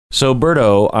So,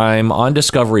 Berto, I'm on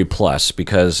Discovery Plus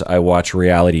because I watch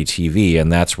reality TV, and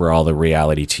that's where all the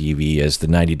reality TV is, the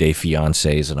 90 Day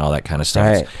Fiancés and all that kind of stuff.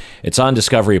 Right. It's on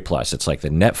Discovery Plus. It's like the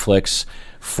Netflix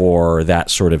for that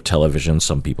sort of television.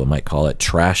 Some people might call it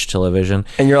trash television.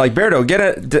 And you're like, Berto,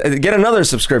 get another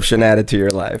subscription added to your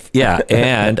life. Yeah,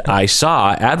 and I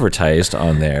saw advertised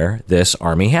on there this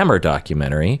Armie Hammer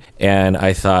documentary, and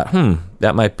I thought,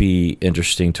 that might be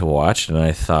interesting to watch, and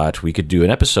I thought we could do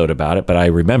an episode about it, but I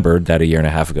remembered that a year and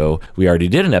a half ago we already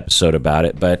did an episode about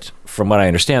it, but from what I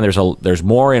understand, there's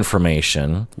more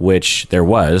information, which there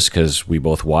was because we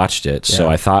both watched it, so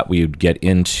I thought we would get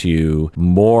into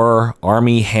more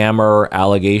Armie Hammer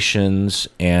allegations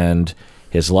and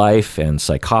his life and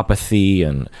psychopathy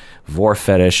and Vore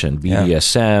Fetish and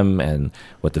BDSM and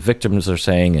what the victims are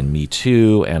saying and Me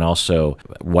Too and also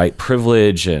white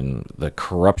privilege and the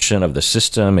corruption of the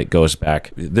system. It goes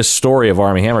back, this story of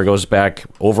Armie Hammer goes back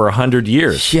over 100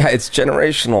 years. Yeah, it's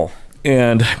generational.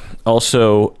 And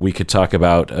also we could talk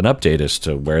about an update as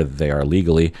to where they are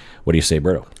legally. What do you say,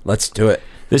 Berto? Let's do it.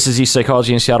 This is the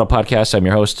Psychology in Seattle podcast. I'm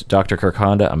your host, Dr. Kirk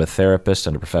Honda. I'm a therapist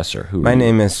and a professor. My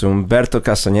name is Humberto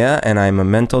Castañeda, and I'm a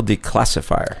mental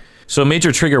declassifier. So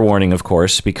major trigger warning, of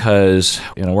course, because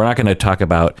we're not going to talk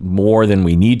about more than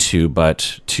we need to,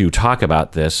 but to talk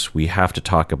about this, we have to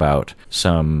talk about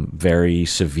some very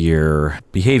severe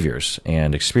behaviors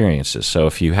and experiences. So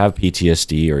if you have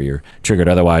PTSD or you're triggered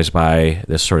otherwise by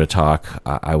this sort of talk,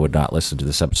 I would not listen to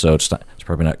this episode. It's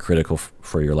probably not critical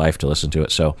for your life to listen to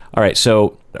it. So, all right,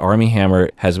 so Armie Hammer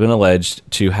has been alleged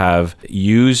to have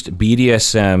used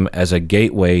BDSM as a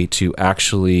gateway to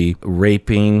actually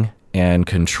raping and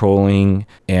controlling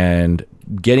and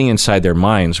getting inside their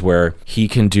minds where he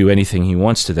can do anything he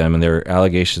wants to them. And there are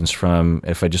allegations from,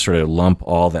 if I just sort of lump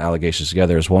all the allegations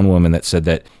together, there's one woman that said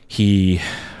that he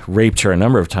raped her a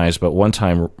number of times, but one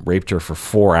time raped her for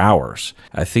 4 hours.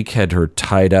 I think had her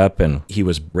tied up and he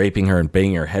was raping her and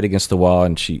banging her head against the wall,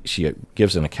 and she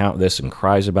gives an account of this and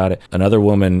cries about it. Another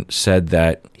woman said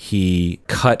that he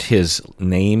cut his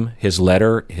name, his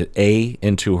letter, his A,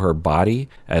 into her body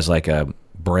as like a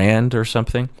brand or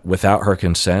something without her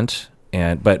consent.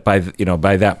 But by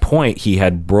that point he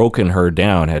had broken her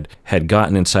down, had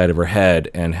gotten inside of her head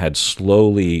and had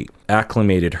slowly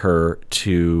acclimated her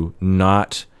to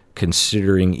not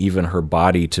considering even her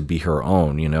body to be her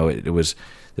own. It was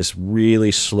this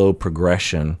really slow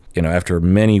progression. After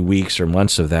many weeks or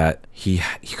months of that, he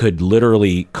could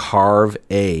literally carve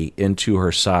A into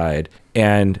her side,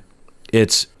 and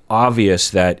it's obvious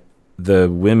that the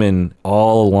women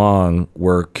all along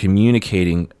were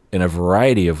communicating in a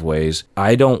variety of ways.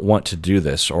 I don't want to do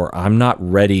this, or I'm not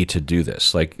ready to do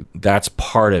this. Like, that's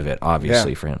part of it,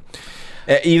 obviously, for him.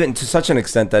 Even to such an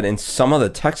extent that in some of the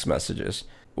text messages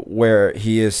where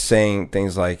he is saying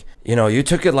things like, you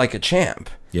took it like a champ.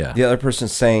 Yeah. The other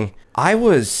person's saying, I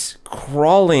was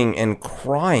crawling and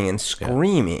crying and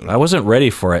screaming. I wasn't ready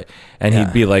for it. And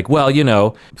he'd be like,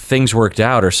 well, things worked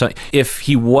out or something. If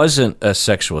he wasn't a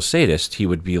sexual sadist, he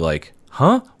would be like,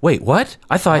 huh? Wait, what?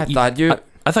 I thought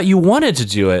you wanted to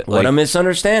do it. What a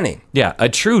misunderstanding. Yeah, a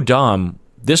true dom,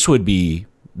 this would be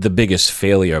the biggest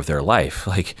failure of their life.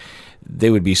 Like, they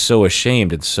would be so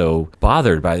ashamed and so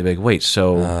bothered by it. Like, wait,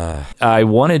 so I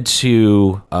wanted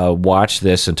to watch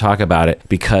this and talk about it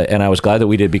and I was glad that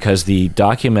we did, because the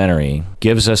documentary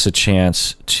gives us a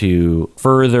chance to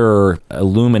further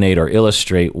illuminate or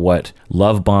illustrate what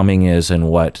love bombing is and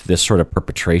what this sort of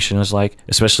perpetration is like,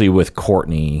 especially with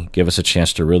Courtney. Give us a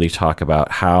chance to really talk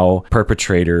about how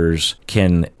perpetrators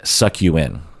can suck you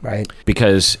in. Right.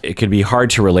 Because it can be hard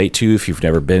to relate to if you've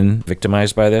never been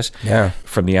victimized by this. Yeah.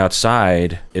 From the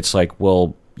outside, it's like,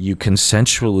 well, you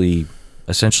consensually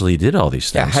essentially did all these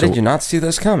things. Yeah, how did you not see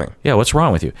this coming? Yeah, what's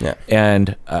wrong with you? Yeah.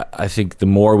 And I think the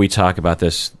more we talk about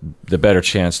this, the better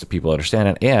chance that people understand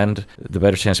it, and the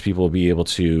better chance people will be able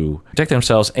to protect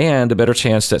themselves, and the better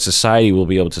chance that society will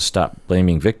be able to stop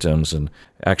blaming victims and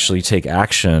actually take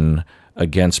action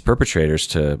against perpetrators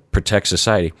to protect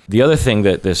society. The other thing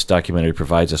that this documentary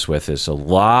provides us with is a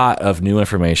lot of new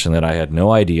information that I had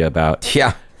no idea about.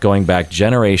 Yeah. Going back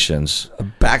generations. A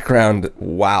background,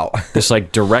 wow. This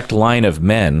like direct line of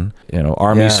men,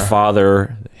 Armie's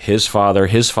father, his father,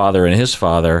 his father, and his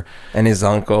father. And his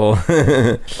uncle.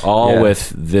 all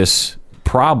with this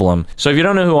problem. So if you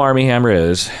don't know who Armie Hammer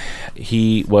is,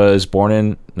 he was born in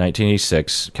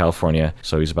 1986, California.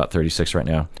 So he's about 36 right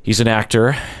now. He's an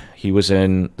actor. He was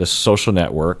in The Social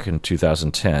Network in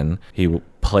 2010. He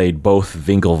played both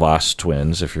Winklevoss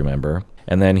twins, if you remember.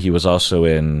 And then he was also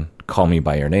in Call Me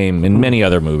By Your Name and many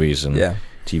other movies and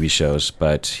TV shows.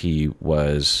 But he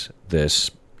was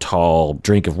this tall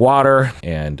drink of water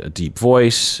and a deep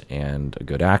voice and a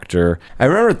good actor. I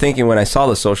remember thinking when I saw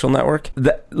The Social Network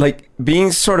that like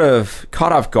being sort of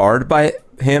caught off guard by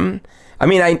him. I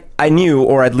mean, I knew,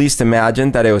 or at least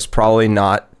imagined, that it was probably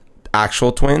not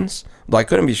actual twins. Though I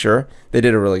couldn't be sure. They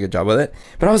did a really good job with it.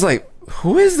 But I was like,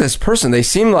 who is this person? They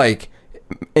seem like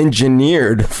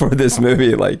engineered for this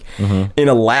movie, like in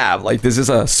a lab. Like this is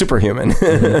a superhuman.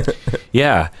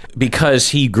 Yeah, because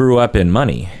he grew up in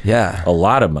money. Yeah. A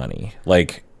lot of money.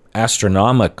 Like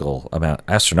astronomical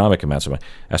amounts of money.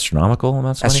 Astronomical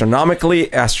amounts.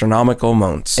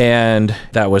 And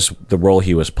that was the role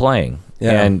he was playing.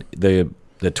 Yeah. And the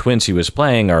twins he was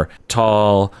playing are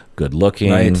tall, good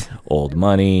looking, right. Old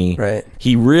money. Right.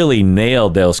 He really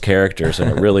nailed those characters, and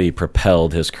it really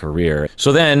propelled his career.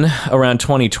 So then around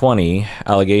 2020,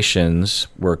 allegations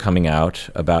were coming out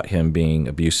about him being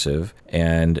abusive.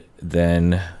 And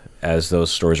then as those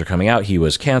stories are coming out, he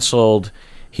was canceled.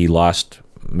 He lost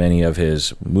many of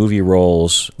his movie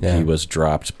roles. Yeah. He was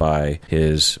dropped by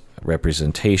his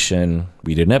representation.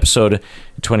 We did an episode in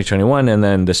 2021, and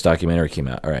then this documentary came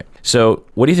out. All right. So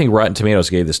what do you think Rotten Tomatoes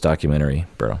gave this documentary,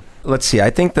 Berto? Let's see. I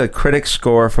think the critic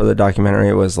score for the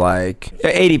documentary was like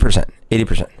 80%.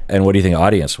 80%. And what do you think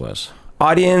audience was?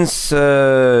 Audience,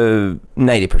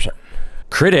 90%.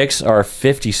 Critics are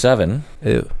 57,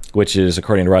 Ew. Which is,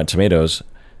 according to Rotten Tomatoes,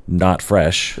 not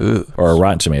fresh. Ooh. Or a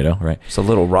rotten tomato, right? It's a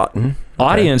little rotten.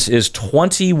 Audience is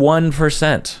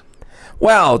 21%.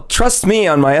 Well, trust me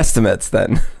on my estimates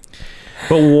then.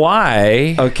 But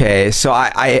why? Okay, so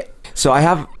I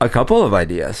have a couple of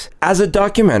ideas. As a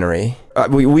documentary,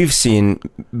 we've seen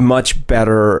much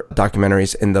better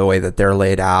documentaries in the way that they're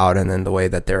laid out and then the way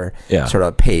that they're sort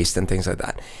of paced and things like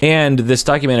that. And this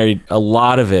documentary, a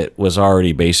lot of it was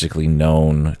already basically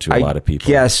known to a lot of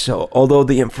people. Yes, so, although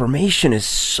the information is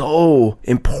so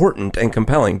important and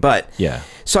compelling. But yeah.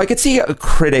 So I could see a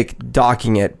critic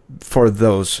docking it for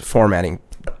those formatting.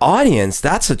 Audience,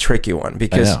 that's a tricky one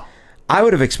because I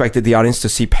would have expected the audience to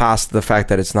see past the fact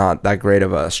that it's not that great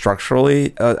of a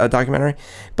structurally a documentary,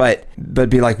 but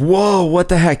be like, whoa, what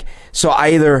the heck? So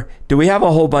either do we have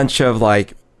a whole bunch of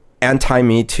like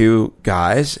anti-Me Too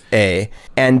guys, A,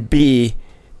 and B,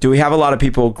 do we have a lot of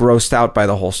people grossed out by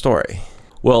the whole story?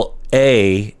 Well,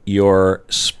 A, your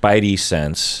spidey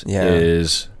sense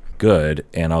is good,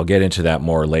 and I'll get into that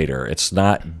more later. It's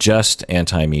not just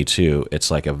anti-Me Too. It's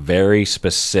like a very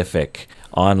specific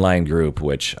online group,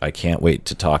 which I can't wait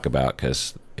to talk about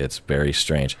because it's very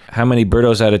strange. How many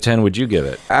Bertos out of 10 would you give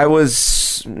it? I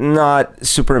was not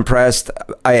super impressed,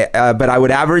 but I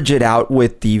would average it out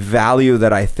with the value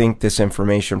that I think this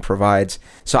information provides.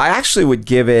 So I actually would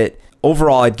give it,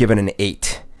 overall, I'd give it an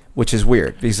 8, which is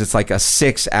weird because it's like a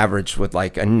 6 average with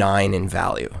like a 9 in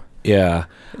value. Yeah.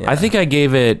 I think I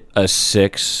gave it a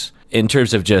 6 in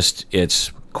terms of just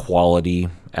its quality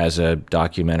as a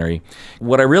documentary.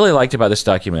 What I really liked about this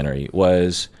documentary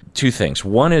was two things.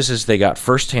 One is they got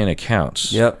firsthand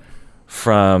accounts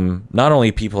from not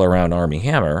only people around Armie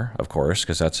Hammer, of course,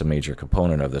 because that's a major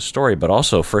component of the story, but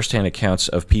also firsthand accounts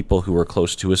of people who were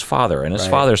close to his father and his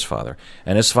father's father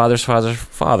and his father's father's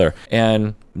father.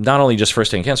 And not only just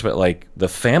firsthand accounts, but like the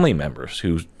family members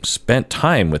who spent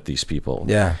time with these people.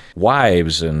 Yeah.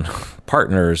 Wives and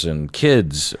partners and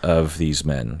kids of these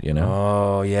men, you know?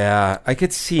 Oh, yeah. I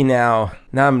could see now.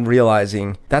 Now I'm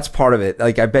realizing that's part of it.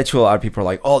 Like, I bet you a lot of people are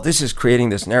like, oh, this is creating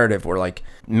this narrative where like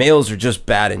males are just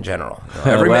bad in general. You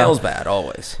know, every male's bad,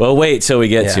 always. Well, wait till we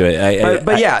get to it.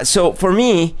 But yeah, so for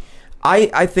me,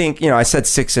 I think, you know, I said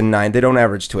 6 and 9. They don't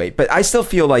average to 8. But I still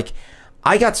feel like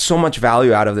I got so much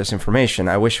value out of this information.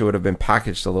 I wish it would have been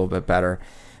packaged a little bit better.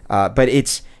 But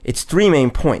it's 3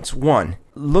 main points. 1,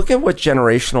 look at what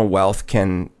generational wealth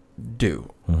can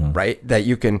do, right? That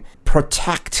you can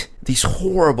protect these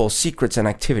horrible secrets and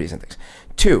activities and things.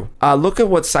 2, look at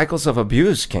what cycles of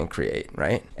abuse can create,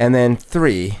 right? And then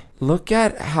 3, look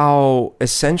at how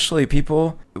essentially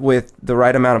people with the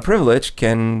right amount of privilege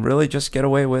can really just get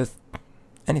away with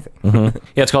anything. Yeah,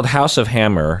 it's called House of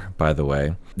Hammer, by the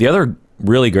way. The other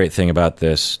really great thing about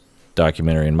this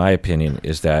documentary, in my opinion,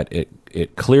 is that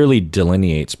it clearly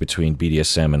delineates between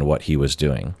BDSM and what he was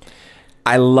doing.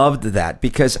 I loved that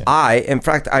because in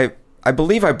fact, I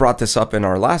believe I brought this up in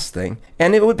our last thing,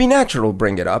 and it would be natural to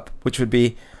bring it up, which would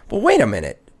be, well, wait a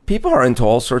minute. People are into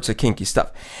all sorts of kinky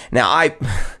stuff. Now, I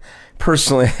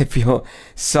personally feel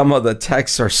some of the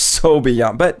texts are so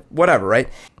beyond, but whatever, right?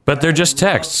 But they're just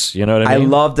texts, you know what I mean? I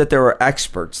love that there were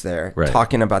experts there right.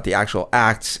 talking about the actual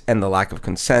acts and the lack of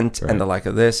consent and the lack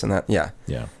of this and that. Yeah.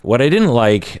 Yeah. What I didn't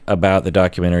like about the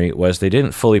documentary was they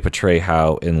didn't fully portray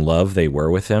how in love they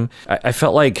were with him. I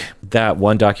felt like that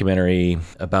one documentary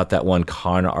about that one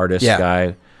con artist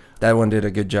guy. That one did a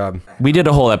good job. We did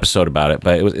a whole episode about it,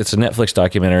 but it's a Netflix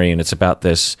documentary, and it's about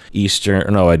this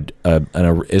an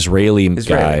Israeli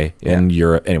guy in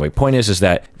Europe. Anyway, point is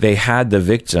that they had the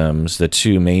victims, the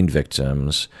two main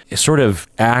victims, sort of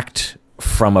act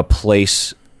from a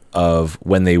place of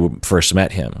when they first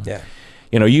met him. Yeah.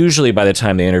 You know, usually by the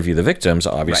time they interview the victims,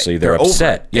 obviously they're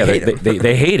upset.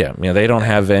 They hate him. You know, they don't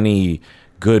have any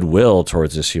goodwill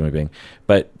towards this human being.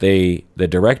 But the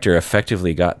director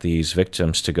effectively got these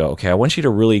victims to go, okay, I want you to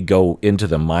really go into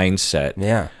the mindset.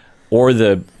 Yeah. Or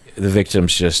the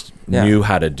victims just knew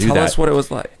how to do that. Tell us what it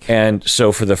was like. And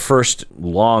so for the first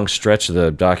long stretch of the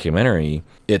documentary,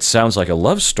 it sounds like a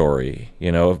love story, you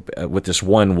know, with this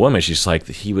one woman. She's like,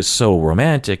 he was so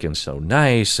romantic and so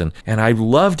nice, and I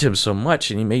loved him so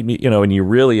much, and he made me, you know, and you're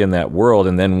really in that world.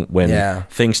 And then when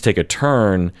things take a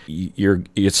turn,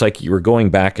 it's like you were going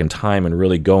back in time and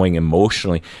really going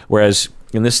emotionally. Whereas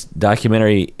in this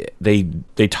documentary, they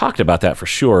talked about that for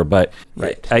sure, but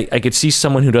I could see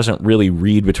someone who doesn't really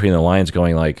read between the lines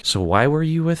going like, so why were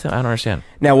you with him? I don't understand.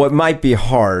 Now, what might be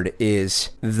hard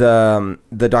is the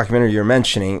documentary you're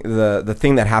mentioning, the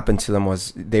thing that happened to them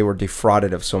was they were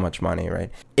defrauded of so much money, right?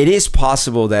 It is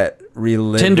possible that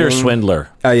reliving... Tinder swindler.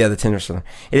 Oh, yeah, the Tinder swindler.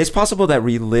 It is possible that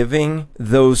reliving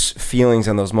those feelings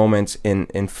and those moments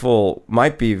in full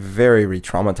might be very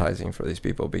re-traumatizing for these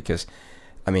people because...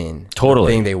 I mean, totally.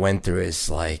 The thing they went through is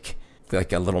like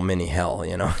a little mini hell,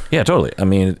 you know? Yeah, totally. I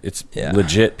mean, it's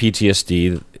legit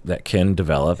PTSD that can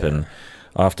develop and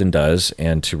often does.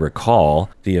 And to recall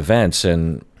the events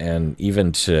and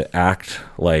even to act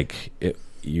like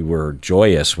you were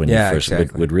joyous when you first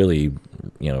would really,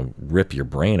 you know, rip your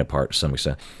brain apart to some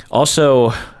extent.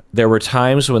 Also, there were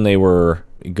times when they were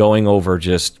going over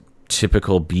just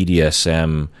typical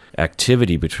BDSM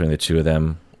activity between the two of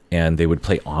them, and they would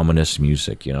play ominous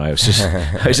music. You know, I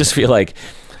just feel like,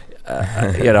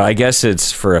 you know, I guess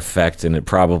it's for effect, and it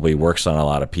probably works on a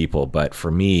lot of people. But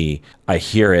for me, I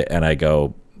hear it and I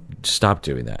go, stop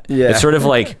doing that. Yeah. It's sort of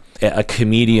like a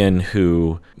comedian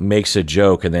who makes a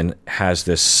joke and then has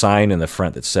this sign in the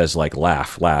front that says like,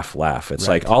 laugh, laugh, laugh. It's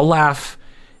like, I'll laugh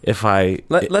if I...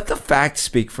 Let the facts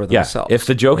speak for themselves. Yeah, if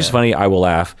the joke is funny, I will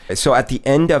laugh. So at the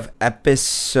end of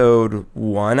episode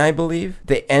 1, I believe,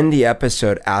 they end the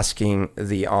episode asking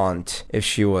the aunt if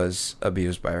she was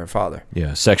abused by her father.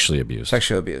 Yeah, sexually abused.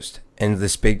 Sexually abused. And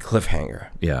this big cliffhanger.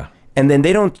 Yeah. And then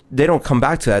they don't come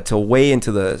back to that till way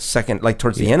into the second, like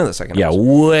towards the end of the second episode.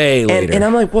 Yeah, way later. And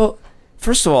I'm like, well,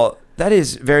 first of all, that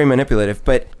is very manipulative,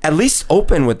 but at least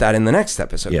open with that in the next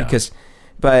episode because...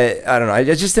 But I don't know. I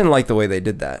just didn't like the way they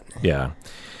did that. Yeah.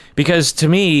 Because to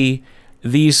me,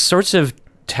 these sorts of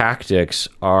tactics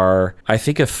are, I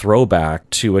think, a throwback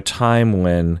to a time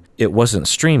when it wasn't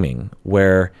streaming,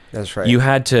 where that's right. You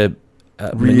had to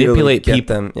really manipulate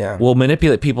people. Them, yeah. Well,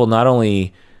 manipulate people not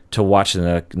only to watch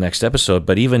the next episode,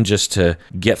 but even just to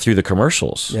get through the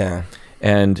commercials. Yeah.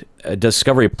 And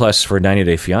Discovery Plus for 90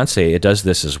 Day Fiancé, it does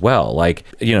this as well. Like,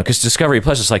 you know, because Discovery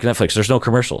Plus is like Netflix. There's no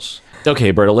commercials.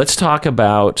 Okay, Berto, let's talk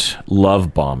about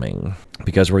love bombing,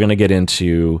 because we're going to get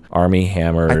into Armie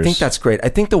Hammer's... I think that's great. I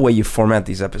think the way you format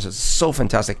these episodes is so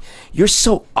fantastic. You're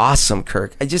so awesome,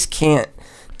 Kirk. I just can't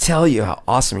tell you how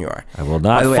awesome you are. I will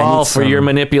not fall for your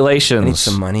manipulations. I need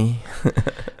some money.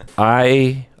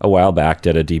 I, a while back,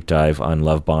 did a deep dive on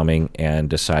love bombing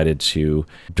and decided to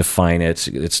define it.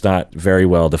 It's not very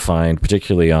well defined,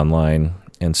 particularly online.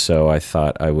 And so I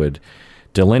thought I would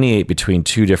delineate between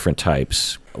two different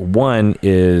types. One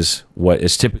is what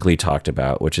is typically talked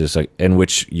about, which is, and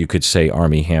which you could say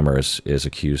Armie Hammer is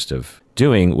accused of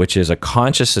doing, which is a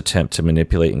conscious attempt to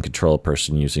manipulate and control a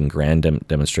person using grand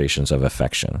demonstrations of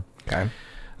affection. Okay.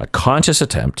 A conscious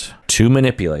attempt to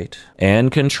manipulate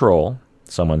and control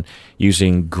someone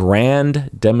using grand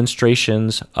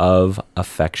demonstrations of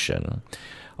affection,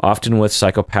 often with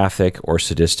psychopathic or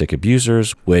sadistic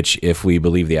abusers, which, if we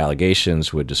believe the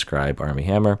allegations, would describe Armie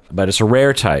Hammer. But it's a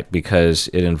rare type because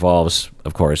it involves,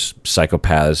 of course,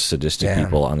 psychopaths, sadistic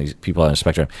people on the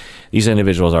spectrum. These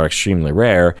individuals are extremely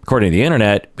rare. According to the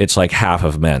internet, it's like half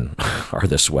of men are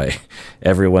this way.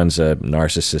 Everyone's a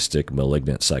narcissistic,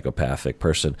 malignant, psychopathic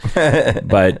person.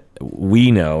 But we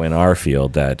know in our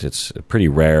field that it's a pretty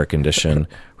rare condition.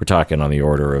 We're talking on the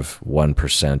order of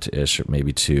 1%-ish, or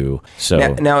maybe 2%. So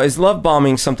now, is love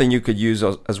bombing something you could use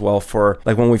as well for,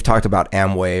 like when we've talked about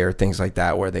Amway or things like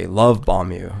that, where they love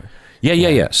bomb you?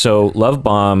 Yeah. So love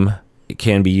bomb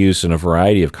can be used in a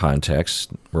variety of contexts,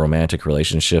 romantic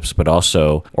relationships, but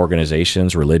also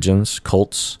organizations, religions,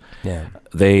 cults. Yeah.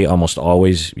 They almost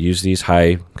always use these.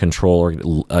 High control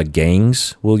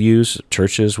gangs will use,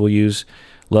 churches will use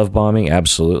love bombing.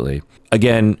 Absolutely.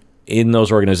 Again, in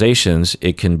those organizations,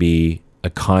 it can be a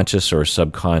conscious or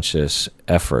subconscious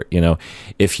effort. You know,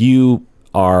 if you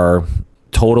are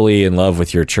totally in love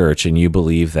with your church and you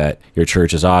believe that your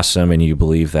church is awesome and you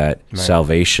believe that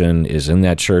salvation is in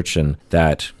that church and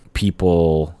that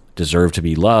people deserve to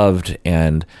be loved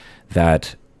and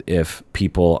that if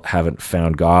people haven't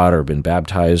found God or been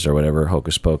baptized or whatever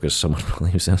hocus pocus someone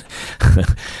believes in,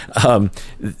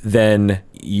 then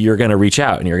you're going to reach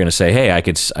out and you're going to say, hey, I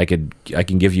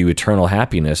can give you eternal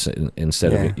happiness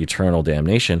instead of eternal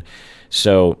damnation.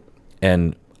 So,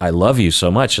 and I love you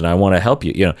so much and I want to help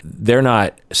you. You know, they're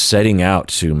not setting out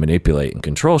to manipulate and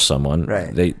control someone.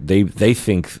 Right. They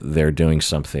think they're doing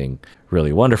something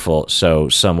really wonderful. So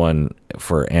someone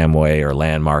for Amway or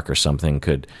Landmark or something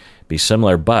could be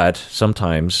similar, but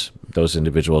sometimes those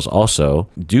individuals also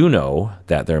do know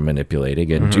that they're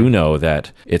manipulating and do know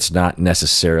that it's not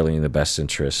necessarily in the best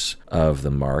interests of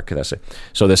the mark. That's it.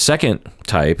 So the second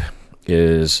type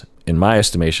is, in my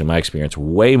estimation, my experience,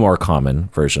 way more common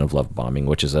version of love bombing,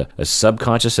 which is a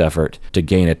subconscious effort to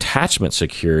gain attachment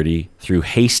security through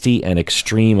hasty and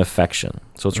extreme affection.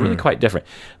 So it's really quite different.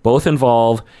 Both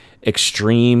involve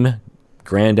extreme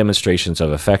grand demonstrations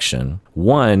of affection.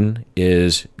 One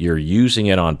is you're using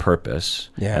it on purpose,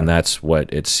 and that's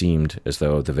what it seemed as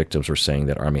though the victims were saying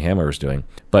that Armie Hammer was doing.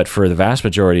 But for the vast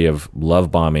majority of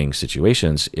love bombing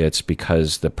situations, it's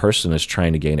because the person is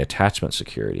trying to gain attachment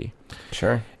security.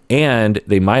 Sure. And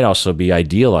they might also be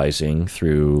idealizing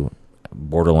through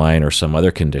borderline or some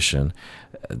other condition.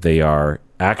 They are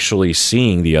actually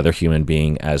seeing the other human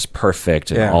being as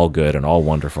perfect and all good and all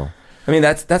wonderful. I mean,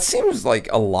 that seems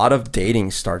like a lot of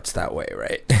dating starts that way,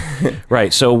 right?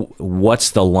 Right. So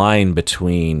what's the line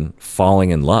between falling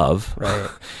in love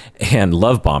and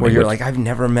love bombing? Where you're like, I've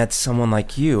never met someone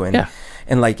like you. And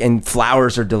and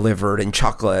flowers are delivered and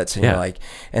chocolates and you're like,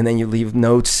 and then you leave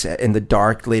notes in the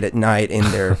dark late at night in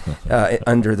their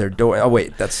under their door. Oh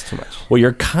wait, that's too much. Well,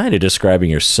 you're kind of describing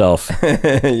yourself.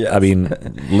 I mean,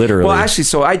 literally. Well, actually,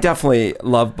 so I definitely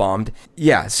love bombed.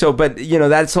 Yeah. So, but you know,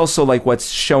 that's also like what's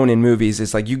shown in movies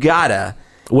is like you gotta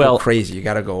go crazy. You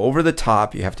gotta go over the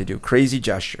top. You have to do crazy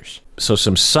gestures. So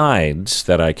some signs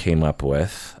that I came up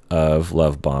with of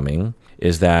love bombing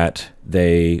is that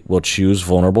they will choose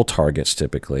vulnerable targets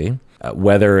typically,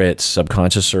 whether it's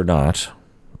subconscious or not.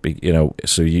 You know,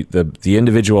 so the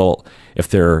individual, if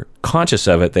they're conscious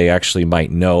of it, they actually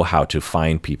might know how to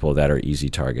find people that are easy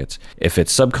targets. If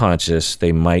it's subconscious,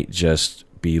 they might just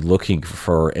be looking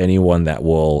for anyone that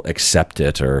will accept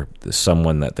it or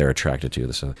someone that they're attracted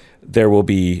to. So there will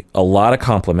be a lot of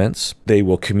compliments. They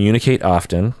will communicate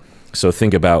often. So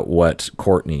think about what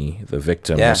Courtney, the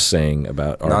victim, was saying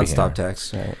about Armie Hammer. Nonstop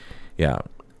text, right? Yeah.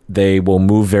 They will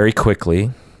move very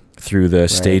quickly through the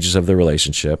stages of the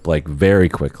relationship, like very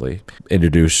quickly.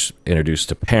 Introduce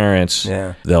to parents.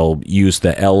 Yeah. They'll use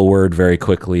the L word very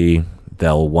quickly.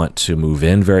 They'll want to move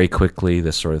in very quickly,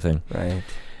 this sort of thing. Right.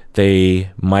 They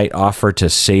might offer to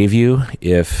save you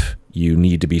if you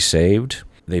need to be saved.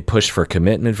 They push for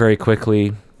commitment very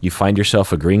quickly. You find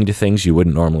yourself agreeing to things you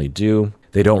wouldn't normally do.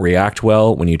 They don't react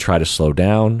well when you try to slow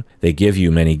down. They give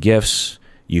you many gifts.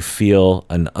 You feel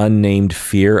an unnamed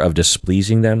fear of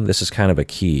displeasing them. This is kind of a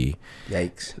key.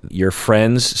 Yikes. Your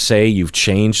friends say you've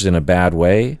changed in a bad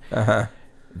way.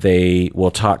 They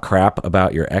will talk crap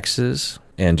about your exes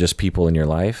and just people in your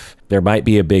life. There might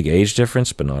be a big age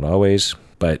difference, but not always.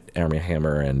 But Armie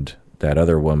Hammer and that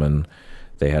other woman,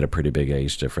 they had a pretty big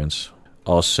age difference.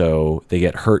 Also, they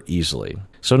get hurt easily.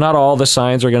 So not all the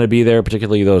signs are going to be there,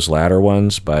 particularly those latter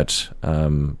ones, but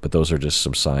those are just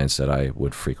some signs that I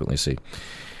would frequently see.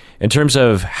 In terms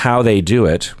of how they do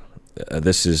it,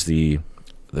 this is the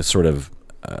sort of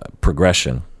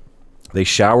progression. They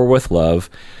shower with love.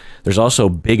 There's also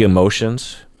big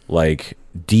emotions like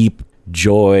deep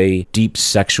joy, deep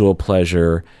sexual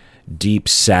pleasure, deep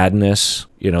sadness.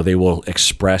 You know, they will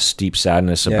express deep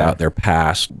sadness about their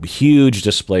past, huge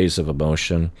displays of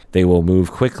emotion. They will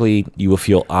move quickly. You will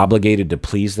feel obligated to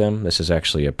please them. This is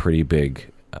actually a pretty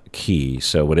big key.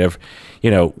 So whatever,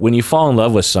 you know, when you fall in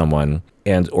love with someone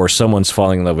or someone's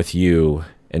falling in love with you,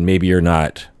 and maybe you're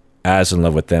not as in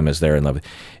love with them as they're in love,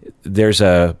 there's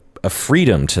a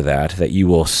freedom to that you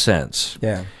will sense.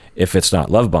 Yeah. If it's not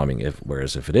love bombing,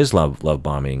 whereas if it is love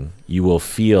bombing, you will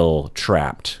feel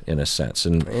trapped in a sense.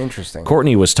 And interesting.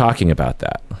 Courtney was talking about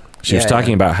that. She was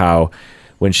talking about how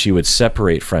when she would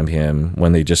separate from him,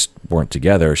 when they just weren't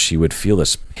together, she would feel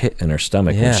this pit in her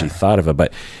stomach when she thought of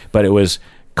it. But it was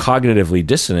cognitively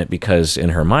dissonant because in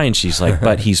her mind, she's like,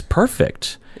 but he's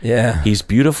perfect. Yeah. He's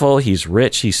beautiful. He's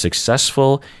rich. He's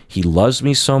successful. He loves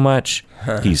me so much.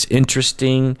 He's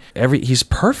interesting. He's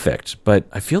perfect. But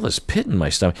I feel this pit in my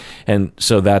stomach. And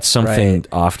so that's something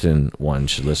often one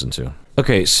should listen to.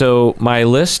 Okay, so my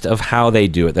list of how they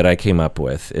do it that I came up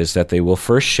with is that they will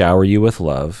first shower you with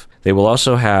love. They will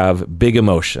also have big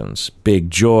emotions, big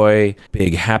joy,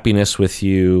 big happiness with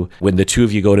you. When the two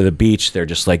of you go to the beach, they're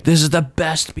just like, this is the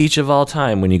best beach of all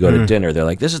time. When you go to dinner, they're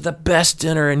like, this is the best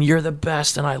dinner and you're the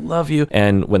best and I love you.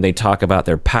 And when they talk about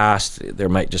their past, there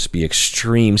might just be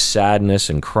extreme sadness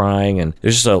and crying. And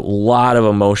there's just a lot of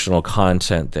emotional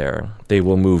content there. They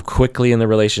will move quickly in the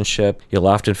relationship. You'll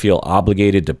often feel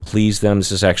obligated to please them.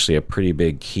 This is actually a pretty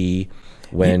big key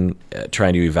when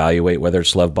trying to evaluate whether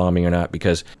it's love bombing or not,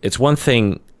 because it's one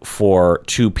thing for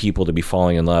two people to be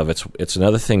falling in love. It's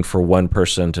another thing for one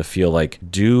person to feel like,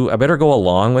 I better go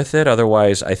along with it,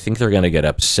 otherwise I think they're going to get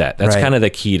upset. That's kind of the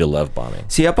key to love bombing.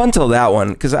 See, up until that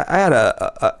one, because I had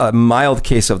a mild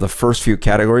case of the first few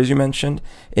categories you mentioned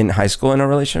in high school in a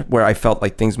relationship where I felt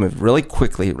like things moved really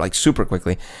quickly, like super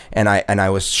quickly, and I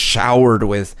was showered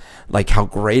with like how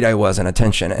great I was and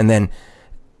attention, and then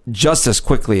just as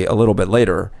quickly a little bit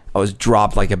later I was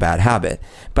dropped like a bad habit.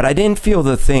 But I didn't feel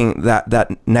the thing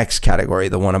that next category,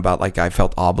 the one about like I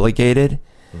felt obligated.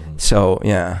 So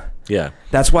yeah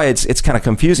that's why it's kind of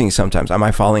confusing sometimes. Am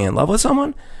I falling in love with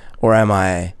someone or am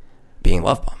I being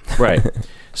love bombed? Right.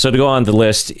 So to go on the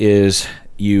list is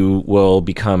you will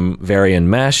become very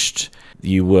enmeshed,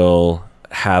 you will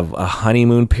have a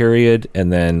honeymoon period,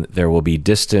 and then there will be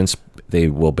distance. They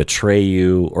will betray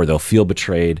you, or they'll feel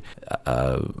betrayed,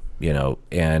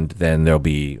 and then there'll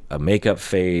be a makeup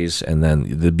phase, and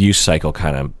then the abuse cycle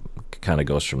kind of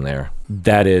goes from there.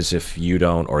 That is if you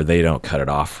don't or they don't cut it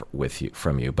off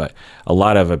from you. But a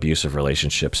lot of abusive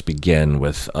relationships begin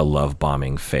with a love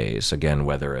bombing phase. Again,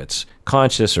 whether it's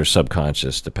conscious or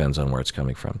subconscious, depends on where it's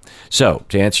coming from. So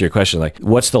to answer your question, like,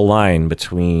 what's the line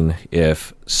between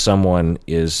if someone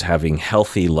is having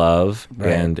healthy love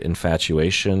and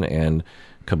infatuation and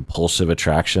compulsive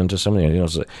attraction to something?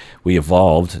 We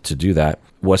evolved to do that.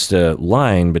 What's the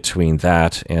line between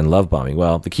that and love bombing?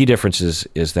 Well, the key difference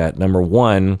is that, number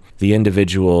one, the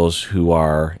individuals who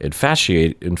are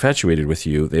infatuated with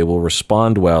you, they will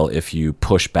respond well if you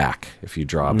push back, if you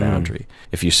draw a boundary.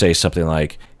 If you say something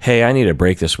like, hey, I need a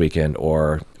break this weekend,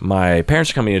 or my parents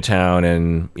are coming to town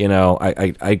and,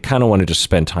 I kind of want to just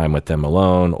spend time with them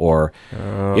alone, or,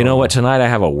 you know what, tonight I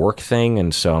have a work thing,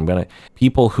 and so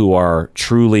people who are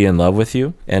truly in love with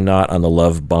you and not on the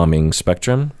love bombing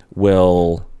spectrum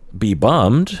will be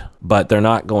bummed, but they're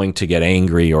not going to get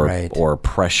angry or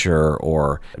pressure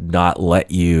or not let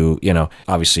you,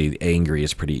 obviously angry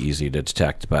is pretty easy to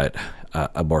detect, but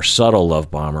a more subtle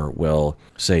love bomber will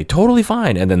say totally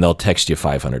fine, and then they'll text you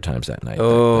 500 times that night.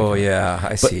 Oh, yeah,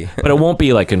 I see. But it won't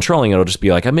be like controlling. It'll just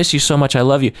be like, I miss you so much, I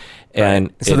love you.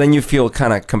 And so then you feel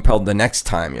kind of compelled the next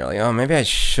time. You're like, oh, maybe I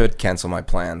should cancel my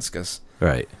plans because...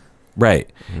 Right.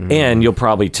 And you'll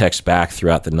probably text back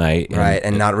throughout the night.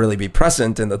 And not really be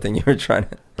present in the thing you were trying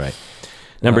to... Right.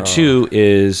 Number two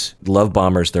is love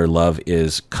bombers, their love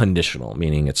is conditional,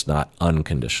 meaning it's not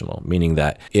unconditional, meaning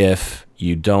that if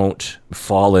you don't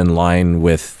fall in line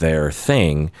with their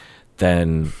thing,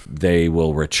 then they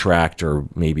will retract or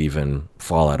maybe even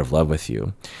fall out of love with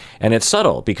you. And it's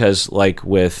subtle because, like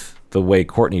with the way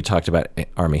Courtney talked about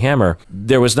Armie Hammer,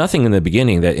 there was nothing in the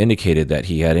beginning that indicated that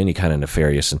he had any kind of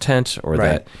nefarious intent or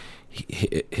that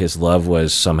his love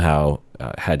was somehow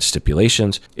had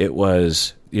stipulations. It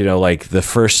was, like the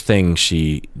first thing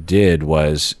she did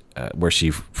was where she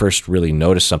first really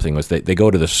noticed something was they go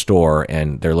to the store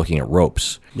and they're looking at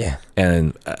ropes. Yeah.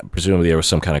 And presumably there was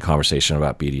some kind of conversation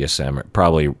about BDSM,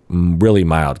 probably really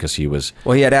mild because he was...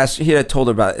 Well, he had asked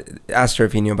her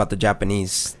if he knew about the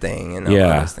Japanese thing and all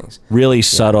those things. Really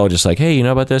subtle, just like, hey, you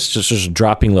know about this? Just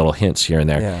dropping little hints here and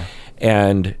there. Yeah.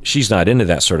 And she's not into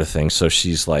that sort of thing, so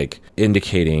she's like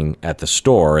indicating at the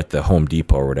store, at the Home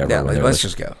Depot or whatever. Yeah, let's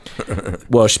just go.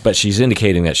 Well, but she's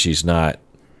indicating that she's not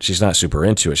super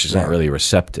into it. She's not really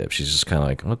receptive. She's just kind of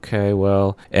like, okay,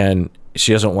 well, and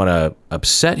she doesn't want to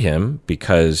upset him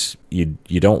because you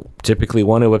don't typically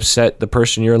want to upset the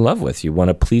person you're in love with. You want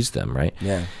to please them, right?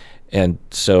 Yeah. And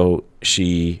so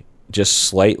she just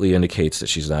slightly indicates that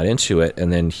she's not into it,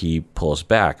 and then he pulls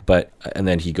back. And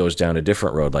then he goes down a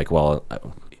different road, like, well,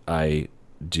 I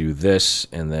do this,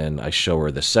 and then I show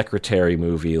her the secretary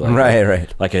movie, like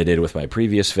like I did with my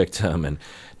previous victim, and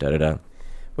da-da-da.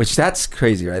 Which that's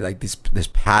crazy, right? Like this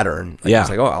pattern. Like, yeah. It's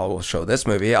like, oh, I will show this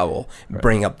movie. I will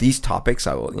bring up these topics.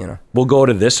 I will, We'll go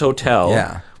to this hotel.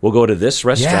 Yeah. We'll go to this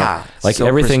restaurant. Yeah. Like So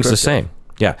everything's the prescriptive. same.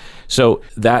 Yeah. So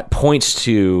that points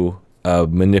to a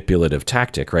manipulative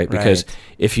tactic, right? Because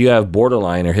if you have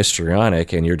borderline or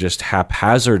histrionic and you're just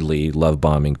haphazardly love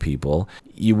bombing people,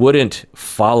 you wouldn't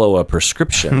follow a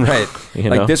prescription. Right.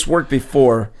 Like this worked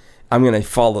before. I'm going to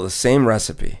follow the same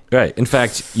recipe. Right. In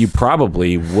fact, you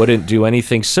probably wouldn't do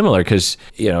anything similar because,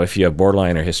 if you have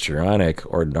borderline or histrionic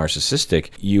or narcissistic,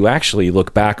 you actually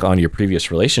look back on your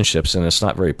previous relationships and it's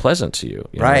not very pleasant to you.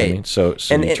 You know what I mean? So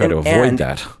you try to avoid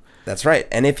that. That's right.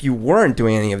 And if you weren't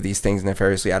doing any of these things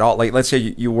nefariously at all, like let's say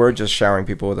you were just showering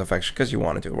people with affection because you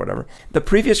wanted to or whatever, the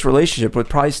previous relationship would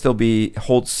probably still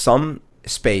hold some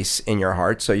space in your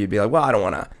heart. So you'd be like, well, I don't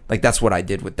want to, like, that's what I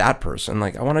did with that person.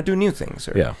 Like, I want to do new things.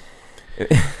 Yeah.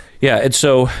 Yeah, and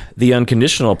so the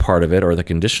unconditional part of it, or the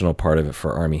conditional part of it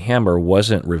for Armie Hammer,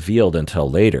 wasn't revealed until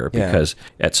later because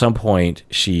at some point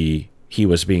he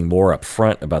was being more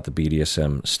upfront about the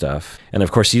BDSM stuff. And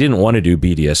of course, he didn't want to do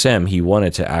BDSM. He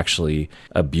wanted to actually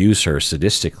abuse her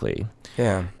sadistically.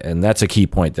 Yeah. And that's a key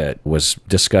point that was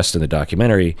discussed in the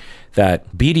documentary,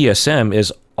 that BDSM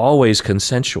is always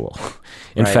consensual.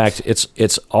 In fact,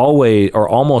 it's always, or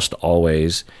almost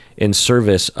always, in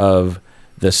service of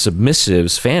the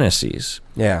submissive's fantasies,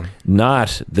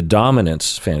 not the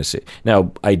dominant's fantasy.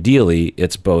 Now, ideally,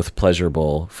 it's both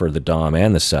pleasurable for the dom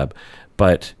and the sub,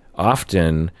 but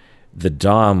often the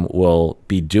dom will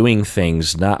be doing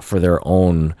things not for their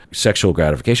own sexual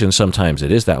gratification. Sometimes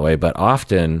it is that way, but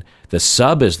often the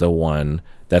sub is the one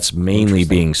that's mainly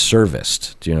being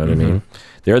serviced. Do you know what I mean?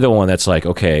 They're the one that's like,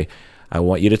 okay, I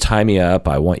want you to tie me up.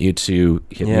 I want you to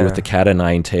hit me with the cat o'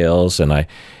 nine tails,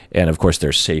 and of course,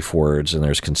 there's safe words and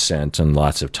there's consent and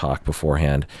lots of talk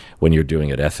beforehand when you're doing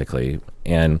it ethically.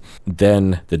 And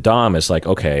then the dom is like,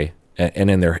 okay, and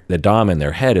in the dom in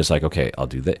their head is like, okay, I'll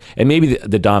do that. And maybe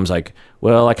the dom's like,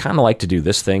 well, I kind of like to do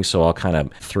this thing, so I'll kind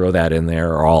of throw that in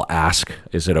there, or I'll ask,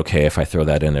 is it okay if I throw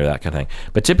that in there, that kind of thing.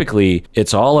 But typically,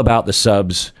 it's all about the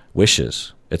sub's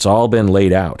wishes. It's all been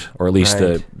laid out, or at least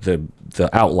the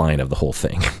outline of the whole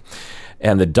thing.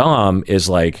 And the dom is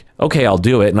like, okay, I'll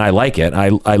do it, and I like it.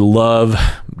 I love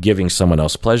giving someone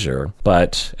else pleasure,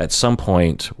 but at some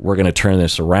point we're going to turn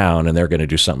this around, and they're going to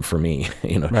do something for me.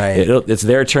 It's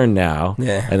their turn now,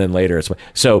 and then later it's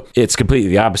so it's completely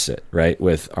the opposite, right?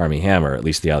 With Armie Hammer, at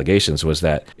least the allegations was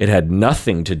that it had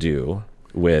nothing to do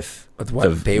with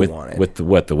what they wanted, with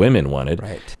what the women wanted,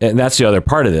 right? And that's the other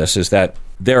part of this is that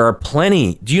there are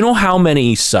plenty. Do you know how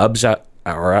many subs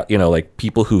are like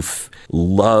people who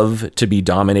love to be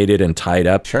dominated and tied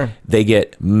up? Sure. They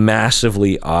get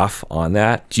massively off on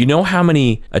that. Do you know how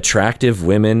many attractive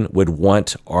women would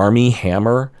want Armie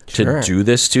Hammer to do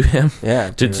this to him?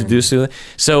 Yeah. to do this to him?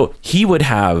 So he would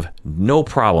have no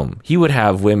problem. He would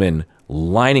have women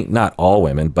lining, not all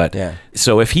women, but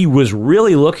so if he was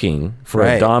really looking for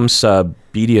a dom sub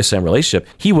BDSM relationship,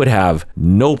 he would have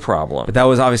no problem. But that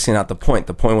was obviously not the point.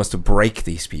 The point was to break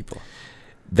these people.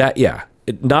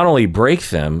 Not only break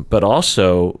them, but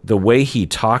also the way he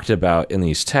talked about in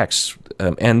these texts.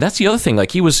 And that's the other thing.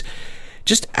 Like, he was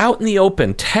just out in the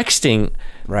open texting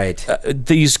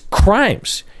these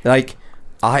crimes. Like,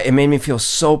 it made me feel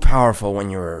so powerful when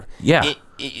you were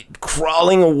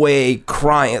crawling away,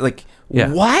 crying. Like,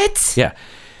 what? Yeah.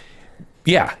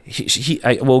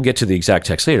 We'll get to the exact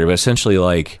text later, but essentially,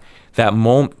 like, that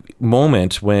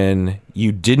moment when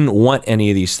you didn't want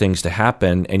any of these things to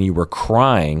happen and you were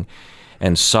crying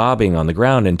and sobbing on the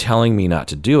ground and telling me not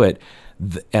to do it,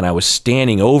 and I was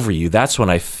standing over you, that's when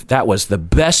that was the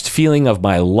best feeling of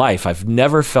my life. I've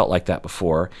never felt like that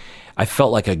before. I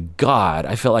felt like a god.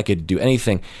 I felt like I could do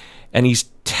anything. And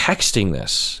he's texting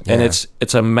this, and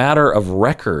it's a matter of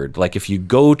record. Like, if you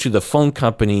go to the phone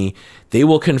company, they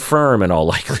will confirm in all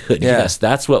likelihood, yes,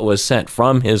 that's what was sent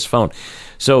from his phone.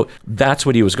 So that's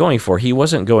what he was going for. He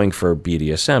wasn't going for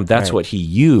BDSM. That's what he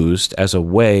used as a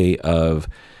way of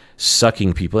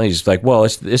sucking people in. He's like, well,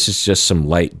 this is just some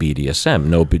light BDSM,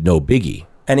 no biggie.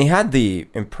 And he had the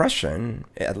impression,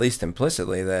 at least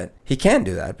implicitly, that he can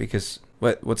do that because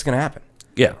what's going to happen?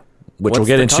 Yeah. Which we'll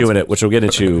get into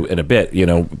in a bit,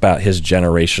 about his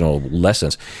generational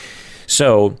lessons.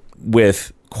 So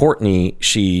with Courtney,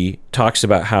 she talks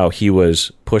about how he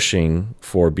was pushing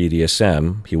for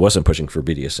BDSM. He wasn't pushing for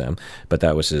BDSM, but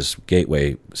that was his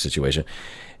gateway situation.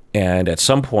 And at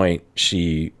some point,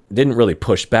 she didn't really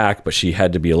push back, but she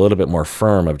had to be a little bit more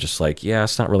firm of just like, yeah,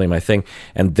 it's not really my thing.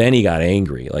 And then he got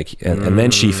angry, like, and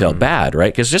then she felt bad,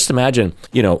 right? Because just imagine,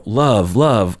 you know,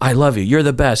 love, I love you, you're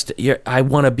the best, I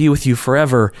want to be with you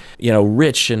forever, you know,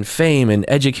 rich and fame and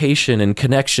education and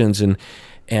connections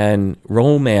and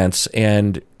romance,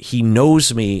 and he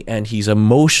knows me, and he's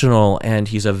emotional, and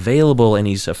he's available, and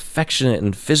he's affectionate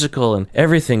and physical, and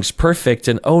everything's perfect,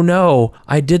 and oh no,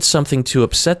 I did something to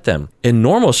upset them. In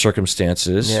normal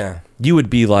circumstances, you would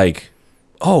be like,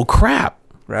 oh crap.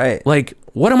 Right. Like,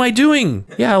 what am I doing?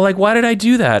 Yeah, like, why did I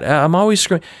do that? I'm always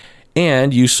screaming.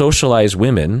 And you socialize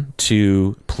women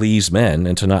to please men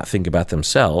and to not think about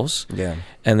themselves. Yeah.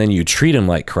 And then you treat them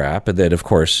like crap. And then, of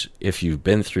course, if you've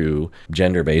been through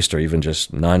gender-based or even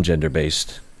just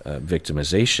non-gender-based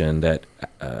victimization, that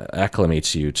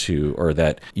acclimates you to, or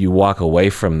that you walk away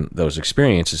from those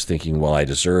experiences thinking, well, I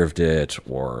deserved it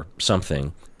or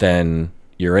something, then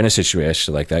you're in a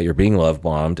situation like that. You're being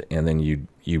love-bombed, and then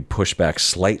you push back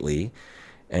slightly,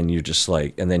 and you're just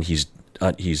like, and then he's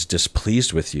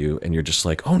displeased with you, and you're just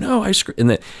like, oh no,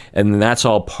 and that's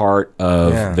all part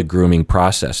of the grooming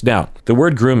process. Now, the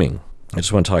word grooming, I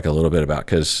just want to talk a little bit about,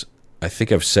 because I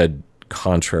think I've said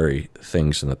contrary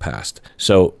things in the past.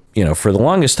 So, you know, for the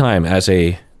longest time as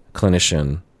a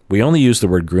clinician, we only used the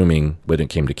word grooming when it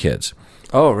came to kids.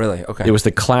 Oh, really? Okay. It was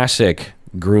the classic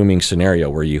grooming scenario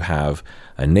where you have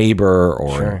a neighbor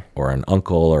or an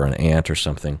uncle or an aunt or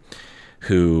something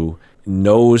who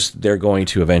knows they're going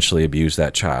to eventually abuse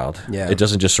that child. Yeah. It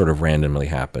doesn't just sort of randomly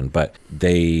happen, but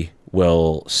they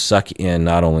will suck in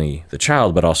not only the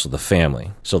child, but also the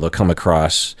family. So they'll come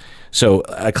across. So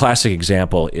a classic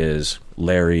example is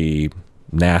Larry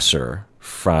Nassar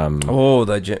from... Oh,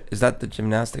 is that the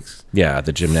gymnastics? Yeah,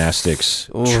 the gymnastics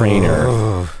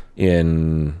trainer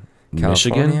in California,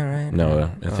 Michigan. Right?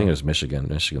 No, I think it was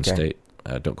Michigan State.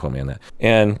 Don't quote me on that.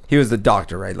 And he was the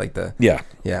doctor, right? Like the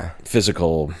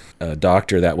physical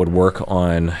doctor that would work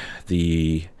on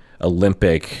the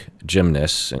Olympic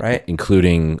gymnasts, right?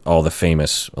 Including all the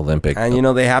famous Olympic. And you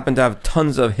know, they happen to have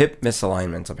tons of hip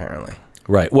misalignments, apparently.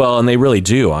 Right. Well, and they really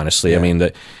do, honestly. Yeah. I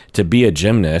mean, to be a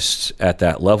gymnast at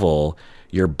that level,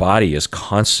 your body is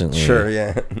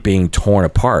constantly being torn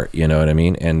apart, you know what I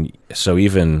mean? And so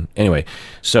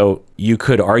so you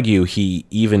could argue he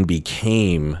even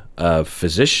became a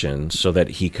physician so that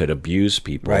he could abuse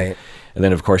people. Right. And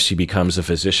then, of course, he becomes a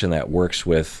physician that works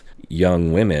with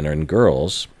young women and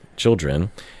girls,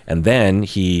 children, and then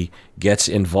he gets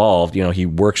involved, you know, he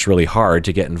works really hard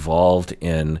to get involved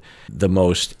in the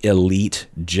most elite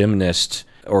gymnast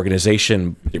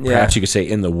organization, perhaps you could say,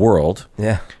 in the world.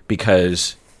 Yeah.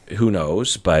 Because who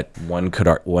knows, but one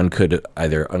could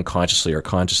either unconsciously or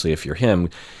consciously, if you're him,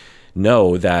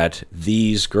 know that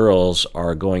these girls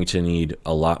are going to need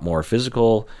a lot more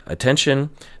physical attention.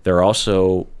 They're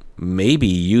also maybe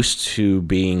used to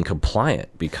being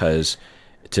compliant, because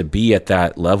to be at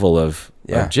that level of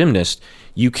gymnast,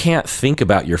 you can't think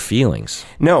about your feelings.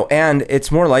 No, and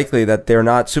it's more likely that they're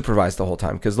not supervised the whole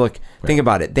time. Because look, think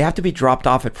about it. They have to be dropped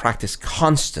off at practice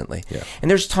constantly. Yeah. And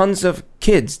there's tons of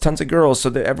kids, tons of girls, so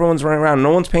that everyone's running around.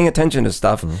 No one's paying attention to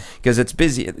stuff because it's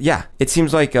busy. Yeah, it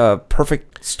seems like a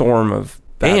perfect storm of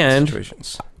bad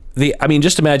situations. I mean,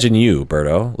 just imagine you,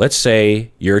 Berto. Let's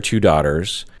say your two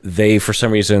daughters, for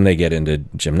some reason, they get into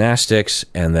gymnastics,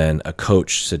 and then a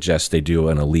coach suggests they do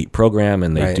an elite program,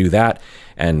 and they do that,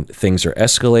 and things are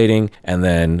escalating, and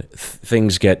then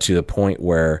things get to the point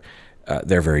where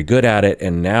they're very good at it,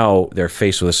 and now they're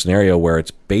faced with a scenario where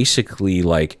it's basically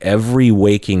like every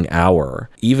waking hour,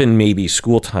 even maybe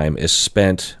school time, is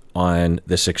spent on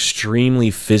this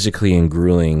extremely physically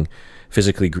grueling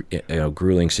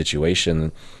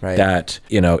situation that,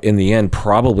 you know, in the end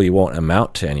probably won't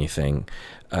amount to anything.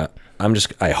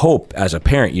 I hope as a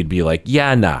parent you'd be like,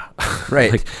 yeah, nah,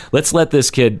 right? Like, let's let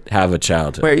this kid have a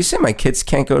childhood. Wait, are you saying my kids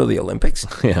can't go to the Olympics?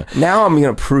 Yeah. Now I'm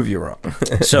going to prove you wrong.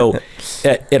 So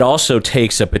it also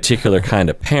takes a particular kind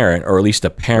of parent, or at least a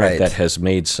parent that has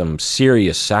made some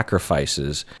serious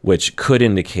sacrifices, which could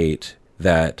indicate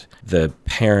that the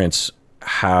parents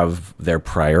have their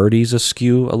priorities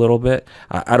askew a little bit.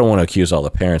 I don't want to accuse all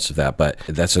the parents of that, but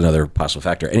that's another possible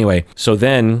factor. Anyway, so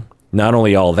then not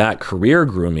only all that career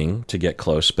grooming to get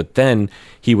close, but then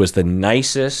he was the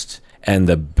nicest and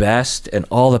the best, and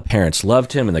all the parents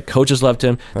loved him, and the coaches loved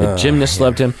him, the gymnasts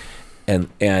loved him,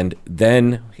 and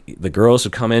then the girls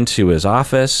would come into his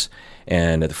office,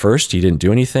 and at first he didn't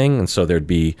do anything, and so there'd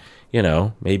be, you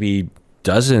know, maybe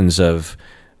dozens of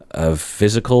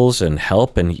physicals and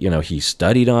help, and he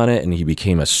studied on it, and he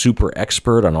became a super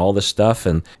expert on all this stuff,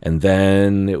 and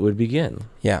then it would begin.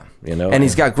 Yeah, and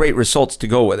he's got great results to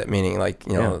go with it. Meaning, like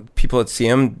people that see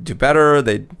him do better,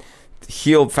 they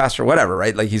heal faster, whatever,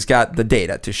 right? Like he's got the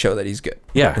data to show that he's good.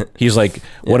 Yeah, he's like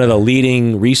one of the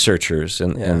leading researchers,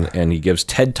 and he gives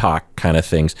TED Talk kind of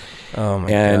things. Oh my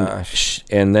gosh!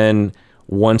 And then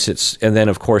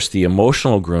of course the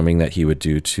emotional grooming that he would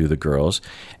do to the girls,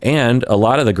 and a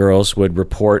lot of the girls would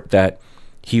report that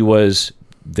he was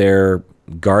their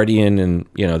guardian and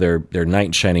their knight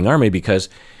in shining armor, because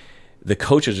the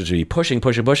coaches would be pushing,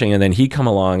 and then he'd come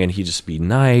along and he'd just be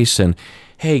nice and,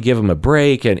 hey, give him a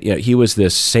break. And he was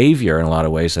this savior in a lot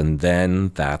of ways. And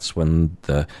then that's when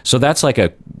so that's like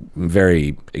a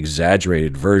very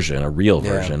exaggerated version, a real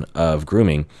version of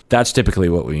grooming. That's typically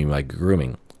what we mean by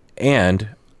grooming.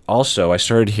 And also I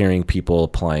started hearing people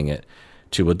applying it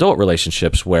to adult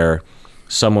relationships, where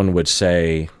someone would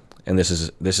say, and this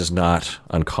is not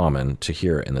uncommon to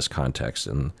hear in this context,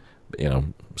 and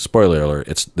spoiler alert,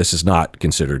 this is not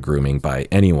considered grooming by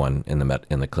anyone in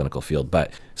the clinical field.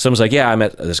 But someone's like, yeah, I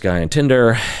met this guy on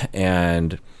Tinder,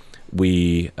 and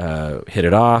we hit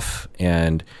it off,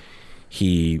 and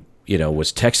he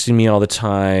was texting me all the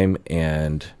time,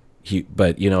 and he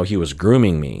was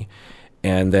grooming me,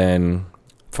 and then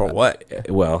for what?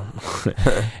 Well,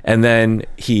 and then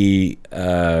he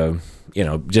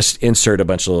just insert a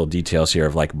bunch of little details here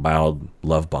of like mild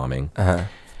love bombing,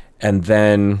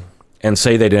 and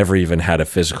say they never even had a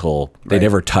physical, they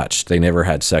never touched, they never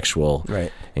had sexual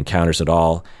encounters at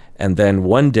all. And then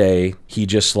one day he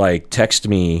just like texted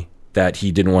me that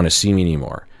he didn't want to see me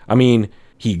anymore. I mean,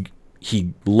 he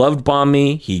loved bombed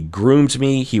me, he groomed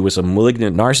me, he was a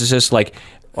malignant narcissist. Like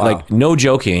no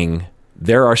joking,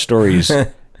 there are stories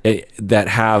that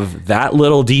have that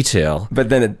little detail. But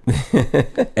then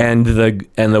and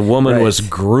the woman was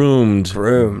groomed.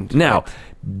 Now,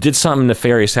 did something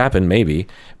nefarious happen? Maybe,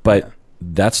 but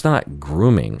that's not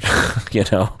grooming.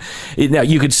 Now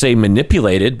you could say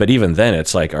manipulated, but even then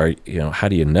it's like, how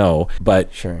do you know?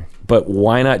 But sure. But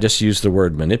why not just use the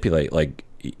word manipulate? Like,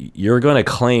 you're going to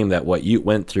claim that what you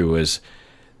went through is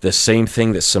the same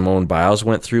thing that Simone Biles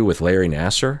went through with Larry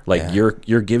Nassar. Like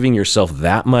you're giving yourself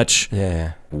that much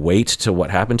weight to what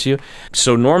happened to you.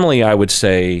 So normally I would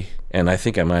say, and I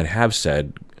think I might have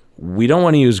said, we don't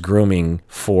want to use grooming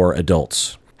for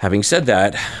adults. Having said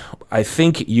that, I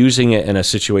think using it in a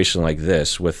situation like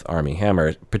this with Armie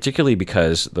Hammer, particularly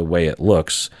because the way it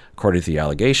looks, according to the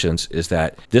allegations, is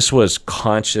that this was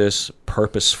conscious,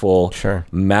 purposeful,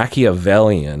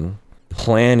 Machiavellian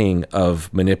planning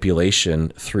of manipulation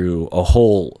through a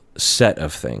whole set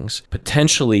of things,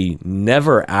 potentially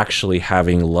never actually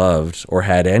having loved or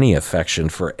had any affection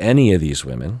for any of these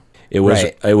women. It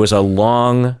was a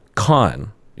long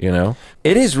con.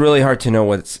 It is really hard to know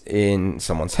what's in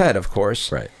someone's head, of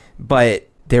course. Right. But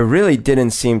there really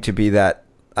didn't seem to be that,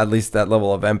 at least that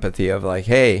level of empathy of like,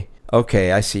 hey,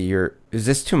 okay, I see is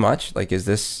this too much? Like, is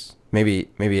this, maybe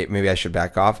I should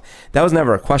back off? That was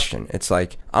never a question. It's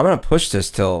like, I'm going to push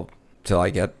this till I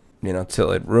get,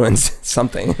 till it ruins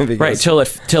something. Right. Till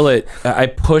it, I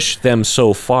push them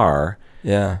so far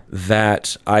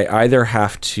that I either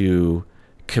have to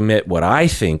commit what I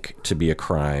think to be a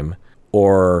crime,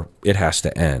 or it has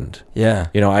to end. Yeah.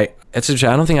 I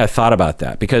don't think I thought about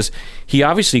that, because he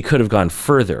obviously could have gone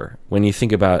further when you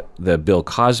think about the Bill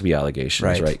Cosby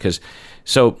allegations, right? Because,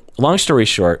 so long story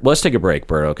short, let's take a break,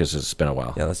 Berto, because it's been a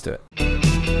while. Yeah, let's do it.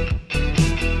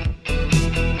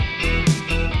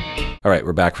 All right,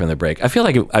 we're back from the break. I feel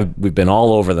like we've been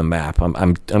all over the map.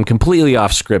 I'm completely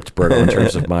off script, Berto, in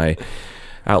terms of my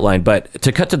outline. But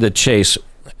to cut to the chase,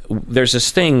 there's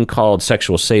this thing called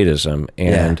sexual sadism,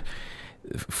 and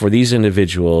for these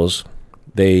individuals,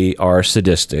 they are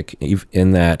sadistic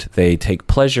in that they take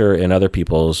pleasure in other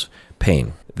people's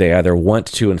pain. They either want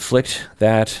to inflict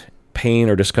that pain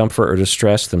or discomfort or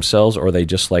distress themselves, or they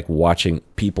just like watching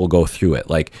people go through it.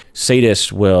 Like,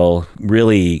 sadists will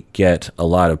really get a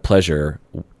lot of pleasure.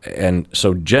 And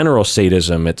so general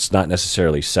sadism, it's not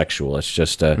necessarily sexual. It's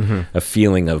just a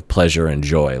feeling of pleasure and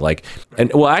joy.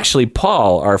 Actually,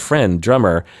 Paul, our friend,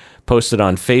 drummer, posted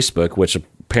on Facebook, which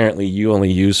apparently you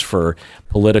only use for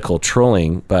political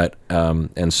trolling, but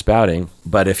and spouting.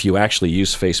 But if you actually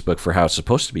use Facebook for how it's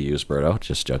supposed to be used, Berto,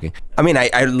 just joking. I mean,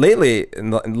 I lately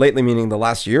meaning the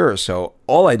last year or so,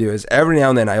 all I do is every now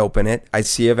and then I open it, I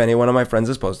see if any one of my friends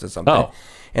has posted something,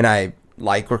 and I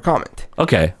like or comment.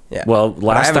 Okay. Yeah. Well,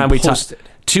 last time we talked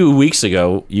 2 weeks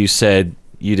ago, you said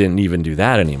you didn't even do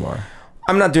that anymore.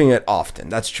 I'm not doing it often.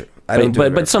 That's true. I don't do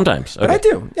it but sometimes. Okay. But I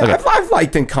do. Yeah, okay. I've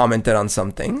liked and commented on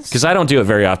some things. Because I don't do it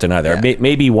very often either. Yeah.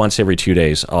 Maybe once every 2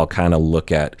 days, I'll kind of look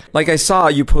at. Like I saw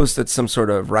you posted some sort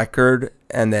of record,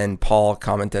 and then Paul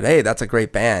commented, "Hey, that's a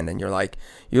great band," and you're like,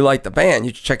 "You like the band?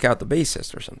 You should check out the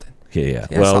bassist or something." Yeah.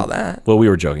 I saw that. Well, we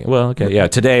were joking. Well, okay, yeah.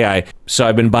 Today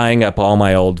I've been buying up all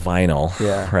my old vinyl,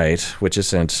 right, which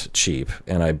isn't cheap,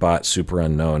 and I bought Super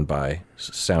Unknown by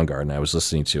Soundgarden. I was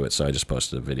listening to it, so I just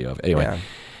posted a video of it. Anyway. Yeah.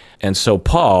 And so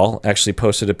Paul actually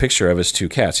posted a picture of his 2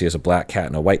 cats. He has a black cat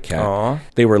and a white cat. Aww.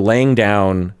 They were laying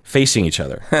down facing each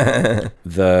other.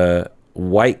 The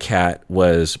white cat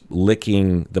was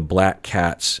licking the black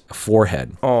cat's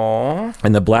forehead. Aww.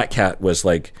 And the black cat was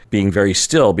like being very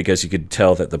still because you could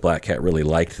tell that the black cat really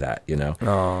liked that, you know?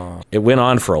 Aww. It went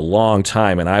on for a long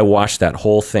time, and I watched that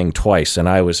whole thing twice, and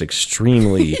I was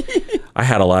extremely, I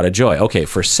had a lot of joy. Okay,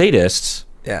 for sadists,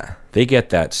 they get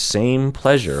that same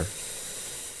pleasure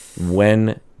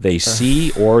when they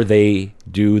see or they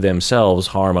do themselves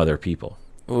harm other people.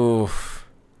 Oof.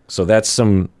 So that's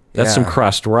some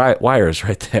crossed wires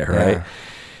right there, right?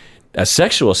 A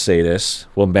sexual sadist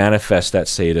will manifest that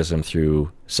sadism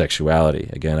through sexuality.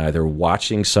 Again, either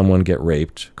watching someone get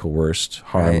raped, coerced,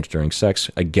 harmed during sex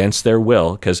against their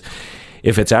will, because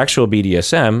if it's actual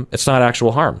BDSM, it's not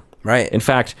actual harm. Right. In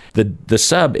fact, the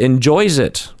sub enjoys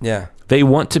it. Yeah. They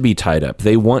want to be tied up.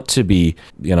 They want to be,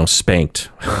 spanked.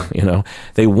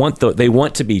 They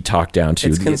want to be talked down to.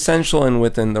 It's consensual and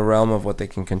within the realm of what they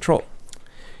can control.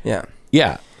 Yeah.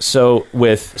 Yeah. So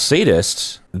with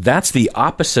sadists, that's the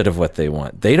opposite of what they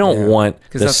want. They don't want,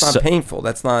 because that's not painful.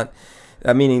 That's not,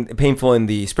 meaning painful in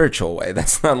the spiritual way.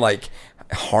 That's not like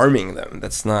harming them.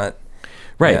 That's not.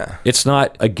 Right. Yeah. It's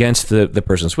not against the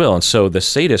person's will. And so the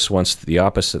sadist wants the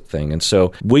opposite thing. And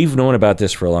so we've known about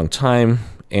this for a long time.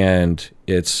 And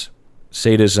it's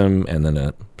sadism, and then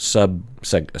a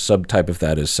subtype of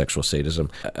that is sexual sadism.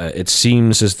 It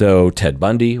seems as though Ted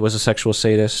Bundy was a sexual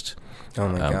sadist. Oh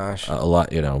my gosh. A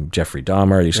lot, Jeffrey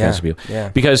Dahmer, these kinds of people. Yeah.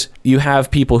 Because you have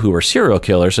people who are serial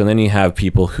killers, and then you have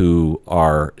people who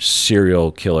are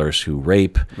serial killers who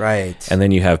rape. Right. And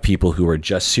then you have people who are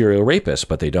just serial rapists,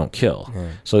 but they don't kill. Yeah.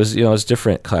 So there's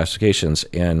different classifications,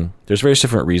 and there's various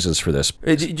different reasons for this.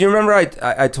 Do you remember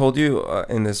I told you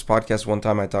in this podcast one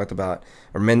time I talked about,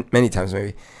 or many times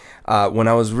maybe, when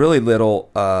I was really little,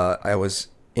 I was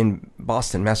in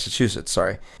Boston, Massachusetts,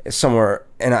 somewhere,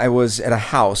 and I was at a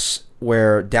house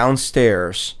where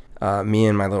downstairs, me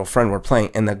and my little friend were playing,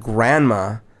 and the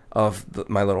grandma of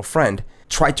my little friend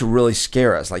tried to really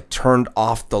scare us, like turned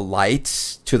off the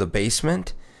lights to the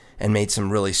basement and made some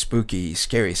really spooky,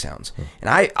 scary sounds. And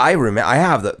I remember,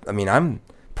 I'm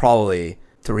probably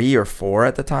 3 or 4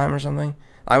 at the time or something.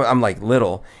 I'm like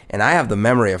little, and I have the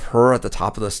memory of her at the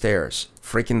top of the stairs,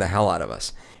 freaking the hell out of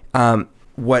us.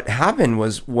 What happened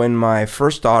was when my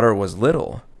first daughter was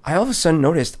little, I all of a sudden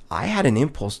noticed I had an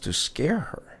impulse to scare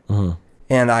her. Mm-hmm.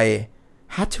 And I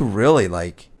had to really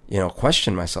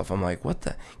question myself. I'm like, what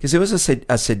the? Because it was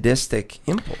a sadistic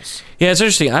impulse. Yeah, it's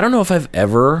interesting. I don't know if I've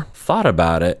ever thought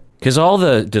about it. Because all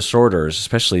the disorders,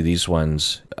 especially these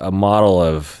ones, a model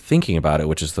of thinking about it,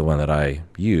 which is the one that I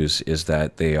use, is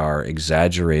that they are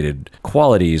exaggerated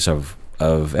qualities of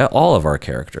all of our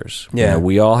characters. Yeah.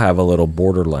 We all have a little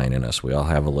borderline in us. We all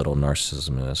have a little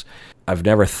narcissism in us. I've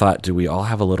never thought, do we all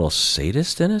have a little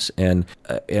sadist in us? And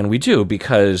we do,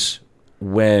 because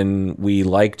when we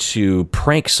like to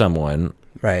prank someone,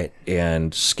 right,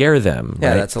 and scare them, yeah,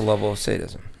 right? That's a level of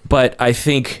sadism. But I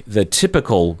think the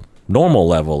typical normal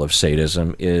level of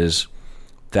sadism is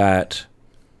that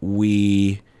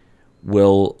we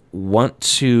will want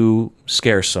to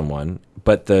scare someone,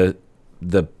 but the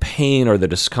pain or the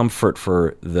discomfort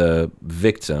for the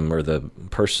victim or the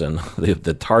person,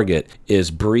 the target, is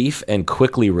brief and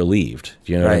quickly relieved.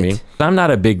 Do you know what I mean? I'm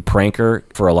not a big pranker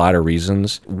for a lot of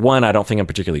reasons. One, I don't think I'm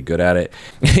particularly good at it.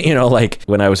 Like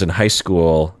when I was in high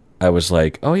school, I was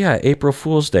like, oh yeah, April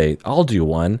Fool's Day, I'll do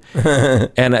one.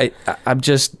 And I'm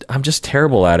just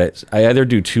terrible at it. I either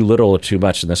do too little or too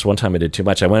much. And this one time I did too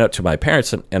much. I went up to my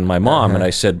parents and my mom and I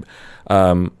said,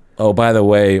 oh, by the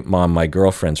way, Mom, my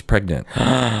girlfriend's pregnant.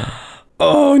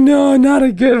 Oh no, not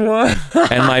a good one.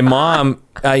 And my mom,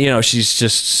 she's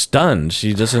just stunned.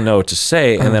 She doesn't know what to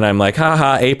say. And then I'm like,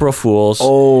 haha, April Fools.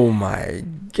 Oh my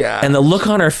God. And the look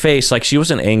on her face, like she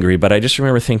wasn't angry, but I just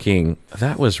remember thinking,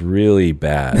 that was really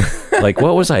bad. Like,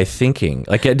 what was I thinking?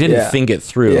 Like, I didn't think it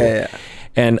through. Yeah.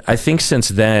 And I think since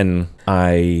then,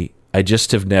 I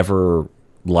just have never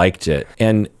liked it.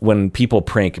 And when people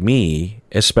prank me,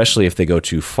 especially if they go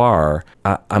too far,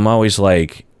 I'm always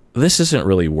like, this isn't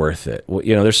really worth it.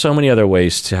 There's so many other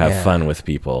ways to have fun with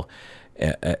people.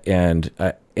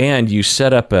 and you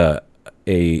set up a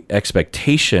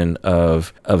expectation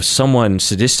of someone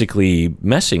sadistically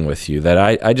messing with you that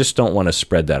I just don't want to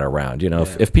spread that around. You know,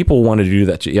 if people want to do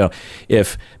that to, you know,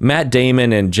 if Matt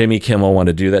Damon and Jimmy Kimmel want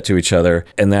to do that to each other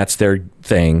and that's their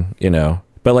thing, you know.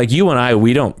 But like you and I,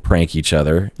 we don't prank each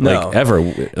other, like ever.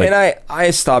 Like, and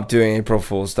I stopped doing April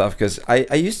Fool's stuff because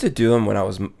I used to do them when I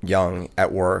was young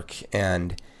at work,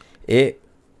 and it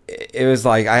was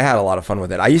like I had a lot of fun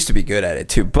with it. I used to be good at it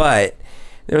too, but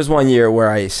there was one year where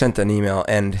I sent an email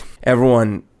and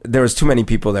there was too many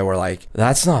people that were like,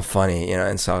 that's not funny, you know?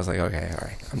 And so I was like, okay, all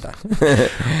right, I'm done.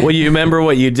 Well, you remember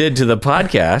what you did to the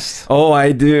podcast? Oh,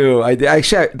 I do.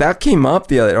 Actually, that came up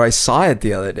the other, or I saw it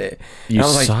the other day. You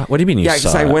saw? Like, what do you mean you saw it? Yeah,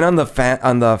 because I went on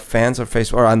the fans of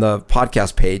Facebook, or on the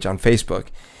podcast page on Facebook,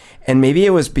 and maybe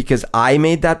it was because I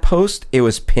made that post, it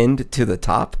was pinned to the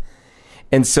top.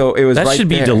 And so it was that right should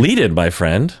be there. Deleted, my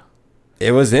friend.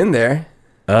 It was in there.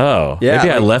 Oh, yeah. Maybe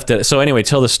I left it. So anyway,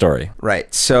 tell the story.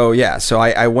 Right. So yeah. So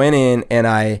I went in and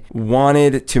I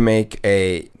wanted to make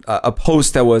a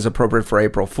post that was appropriate for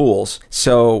April Fools.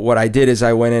 So what I did is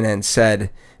I went in and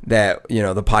said that, you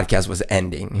know, the podcast was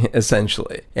ending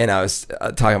essentially, and I was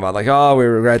talking about like, oh, we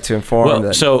regret to inform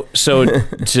that. So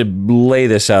to lay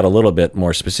this out a little bit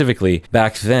more specifically,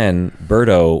 back then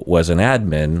Berto was an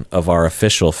admin of our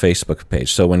official Facebook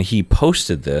page. So when he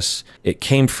posted this, it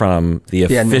came from the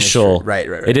official. Right.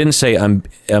 It didn't say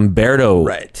Umberto.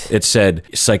 Right. It said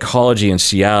Psychology in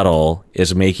Seattle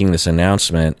is making this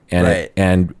announcement,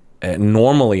 and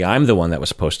normally I'm the one that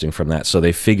was posting from that, so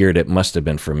they figured it must have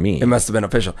been from me. It must have been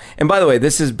official. And by the way,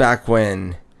 this is back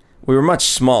when we were much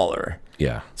smaller.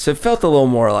 Yeah. So it felt a little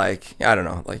more like, I don't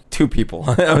know, like 2 people.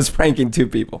 I was pranking 2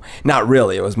 people. Not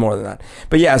really. It was more than that.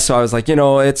 But yeah, so I was like, you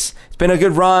know, it's been a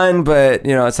good run, but,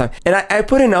 you know, it's time. And I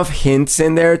put enough hints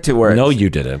in there to where... No, you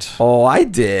didn't. Oh, I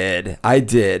did.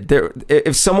 There,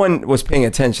 if someone was paying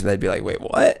attention, they'd be like, wait,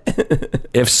 what?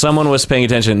 If someone was paying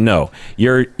attention, no.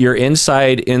 Your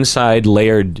inside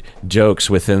layered jokes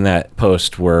within that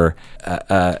post were...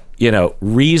 you know,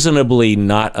 reasonably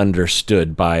not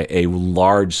understood by a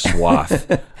large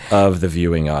swath of the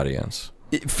viewing audience.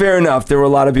 Fair enough. There were a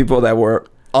lot of people that were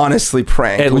honestly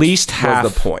pranked. At least half.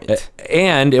 Was the point.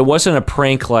 And it wasn't a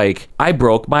prank like, I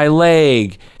broke my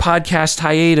leg, podcast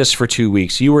hiatus for 2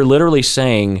 weeks. You were literally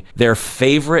saying their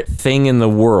favorite thing in the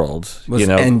world was, you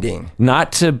know, ending.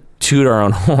 Not to toot our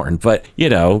own horn, but you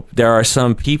know, there are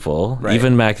some people,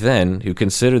 even back then, who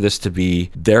consider this to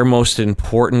be their most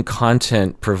important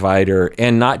content provider,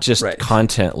 and not just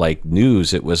content like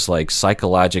news. It was like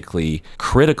psychologically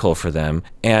critical for them.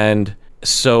 And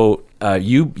so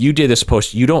you did this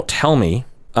post. You don't tell me.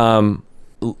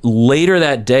 Later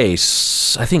that day,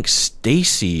 I think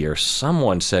Stacy or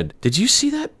someone said, "Did you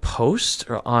see that post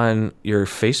on your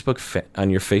Facebook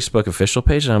official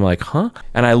page?" And I'm like, "Huh?"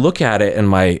 And I look at it,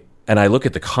 and I look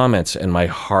at the comments, and my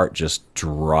heart just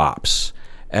drops.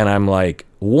 And I'm like,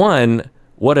 one,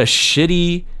 what a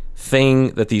shitty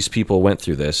thing that these people went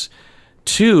through this.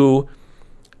 2,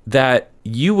 that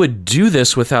you would do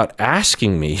this without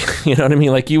asking me. You know what I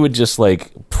mean? Like, you would just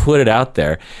like put it out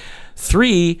there.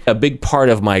 3, a big part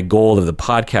of my goal of the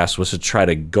podcast was to try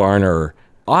to garner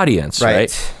audience,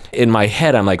 right? In my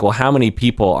head, I'm like, well, how many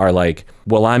people are like,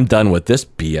 well, I'm done with this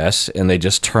BS, and they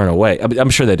just turn away? I mean, I'm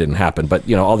sure that didn't happen, but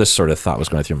you know, all this sort of thought was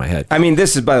going through my head. I mean,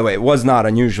 this is, by the way, it was not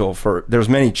unusual there's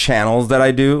many channels that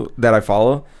I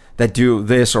follow that do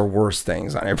this or worse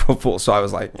things on April Fool's. So I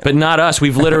was like, but not us.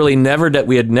 We've literally never done.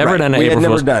 We had never done an April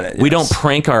Fool's. Done it. We don't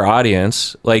prank our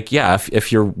audience. Like, yeah,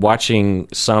 if you're watching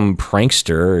some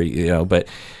prankster, you know, but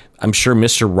I'm sure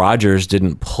Mr. Rogers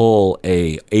didn't pull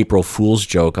a April Fool's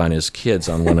joke on his kids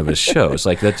on one of his shows.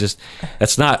 Like,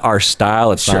 that's not our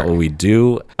style. It's not what we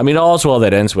do. I mean, all's well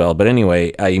that ends well. But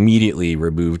anyway, I immediately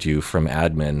removed you from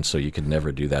admin so you could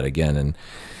never do that again. And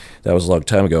that was a long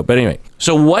time ago. But anyway,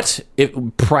 so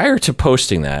prior to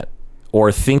posting that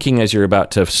or thinking as you're about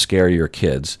to scare your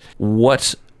kids,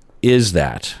 what is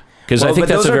that? Because I think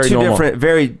that's a very normal...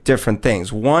 very different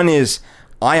things. One is,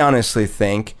 I honestly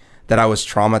think that I was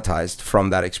traumatized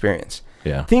from that experience.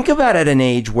 Yeah. Think about at an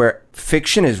age where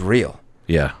fiction is real.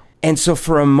 Yeah. And so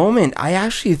for a moment, I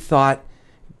actually thought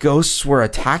ghosts were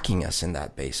attacking us in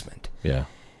that basement. Yeah.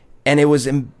 And it was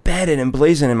embedded and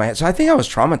blazoned in my head. So I think I was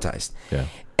traumatized. Yeah.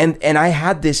 And I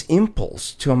had this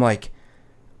impulse to, I'm like,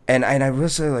 and I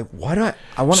was like, what do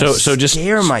I want to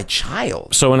scare my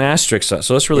child. So an asterisk.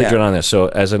 So let's really drill on this. So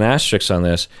as an asterisk on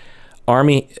this,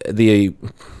 Armie, the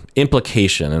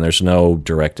implication, and there's no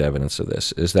direct evidence of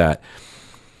this, is that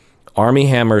Armie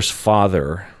Hammer's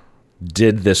father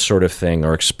did this sort of thing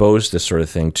or exposed this sort of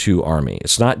thing to Armie.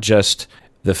 It's not just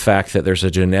the fact that there's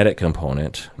a genetic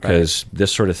component, because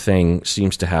this sort of thing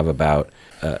seems to have about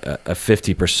a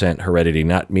 50% heredity,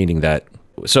 not meaning that.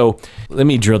 So let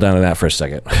me drill down on that for a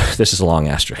second. This is a long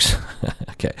asterisk.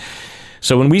 Okay.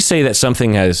 So when we say that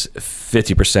something has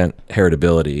 50%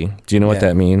 heritability, do you know what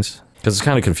that means? Because it's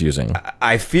kind of confusing.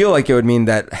 I feel like it would mean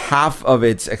that half of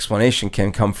its explanation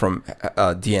can come from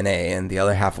DNA and the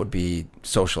other half would be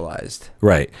socialized.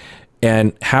 Right.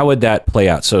 And how would that play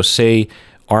out? So say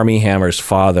Armie Hammer's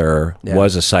father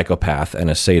was a psychopath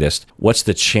and a sadist. What's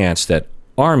the chance that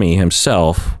Armie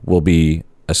himself will be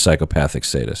a psychopathic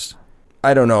sadist?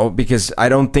 I don't know, because I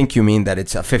don't think you mean that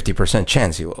it's a 50%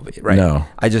 chance he will be, right? No.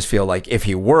 I just feel like if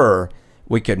he were,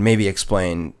 we could maybe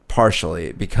explain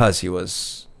partially because he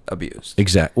was abused.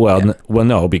 Exactly. Well, well,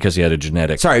 no, because he had a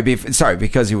genetic. Sorry,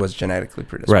 because he was genetically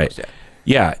predisposed. Right.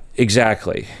 Yeah,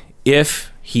 exactly.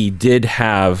 If he did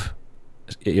have,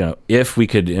 if we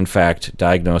could in fact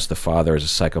diagnose the father as a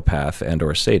psychopath and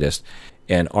or a sadist,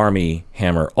 and Armie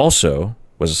Hammer also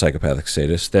was a psychopathic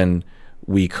sadist, then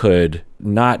we could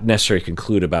not necessarily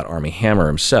conclude about Armie Hammer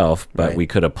himself, but we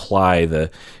could apply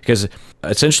because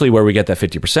essentially where we get that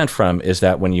 50% from is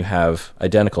that when you have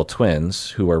identical twins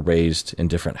who are raised in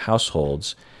different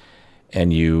households,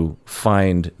 and you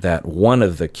find that one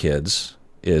of the kids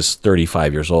is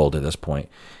 35 years old at this point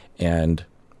and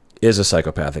is a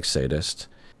psychopathic sadist,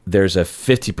 there's a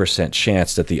 50%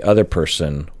 chance that the other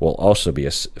person will also be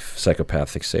a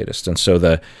psychopathic sadist. And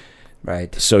so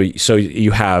so you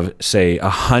have, say,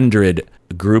 100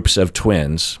 groups of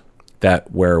twins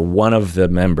where one of the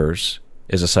members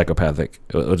is a psychopathic.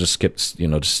 We'll just skip,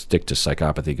 just stick to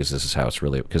psychopathy because this is how it's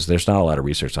really, because there's not a lot of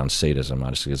research on sadism,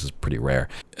 honestly, because it's pretty rare.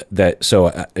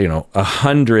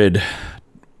 100,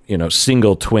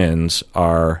 single twins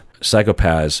are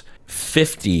psychopaths.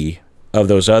 50 of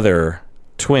those other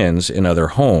twins in other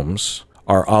homes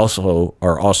are also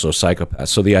psychopaths.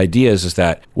 So the idea is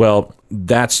that, well,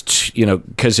 that's,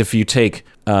 because if you take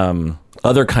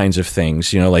other kinds of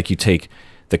things, like you take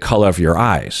the color of your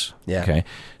eyes. Yeah. Okay.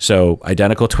 So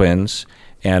identical twins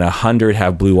and 100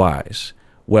 have blue eyes.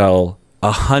 Well,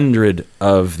 100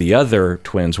 of the other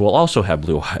twins will also have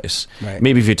blue eyes. Right.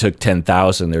 Maybe if you took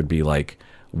 10,000, there'd be like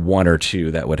one or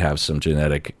two that would have some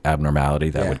genetic abnormality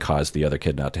that would cause the other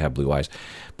kid not to have blue eyes.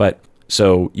 But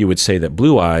so you would say that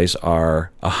blue eyes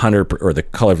are 100, or the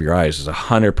color of your eyes is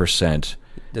 100%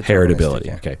 heritability.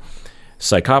 Yeah. Okay.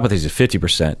 Psychopathy is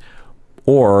 50%.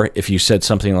 Or if you said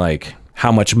something like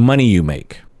how much money you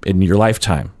make in your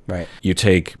lifetime, right? You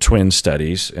take twin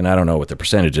studies, and I don't know what the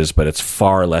percentage is, but it's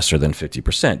far lesser than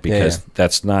 50% because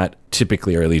that's not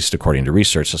typically, or at least according to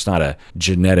research, it's not a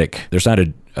genetic, there's not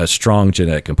a strong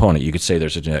genetic component. You could say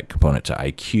there's a genetic component to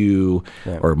IQ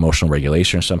or emotional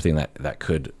regulation or something that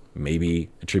could maybe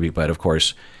attribute, but of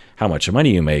course, how much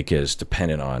money you make is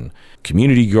dependent on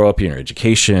community you grow up in, your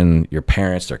education, your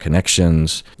parents, their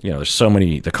connections. There's so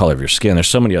many, the color of your skin. There's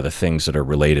so many other things that are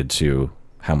related to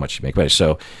how much you make money.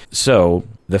 So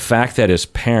the fact that his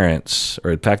parents,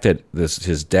 or the fact that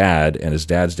his dad and his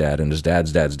dad's dad and his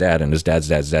dad's dad's dad and his dad's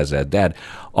dad's dad's dad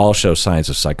all show signs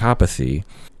of psychopathy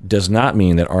does not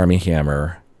mean that Armie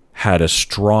Hammer had a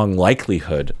strong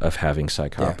likelihood of having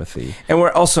psychopathy. Yeah. And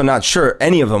we're also not sure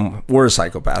any of them were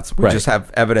psychopaths. We just have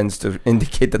evidence to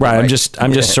indicate that. Right. I'm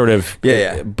just sort of,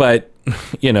 but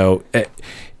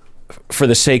for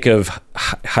the sake of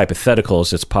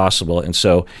hypotheticals, it's possible. And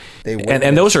so,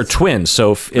 and those are twins.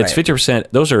 So it's 50%,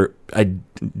 those are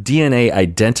DNA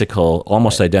identical,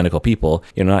 almost identical people,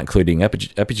 not including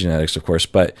epigenetics, of course,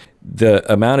 but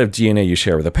the amount of DNA you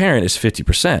share with a parent is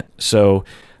 50%. So,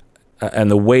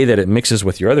 and the way that it mixes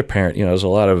with your other parent, there's a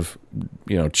lot of,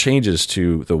 changes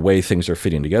to the way things are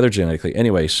fitting together genetically.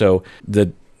 Anyway, so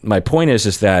my point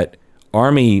is that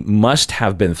Armie must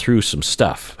have been through some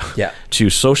stuff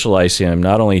to socialize him,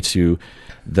 not only to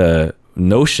the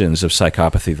notions of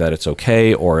psychopathy that it's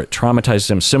okay, or it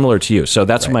traumatizes him, similar to you. So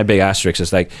that's my big asterisk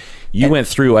is like, you went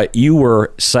through, you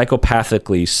were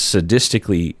psychopathically,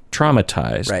 sadistically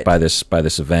traumatized by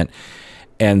this event.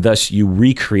 And thus you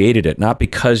recreated it, not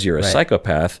because you're a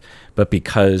psychopath, but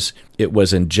because it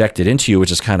was injected into you,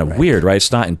 which is kind of weird, right?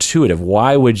 It's not intuitive.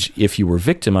 Why would you, if you were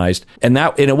victimized, and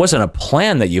it wasn't a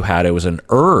plan that you had, it was an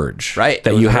urge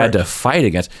that you had to fight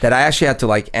against. That I actually had to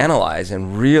like analyze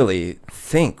and really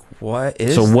think, what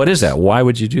is So what is that? Why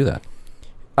would you do that?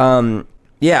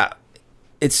 Yeah,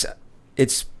 it's,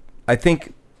 I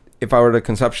think if I were to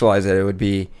conceptualize it, it would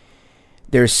be,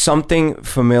 there's something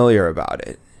familiar about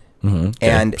it. Mm-hmm. Okay.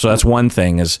 And so that's one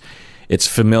thing, is it's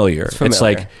familiar. It's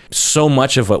like so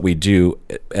much of what we do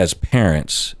as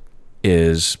parents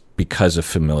is because of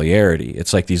familiarity.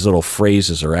 It's like these little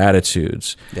phrases or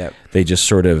attitudes. Yep. They just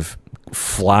sort of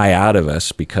fly out of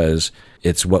us because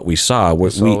it's what we saw.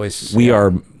 We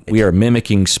are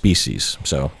mimicking species.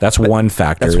 So that's one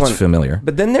factor. It's familiar.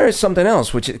 But then there is something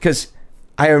else, which, because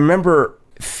I remember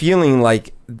feeling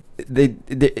like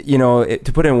you know,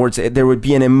 to put it in words, there would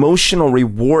be an emotional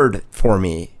reward for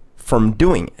me from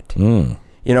doing it.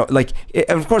 You know, like,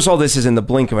 of course, all this is in the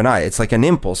blink of an eye. It's like an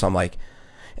impulse. I'm like,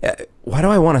 why do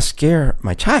I want to scare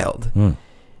my child?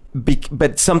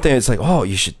 But something, it's like, oh,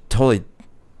 you should totally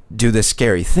do this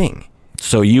scary thing.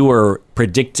 So you were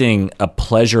predicting a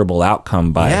pleasurable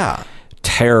outcome by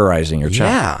terrorizing your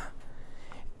child.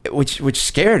 Yeah. Which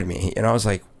scared me. And I was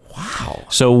like, wow.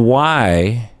 So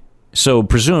why? So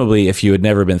presumably, if you had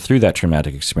never been through that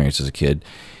traumatic experience as a kid,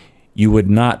 you would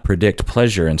not predict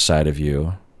pleasure inside of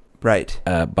you. Right.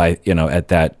 By, you know, at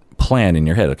that plan in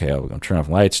your head, okay, I'm going to turn off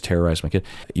lights, terrorize my kid.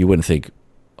 You wouldn't think,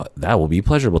 that will be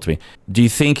pleasurable to me. Do you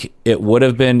think it would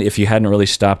have been, if you hadn't really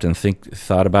stopped and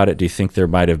thought about it, do you think there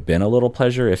might have been a little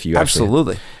pleasure if you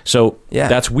Absolutely. So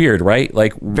that's weird, right?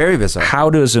 Like, very bizarre. How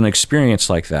does an experience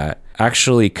like that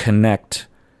actually connect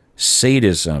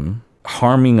sadism,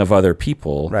 harming of other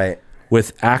people, right,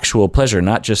 with actual pleasure,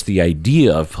 not just the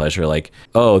idea of pleasure, like,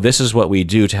 oh, this is what we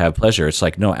do to have pleasure. It's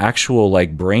like, no, actual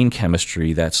like brain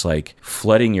chemistry that's like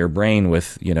flooding your brain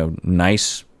with, you know,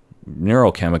 nice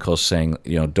neurochemicals saying,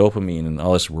 you know, dopamine and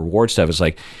all this reward stuff. Is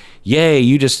like, yay,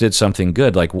 you just did something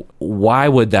good. Like, why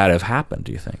would that have happened,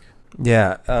 do you think?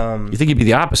 Yeah. You think it'd be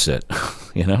the opposite,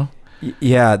 you know?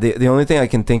 Yeah. The only thing I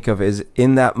can think of is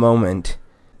in that moment,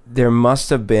 there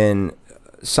must have been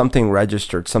something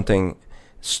registered, something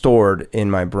stored in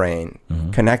my brain,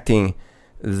 connecting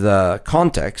the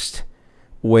context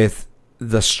with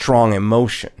the strong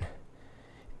emotion,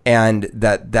 and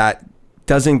that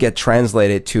doesn't get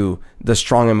translated to the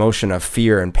strong emotion of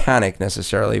fear and panic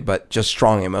necessarily, but just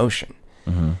strong emotion.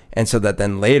 And so that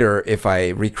then later, if I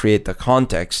recreate the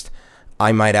context,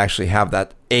 I might actually have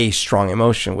that a strong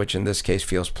emotion, which in this case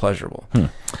feels pleasurable.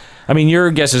 I mean, your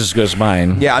guess is as good as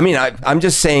mine. Yeah, I mean, I'm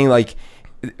just saying, like,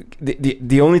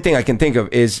 the only thing I can think of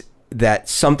is that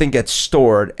something gets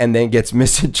stored and then gets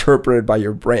misinterpreted by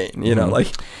your brain, you know, like,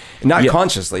 not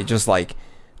consciously, just like,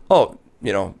 oh,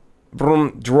 you know,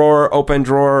 boom, drawer, open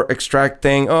drawer, extract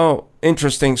thing. Oh,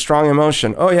 interesting, strong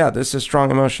emotion. Oh yeah, this is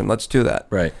strong emotion. Let's do that.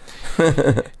 Right.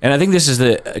 And I think this is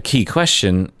a key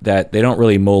question that they don't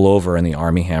really mull over in the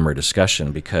Armie Hammer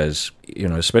discussion, because, you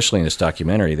know, especially in this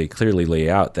documentary, they clearly lay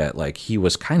out that, like, he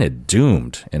was kind of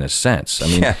doomed in a sense. I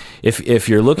mean, if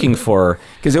you're looking for...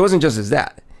 Because it wasn't just his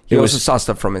dad. He also saw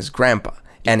stuff from his grandpa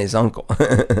and his uncle.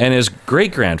 And his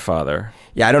great-grandfather.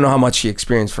 Yeah, I don't know how much he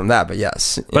experienced from that, but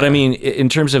yes. But I mean, in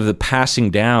terms of the passing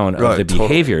down of the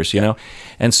behaviors, you know,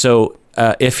 and so...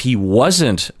 if he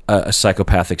wasn't a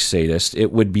psychopathic sadist,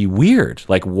 it would be weird.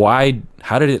 Like, why?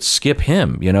 How did it skip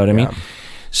him? You know what I mean?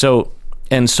 So,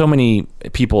 and so many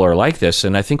people are like this,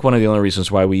 and I think one of the only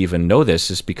reasons why we even know this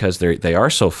is because they are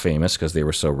so famous, because they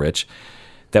were so rich,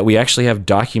 that we actually have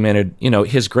documented, you know,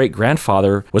 his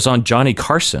great-grandfather was on Johnny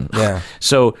Carson. Yeah.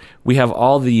 So we have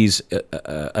all these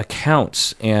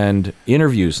accounts and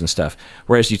interviews and stuff.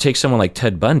 Whereas you take someone like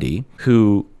Ted Bundy,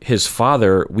 who his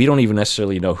father, we don't even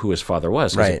necessarily know who his father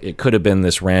was. Right. It could have been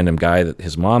this random guy that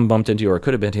his mom bumped into, or it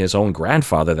could have been his own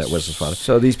grandfather that was his father.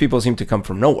 So these people seem to come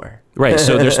from nowhere. Right.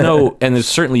 So there's no, and there's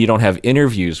certainly you don't have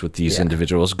interviews with these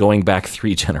individuals going back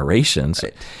 3 generations.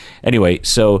 Right. Anyway,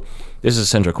 so... this is a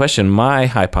central question. My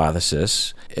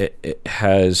hypothesis it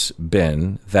has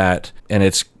been that, and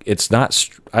it's not,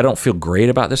 I don't feel great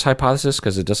about this hypothesis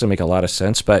because it doesn't make a lot of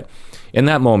sense, but in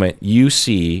that moment, you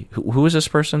see, who is this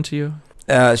person to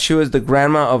you? She was the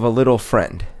grandma of a little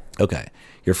friend. Okay.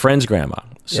 Your friend's grandma.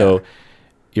 So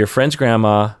your friend's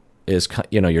grandma is,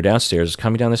 you know, you're downstairs,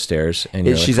 coming down the stairs, and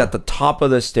she's at the top of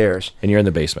the stairs. And you're in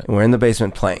the basement. We're in the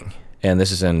basement playing. And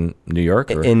this is in New York?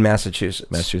 Or? In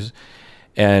Massachusetts. Massachusetts.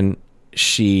 And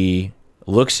she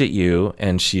looks at you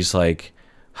and she's like,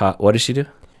 what did she do?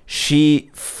 She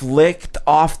flicked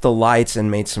off the lights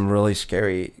and made some really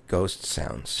scary ghost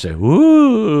sounds. So,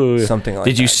 ooh. Something like that.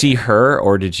 Did you see her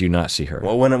or did you not see her?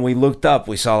 Well, when we looked up,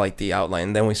 we saw like the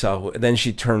outline. Then then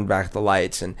she turned back the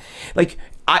lights. And like,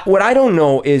 what I don't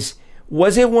know is,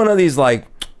 was it one of these like,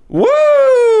 woo,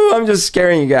 I'm just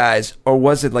scaring you guys? Or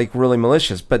was it like really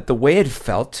malicious? But the way it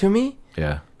felt to me.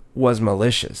 Yeah. Was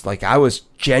malicious. Like, I was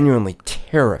genuinely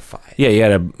terrified. Yeah, you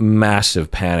had a massive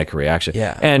panic reaction.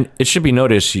 Yeah. And it should be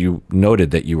noticed, you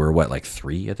noted that you were, what, like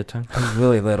 3 at the time? I was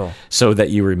really little. So that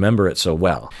you remember it so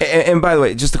well. And by the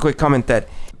way, just a quick comment that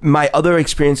my other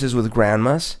experiences with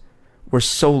grandmas were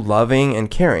so loving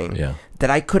and caring that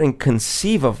I couldn't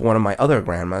conceive of one of my other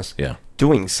grandmas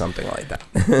doing something like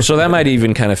that. So that might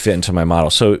even kind of fit into my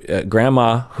model. So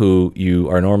grandma, who you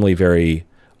are normally very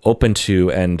open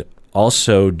to and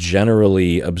also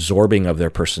generally absorbing of their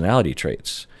personality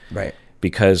traits. Right.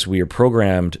 Because we are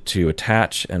programmed to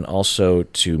attach and also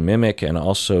to mimic and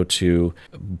also to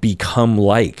become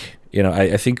like. You know,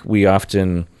 I think we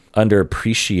often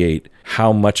underappreciate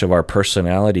how much of our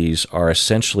personalities are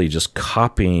essentially just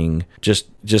copying just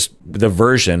the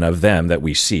version of them that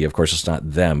we see. Of course, it's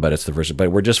not them, but it's the version.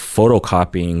 But we're just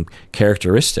photocopying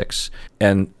characteristics.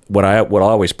 And what I'll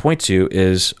always point to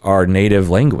is our native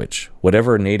language.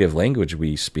 Whatever native language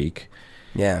we speak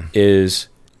is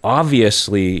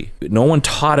obviously, no one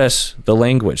taught us the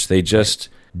language. They just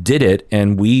did it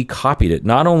and we copied it.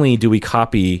 Not only do we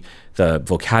copy the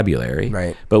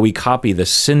vocabulary, but we copy the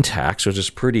syntax, which is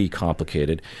pretty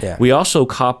complicated. We also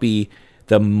copy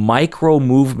the micro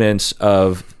movements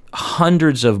of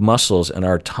hundreds of muscles in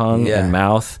our tongue and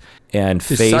mouth and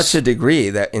face. To such a degree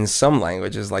that in some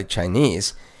languages like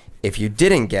Chinese, if you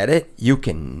didn't get it, you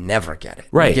can never get it.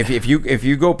 Right. Like if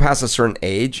you go past a certain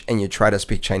age and you try to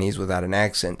speak Chinese without an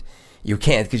accent, you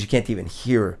can't, because you can't even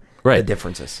hear the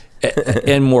differences.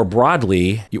 And more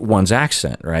broadly, one's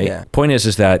accent, right? Point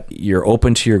is that you're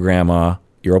open to your grandma,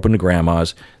 you're open to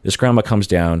grandmas. This grandma comes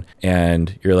down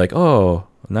and you're like, oh,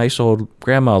 nice old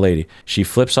grandma lady. She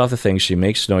flips off the thing, she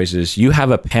makes noises. You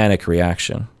have a panic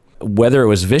reaction. Whether it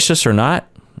was vicious or not,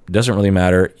 doesn't really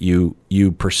matter. You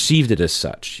perceived it as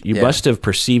such. You must have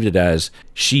perceived it as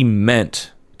she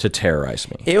meant to terrorize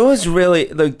me. It was really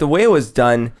the way it was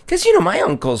done, because you know, my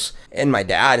uncles and my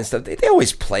dad and stuff, they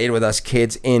always played with us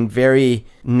kids in very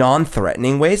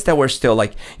non-threatening ways that were still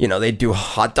like, you know, they do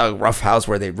hot dog rough house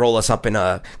where they roll us up in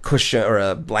a cushion or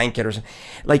a blanket or something.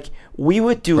 Like we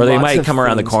would do, or they might come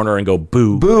around the corner and go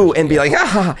boo, boo, and be like, ah,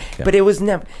 ha, ha. But it was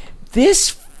never. This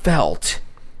felt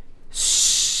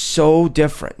so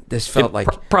different. This felt like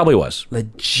probably was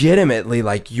legitimately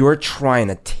like you're trying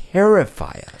to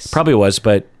terrify us. Probably was,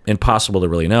 but impossible to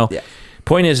really know.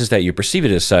 Point is that you perceive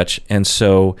it as such, and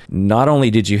so not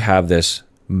only did you have this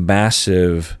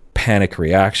massive panic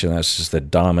reaction, that's just the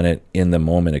dominant in the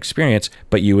moment experience,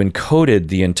 but you encoded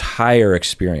the entire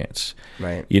experience.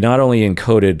 Right. You not only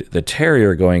encoded the terror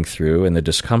you're going through and the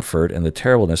discomfort and the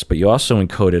terribleness, but you also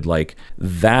encoded like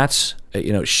that's,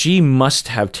 you know, she must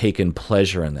have taken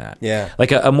pleasure in that.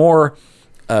 Like a more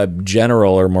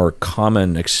general or more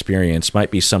common experience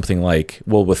might be something like,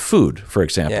 well, with food, for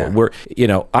example, where, you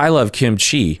know, I love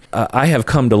kimchi. I have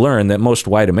come to learn that most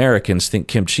white Americans think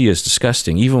kimchi is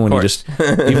disgusting. Even when you just,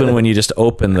 even when you just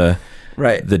open the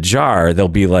jar, they'll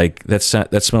be like, that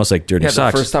smells like dirty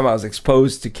socks. The first time I was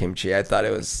exposed to kimchi, I thought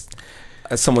it was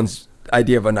someone's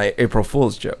idea of an April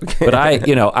Fool's joke. But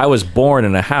I was born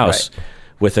in a house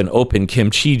with an open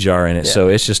kimchi jar in it, so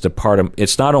it's just a part of.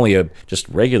 It's not only just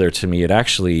regular to me; it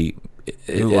actually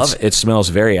it smells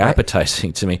very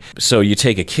appetizing to me. So you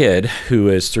take a kid who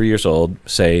is 3 years old,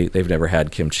 say they've never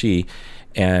had kimchi,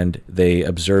 and they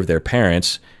observe their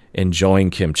parents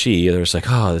enjoying kimchi. They're just like,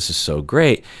 "Oh, this is so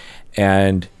great,"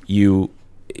 and you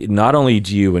not only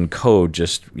do you encode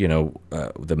just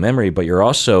the memory, but you're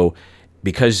also,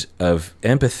 because of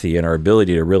empathy and our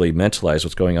ability to really mentalize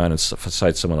what's going on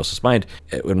inside someone else's mind,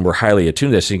 when we're highly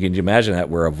attuned to this, you can imagine that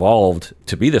we're evolved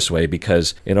to be this way,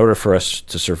 because in order for us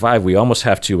to survive, we almost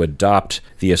have to adopt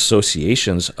the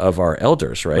associations of our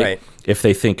elders, right? If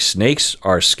they think snakes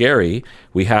are scary,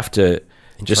 we have to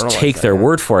just take their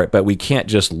word for it, but we can't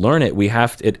just learn it.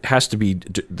 It has to be,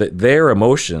 their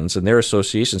emotions and their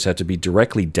associations have to be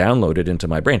directly downloaded into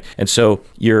my brain. And so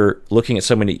you're looking at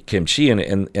somebody kimchi,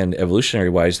 and evolutionary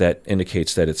wise, that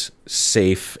indicates that it's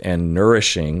safe and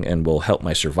nourishing and will help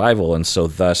my survival. And so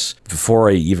thus,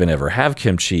 before I even ever have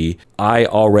kimchi, I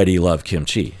already love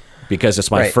kimchi, because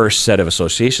it's my first set of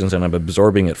associations and I'm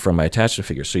absorbing it from my attachment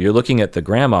figure. So you're looking at the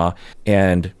grandma,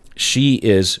 and she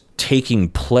is taking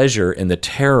pleasure in the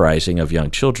terrorizing of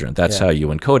young children. That's how you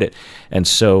encode it. And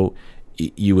so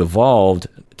you evolved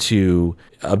to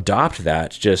adopt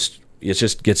that. It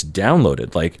just gets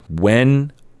downloaded. Like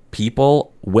when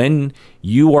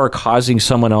you are causing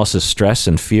someone else's stress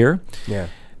and fear,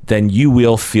 then you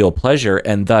will feel pleasure.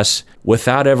 And thus,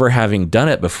 without ever having done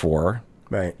it before,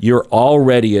 you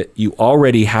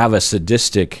already have a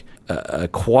sadistic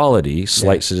quality,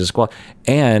 slight sadistic quality.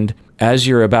 And as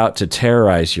you're about to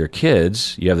terrorize your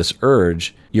kids, you have this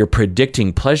urge, you're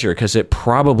predicting pleasure because it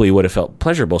probably would have felt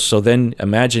pleasurable. So then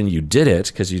imagine you did it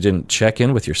because you didn't check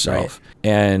in with yourself.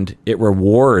 And it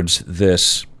rewards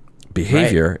this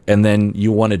behavior, and then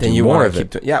you want to do more of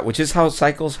it. Yeah, which is how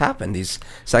cycles happen, these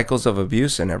cycles of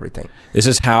abuse and everything. This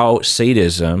is how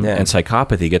sadism and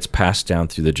psychopathy gets passed down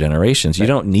through the generations. You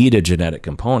don't need a genetic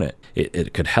component.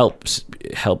 It could help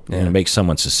make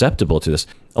someone susceptible to this.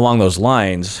 Along those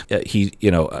lines,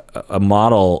 a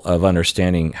model of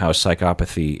understanding how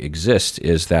psychopathy exists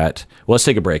is that, well, let's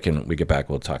take a break and we get back.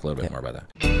 We'll talk a little bit more about that.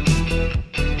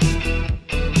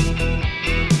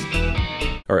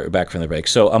 All right, back from the break.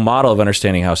 So a model of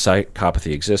understanding how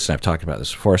psychopathy exists, and I've talked about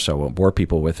this before, so I won't bore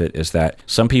people with it, is that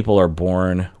some people are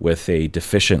born with a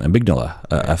deficient amygdala,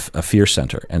 a fear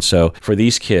center. And so for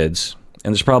these kids,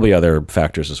 and there's probably other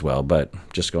factors as well, but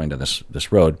just going down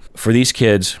this road, for these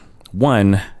kids,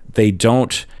 one, they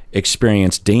don't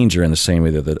experience danger in the same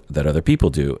way that other people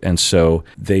do. And so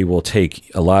they will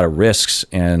take a lot of risks,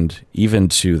 and even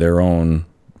to their own,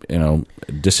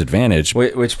 disadvantage.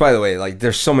 Which, by the way, like,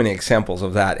 there's so many examples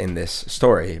of that in this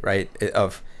story, right?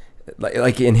 Of,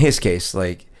 like in his case,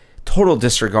 like, total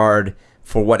disregard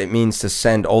for what it means to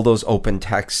send all those open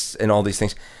texts and all these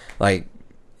things. Like,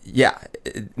 yeah,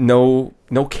 no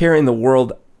care in the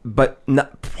world, but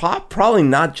probably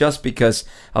not just because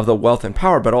of the wealth and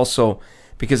power, but also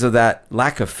because of that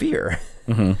lack of fear.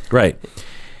 Mm-hmm. Right.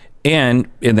 And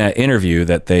in that interview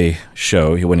that they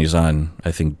show when he's on,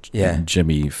 I think,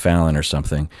 Jimmy Fallon or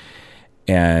something,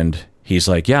 and he's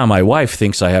like, yeah, my wife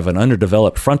thinks I have an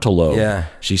underdeveloped frontal lobe. Yeah.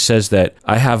 She says that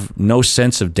I have no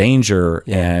sense of danger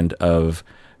and of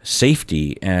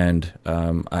safety, and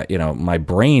my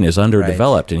brain is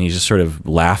underdeveloped, and he's just sort of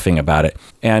laughing about it.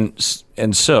 And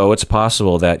so it's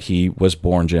possible that he was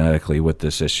born genetically with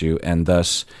this issue, and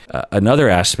thus another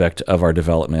aspect of our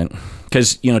development,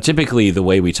 because typically the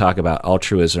way we talk about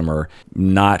altruism or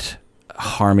not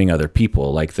harming other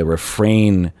people, like the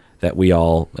refrain that we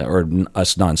all, or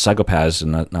us non-psychopaths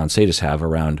and non-sadists have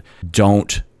around,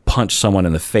 don't punch someone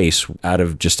in the face out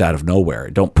of nowhere.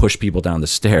 Don't push people down the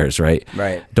stairs, right?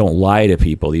 Right. Don't lie to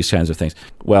people, these kinds of things.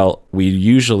 Well, we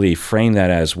usually frame that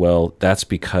as, well, that's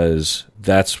because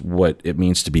that's what it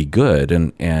means to be good,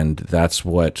 and that's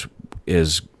what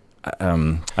is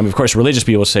of course, religious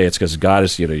people say it's because God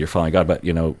is, you're following God, but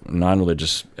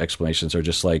non-religious explanations are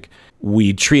just like,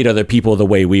 we treat other people the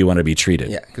way we want to be treated.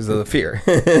 Yeah, because of the fear.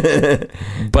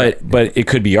 but it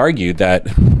could be argued that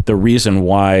the reason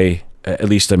why, at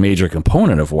least a major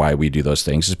component of why we do those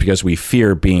things, is because we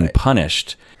fear being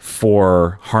punished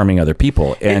for harming other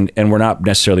people. And we're not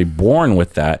necessarily born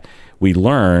with that. We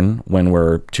learn when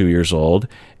we're 2 years old,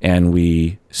 and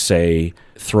we say,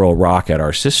 throw a rock at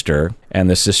our sister, and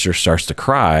the sister starts to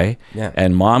cry,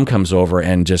 and mom comes over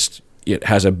and it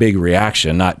has a big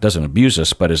reaction, doesn't abuse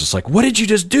us, but is just like, what did you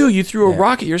just do? You threw a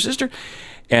rock at your sister?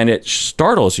 And it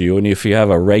startles you, and if you have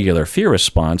a regular fear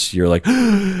response, you're like,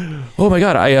 oh my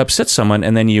God, I upset someone,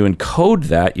 and then you encode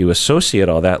that, you associate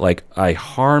all that, like, I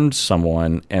harmed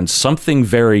someone, and something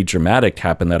very dramatic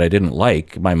happened that I didn't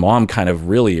like. My mom kind of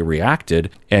really reacted,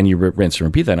 and you rinse and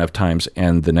repeat that enough times,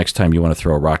 and the next time you want to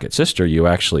throw a rock at sister, you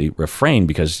actually refrain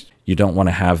because you don't want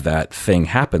to have that thing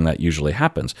happen that usually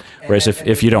happens. Whereas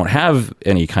if you don't have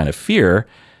any kind of fear,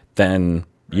 then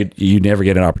you never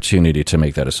get an opportunity to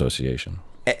make that association.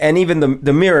 And even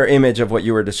the mirror image of what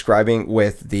you were describing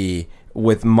with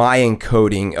my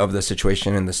encoding of the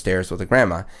situation in the stairs with the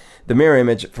grandma, the mirror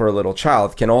image for a little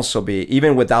child can also be,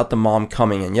 even without the mom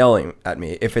coming and yelling at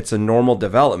me, if it's a normal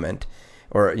development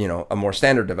or a more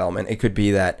standard development, it could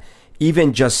be that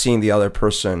even just seeing the other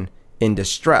person in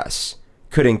distress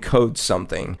could encode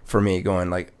something for me, going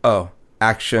like, oh,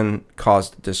 action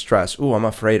caused distress. Ooh, I'm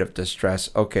afraid of distress.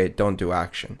 Okay, don't do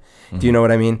action. Mm-hmm. Do you know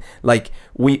what I mean? Like,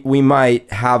 we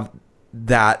might have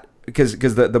that because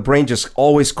the brain just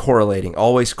always correlating.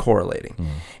 Mm-hmm.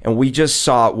 And we just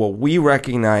saw what we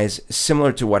recognize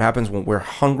similar to what happens when we're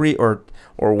hungry or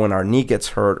when our knee gets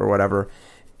hurt or whatever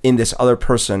in this other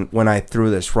person when I threw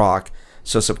this rock.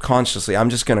 So subconsciously,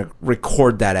 I'm just going to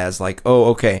record that as like, oh,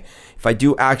 okay, if I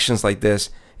do actions like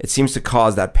this, it seems to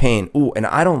cause that pain. Ooh, and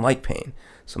I don't like pain.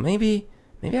 So maybe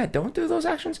I don't do those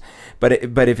actions. But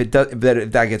if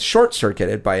that gets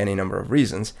short-circuited by any number of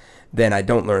reasons, then I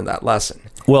don't learn that lesson.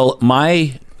 Well,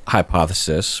 my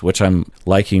hypothesis, which I'm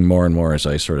liking more and more as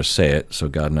I sort of say it, so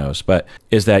God knows, but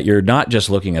is that you're not just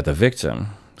looking at the victim.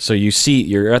 So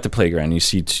you're at the playground, you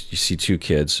see two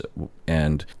kids,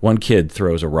 and one kid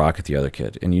throws a rock at the other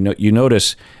kid, and you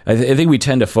notice. I think we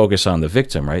tend to focus on the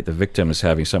victim, right? The victim is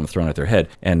having something thrown at their head,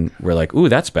 and we're like, "Ooh,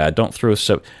 that's bad! Don't throw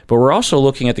so." But we're also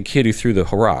looking at the kid who threw the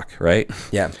rock, right?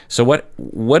 Yeah. So what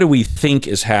do we think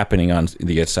is happening on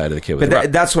the inside of the kid with the rock?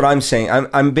 That's what I'm saying.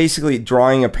 I'm basically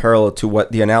drawing a parallel to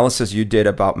what the analysis you did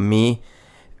about me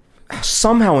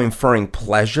somehow inferring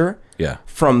pleasure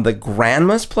from the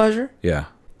grandma's pleasure. Yeah.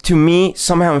 To me,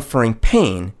 somehow inferring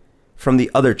pain from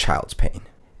the other child's pain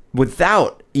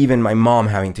without even my mom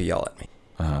having to yell at me.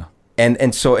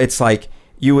 And so it's like,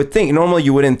 you would think, normally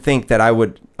you wouldn't think that I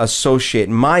would associate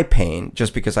my pain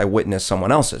just because I witnessed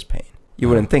someone else's pain. You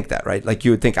wouldn't think that, right? Like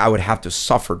you would think I would have to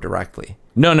suffer directly.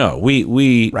 No,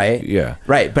 we right? Yeah.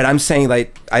 Right, but I'm saying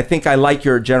like, I think I like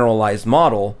your generalized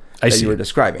model that you were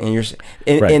describing. And you're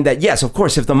in that, yes, of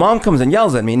course, if the mom comes and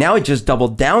yells at me, now it just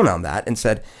doubled down on that and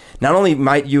said, not only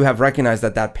might you have recognized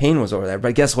that that pain was over there,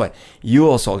 but guess what? You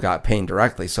also got pain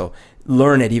directly. So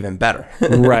learn it even better.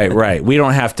 Right. We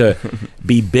don't have to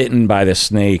be bitten by the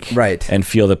snake and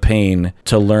feel the pain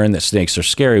to learn that snakes are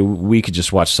scary. We could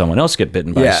just watch someone else get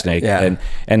bitten by a snake. And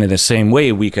in the same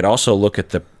way, we could also look at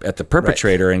the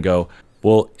perpetrator and go,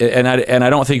 well, and I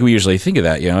don't think we usually think of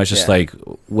that. It's just like,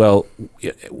 well,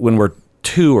 when we're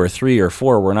 2 or 3 or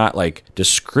 4, we're not like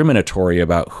discriminatory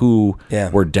about who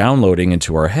we're downloading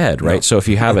into our head, right? So if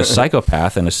you have a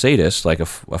psychopath and a sadist, like a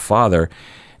father,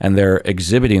 and they're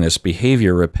exhibiting this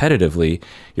behavior repetitively,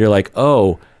 you're like,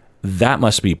 oh, that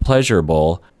must be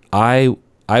pleasurable. I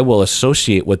will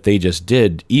associate what they just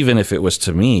did, even if it was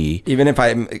to me. Even if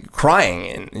I'm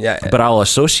crying. But I'll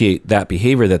associate that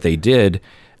behavior that they did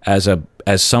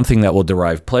as something that will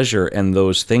derive pleasure, and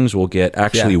those things will get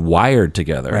actually wired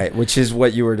together. Right, which is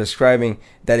what you were describing.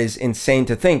 That is insane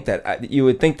to think that you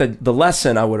would think that the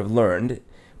lesson I would have learned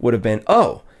would have been,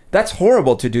 oh, that's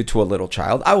horrible to do to a little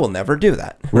child. I will never do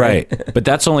that. Right. But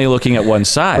that's only looking at one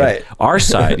side. Right. Our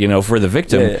side, for the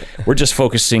victim, we're just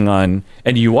focusing on,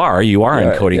 and you are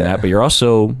encoding that, but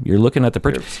you're looking at the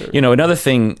person. Another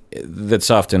thing that's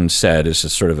often said is a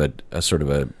sort of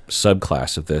a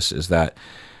subclass of this is that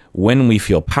when we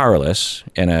feel powerless,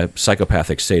 and a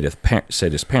psychopathic sadist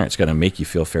parent's going to make you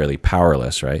feel fairly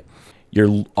powerless, right?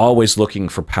 You're always looking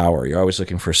for power. You're always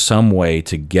looking for some way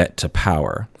to get to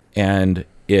power. And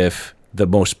if the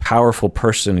most powerful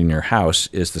person in your house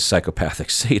is the psychopathic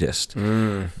sadist,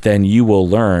 then you will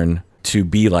learn to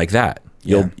be like that.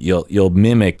 You'll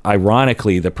mimic,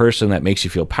 ironically, the person that makes you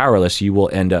feel powerless. You will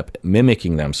end up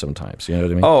mimicking them sometimes. You know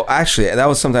what I mean? Oh, actually, that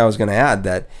was something I was going to add.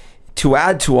 That to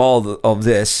add to all of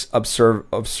this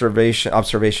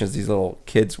observations these little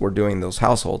kids were doing in those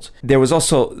households, there was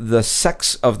also the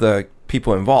sex of the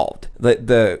people involved.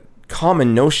 The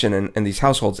common notion in these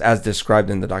households, as described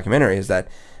in the documentary, is that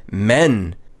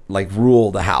men like rule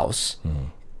the house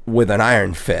with an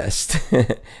iron fist,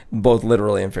 both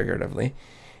literally and figuratively.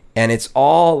 And it's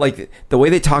all like the way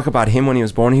they talk about him when he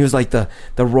was born. He was like the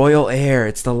royal heir.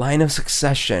 It's the line of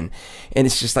succession, and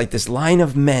it's just like this line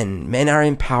of men. Men are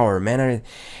in power.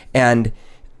 And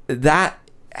that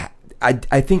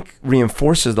I think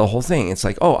reinforces the whole thing. It's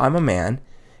like, oh, I'm a man,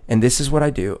 and this is what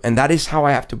I do, and that is how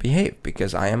I have to behave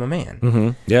because I am a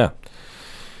man. Yeah.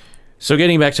 So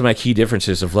getting back to my key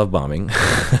differences of love bombing,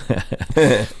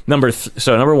 number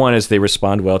one is they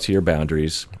respond well to your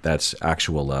boundaries. That's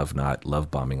actual love, not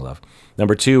love bombing love.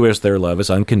 Number 2 is their love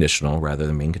is unconditional rather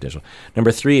than being conditional.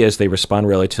 Number 3 is they respond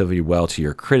relatively well to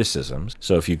your criticisms.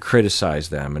 So if you criticize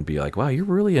them and be like, wow, you're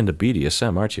really into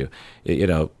BDSM, aren't you?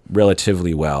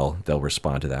 Relatively well, they'll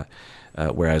respond to that.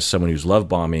 Whereas someone who's love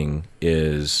bombing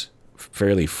is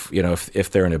fairly,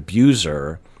 if they're an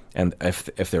abuser, and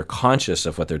if they're conscious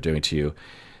of what they're doing to you,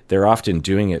 they're often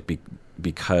doing it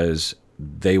because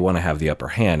they want to have the upper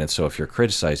hand. And so if you're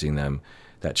criticizing them,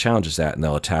 that challenges that, and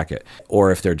they'll attack it. Or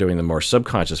if they're doing the more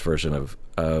subconscious version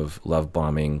of love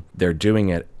bombing, they're doing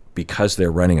it because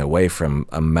they're running away from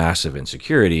a massive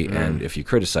insecurity. And if you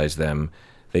criticize them,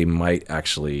 they might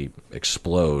actually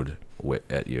explode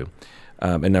at you.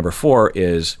 And number 4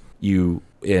 is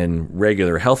in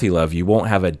regular healthy love, you won't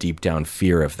have a deep down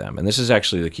fear of them. And this is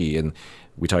actually the key. And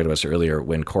we talked about this earlier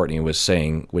when Courtney was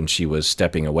saying when she was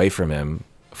stepping away from him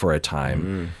for a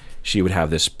time, she would have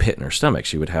this pit in her stomach.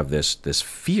 She would have this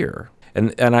fear.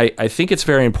 And I think it's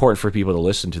very important for people to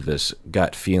listen to this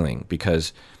gut feeling,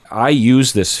 because I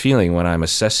use this feeling when I'm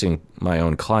assessing my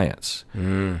own clients.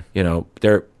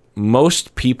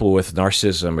 Most people with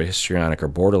narcissism or histrionic or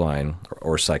borderline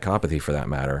or psychopathy for that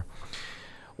matter,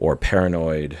 or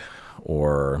paranoid,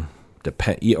 or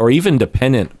even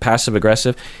dependent, passive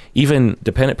aggressive, even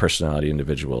dependent personality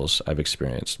individuals I've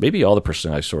experienced, maybe all the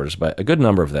personality disorders, but a good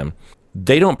number of them,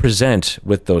 they don't present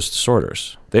with those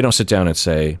disorders. They don't sit down and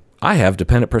say, I have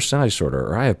dependent personality disorder,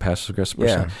 or I have passive aggressive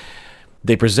personality.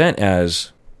 They present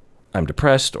as, I'm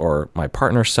depressed, or my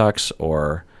partner sucks,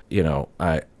 or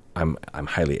I'm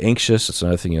highly anxious. It's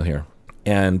another thing you'll hear.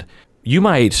 And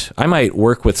I might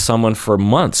work with someone for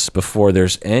months before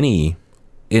there's any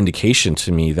indication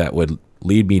to me that would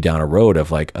lead me down a road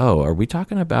of like, oh, are we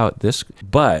talking about this?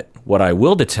 But what I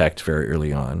will detect very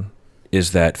early on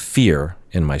is that fear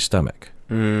in my stomach.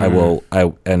 And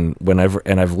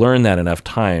I've learned that enough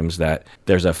times that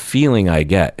there's a feeling I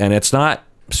get, and it's not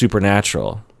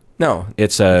supernatural. No,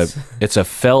 it's a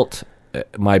felt.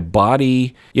 My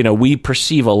body, we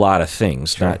perceive a lot of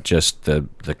things, not just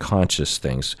the conscious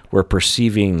things. We're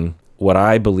perceiving what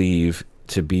I believe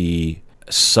to be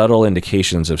subtle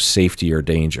indications of safety or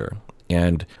danger.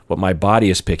 And what my body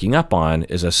is picking up on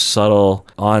is a subtle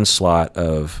onslaught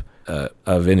of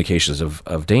indications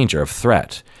of danger, of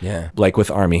threat. Yeah. Like with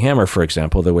Armie Hammer, for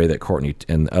example, the way that Courtney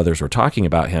and others were talking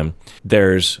about him,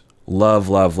 there's love,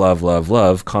 love, love, love,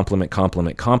 love, compliment,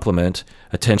 compliment, compliment,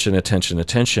 attention, attention,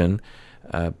 attention,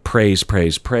 praise,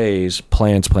 praise, praise,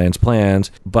 plans, plans,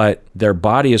 plans. But their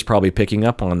body is probably picking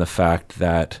up on the fact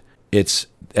that it's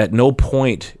at no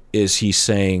point is he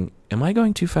saying, am I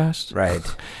going too fast? Right.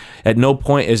 At no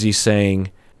point is he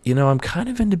saying, I'm kind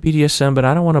of into BDSM, but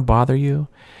I don't want to bother you.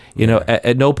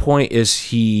 At no point is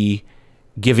he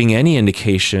giving any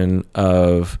indication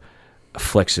of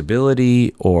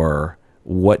flexibility or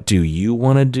what do you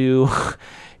want to do.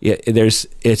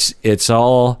 It's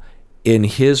all in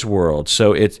his world.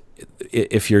 So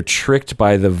if you're tricked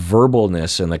by the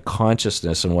verbalness and the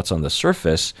consciousness and what's on the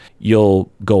surface,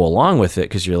 you'll go along with it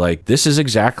because you're like, this is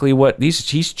exactly what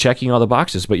he's checking all the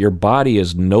boxes, but your body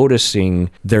is noticing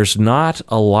there's not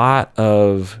a lot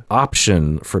of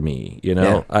option for me,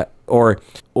 Yeah.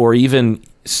 Or even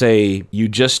say you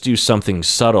just do something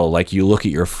subtle, like you look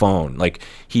at your phone, like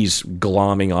he's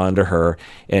glomming onto her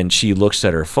and she looks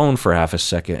at her phone for half a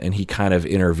second and he kind of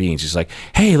intervenes. He's like,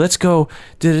 hey, let's go.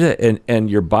 And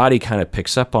your body kind of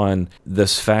picks up on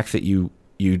this fact that you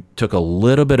took a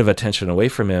little bit of attention away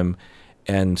from him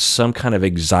and some kind of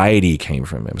anxiety came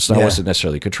from him. So that wasn't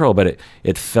necessarily control, but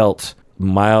it felt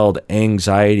mild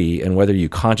anxiety, and whether you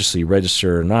consciously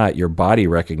register or not, your body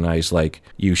recognized like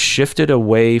you shifted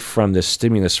away from the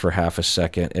stimulus for half a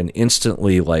second and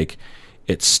instantly like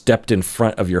it stepped in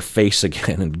front of your face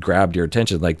again and grabbed your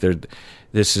attention. Like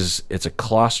it's a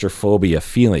claustrophobia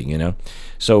feeling,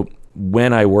 So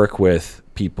when I work with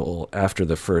people after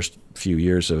the first few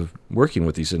years of working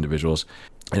with these individuals,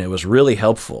 and it was really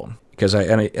helpful because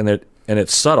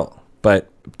it's subtle. But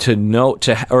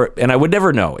and I would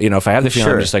never know, if I have the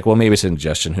feeling, I'm just like, well, maybe it's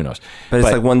indigestion, who knows? But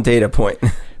it's like one data point.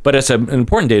 But it's an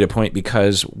important data point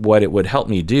because what it would help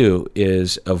me do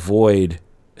is avoid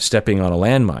stepping on a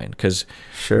landmine. Because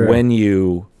when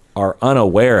you are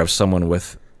unaware of someone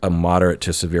with a moderate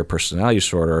to severe personality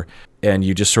disorder and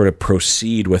you just sort of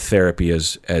proceed with therapy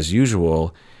as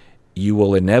usual, you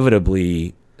will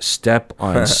inevitably step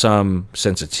on some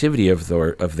sensitivity of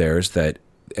theirs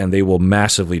and they will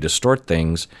massively distort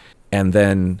things, and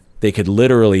then they could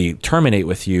literally terminate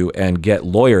with you and get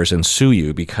lawyers and sue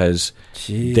you because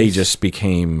they just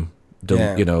became,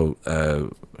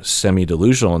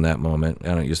 semi-delusional in that moment. I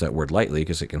don't use that word lightly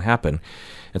because it can happen.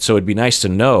 And so it'd be nice to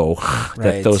know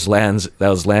that those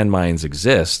landmines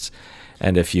exist.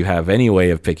 And if you have any way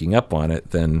of picking up on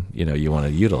it, then you want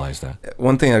to utilize that.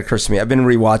 One thing that occurs to me, I've been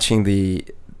rewatching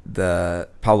the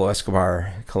Pablo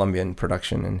Escobar Colombian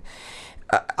production, and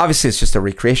obviously it's just a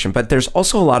recreation, but there's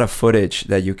also a lot of footage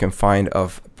that you can find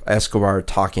of Escobar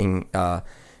talking and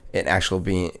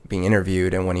actually being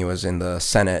interviewed, and when he was in the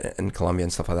Senate in Colombia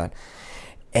and stuff like that.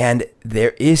 And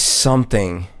there is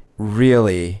something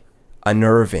really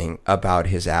unnerving about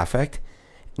his affect.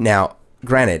 Now,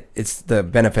 granted, it's the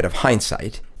benefit of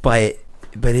hindsight, but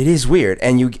it is weird.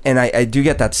 And I do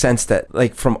get that sense that,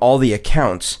 like, from all the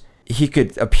accounts, he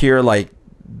could appear like,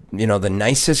 the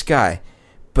nicest guy.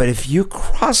 But if you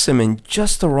cross him in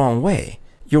just the wrong way,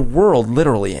 your world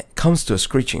literally comes to a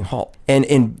screeching halt, and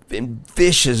in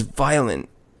vicious, violent,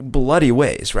 bloody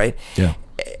ways, right? Yeah.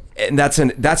 And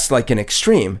that's like an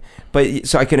extreme. But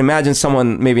so I can imagine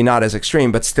someone maybe not as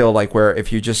extreme, but still like where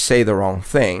if you just say the wrong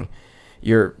thing,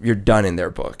 you're done in their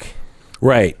book.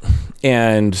 Right.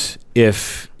 And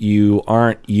if you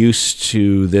aren't used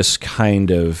to this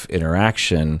kind of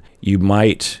interaction,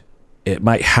 it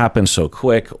might happen so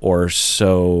quick or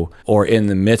in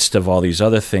the midst of all these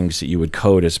other things that you would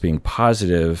code as being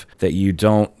positive that you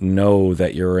don't know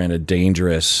that you're in a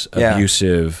dangerous,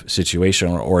 abusive situation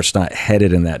or it's not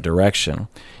headed in that direction.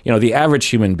 The average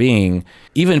human being,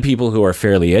 even people who are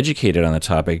fairly educated on the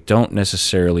topic, don't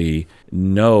necessarily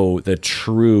know the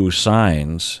true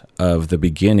signs of the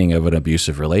beginning of an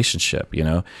abusive relationship,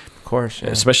 Course, yeah.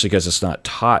 Especially because it's not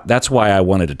taught. That's why I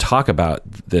wanted to talk about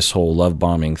this whole love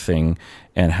bombing thing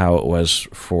and how it was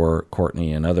for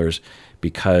Courtney and others,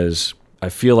 because I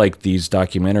feel like these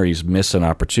documentaries miss an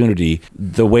opportunity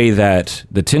the way that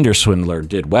the Tinder swindler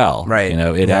did well. Right. You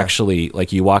know, it actually,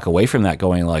 like, you walk away from that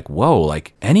going like, whoa,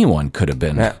 like anyone could have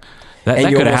been. Yeah.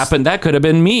 That could have happened. That could have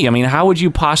been me. I mean, how would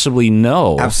you possibly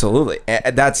know? Absolutely.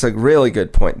 That's a really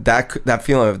good point. That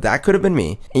feeling of that could have been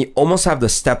me. And you almost have the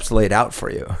steps laid out for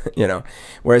you, you know.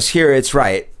 Whereas here, it's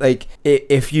right. Like,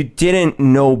 if you didn't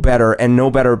know better, and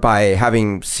know better by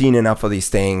having seen enough of these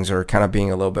things, or kind of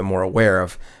being a little bit more aware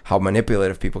of how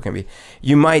manipulative people can be,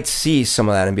 you might see some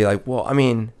of that and be like, well, I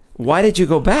mean, why did you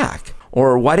go back?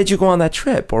 Or why did you go on that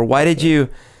trip? Or why did you,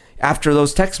 after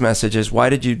those text messages,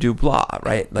 why did you do blah,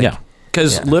 right? Like, yeah.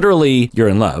 Because literally, you're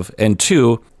in love. And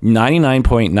two,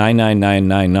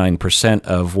 99.99999%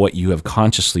 of what you have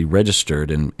consciously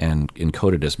registered and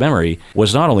encoded as memory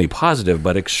was not only positive,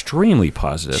 but extremely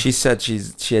positive. She said she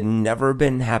had never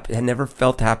been happy, had never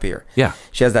felt happier. Yeah.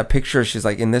 She has that picture. She's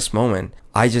like, in this moment,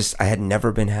 I had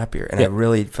never been happier. And I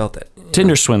really felt it.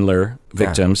 Tinder swindler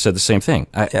victim said the same thing.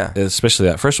 Especially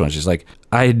that first one. She's like,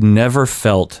 I had never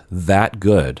felt that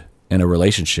good in a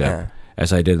relationship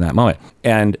as I did in that moment.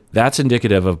 And that's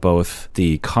indicative of both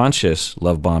the conscious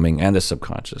love bombing and the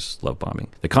subconscious love bombing.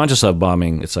 The conscious love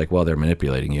bombing, it's like, well, they're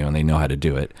manipulating you and they know how to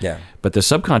do it. Yeah. But the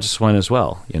subconscious one as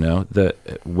well, you know,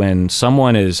 when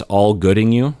someone is all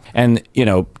gooding you, and, you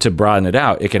know, to broaden it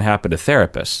out, it can happen to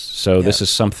therapists. So this is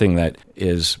something that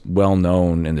is well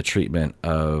known in the treatment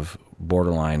of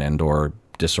borderline and or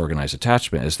disorganized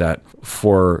attachment, is that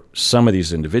for some of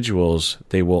these individuals,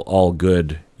 they will all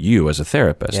good you as a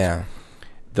therapist. Yeah.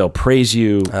 They'll praise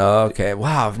you. Oh, okay.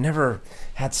 Wow, I've never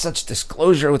had such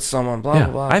disclosure with someone, blah,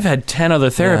 blah, blah. I've had 10 other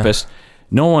therapists.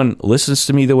 No one listens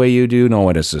to me the way you do. No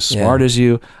one is as smart as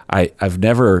you. I've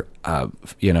never,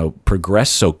 you know,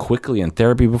 progressed so quickly in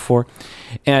therapy before.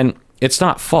 And it's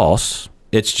not false.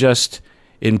 It's just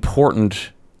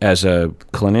important as a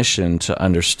clinician to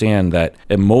understand that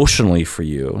emotionally for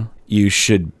you, you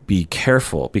should be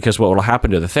careful, because what will happen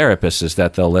to the therapist is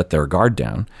that they'll let their guard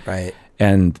down. Right.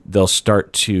 And they'll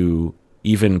start to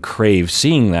even crave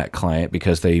seeing that client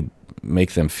because they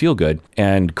make them feel good,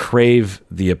 and crave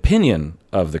the opinion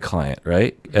of the client,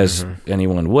 right? As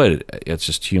anyone would. It's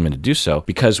just human to do so.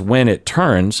 Because when it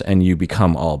turns and you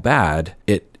become all bad,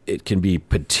 it can be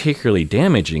particularly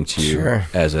damaging to you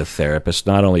as a therapist,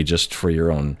 not only just for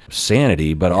your own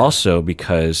sanity, but also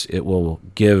because it will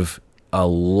give a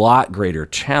lot greater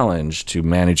challenge to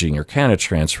managing your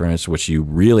countertransference, which you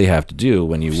really have to do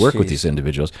when you work with these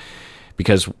individuals.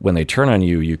 Because when they turn on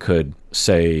you, you could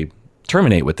say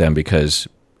terminate with them because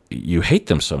you hate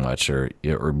them so much, or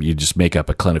you just make up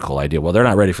a clinical idea. Well, they're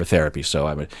not ready for therapy,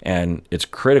 and it's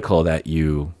critical that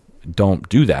you don't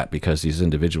do that, because these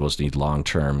individuals need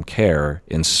long-term care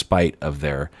in spite of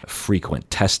their frequent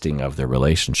testing of their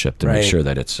relationship to make sure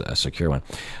that it's a secure one.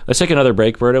 Let's take another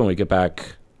break, Berto. When we get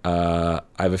back, I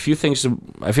have a few things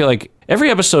I feel like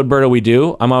every episode, Berto, we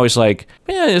do, I'm always like,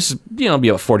 yeah, this is, you know, be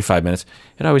about 45 minutes.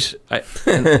 And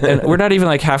we're not even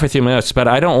like halfway through minutes, but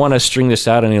I don't want to string this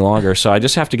out any longer, so I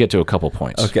just have to get to a couple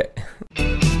points. Okay.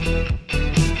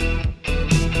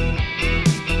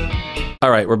 All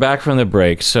right, we're back from the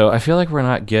break. So I feel like we're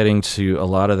not getting to a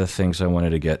lot of the things I wanted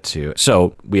to get to.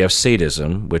 So we have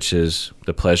sadism, which is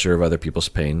the pleasure of other people's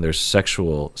pain. There's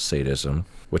sexual sadism,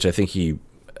 which I think he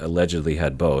allegedly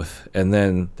had both. And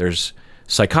then there's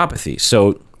psychopathy.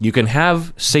 So you can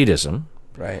have sadism.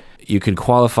 Right. You can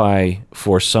qualify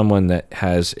for someone that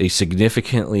has a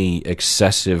significantly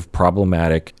excessive,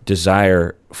 problematic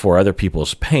desire for other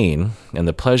people's pain and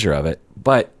the pleasure of it.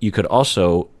 But you could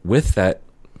also, with that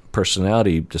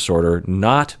personality disorder,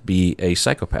 not be a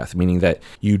psychopath, meaning that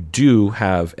you do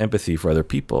have empathy for other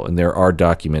people. And there are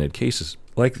documented cases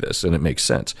like this, and it makes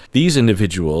sense. These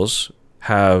individuals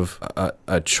have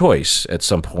a choice at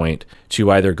some point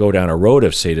to either go down a road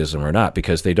of sadism or not,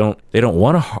 because they don't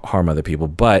want to harm other people.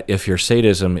 But if your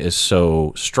sadism is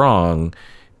so strong,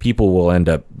 people will end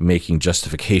up making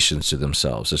justifications to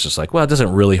themselves. It's just like, well, it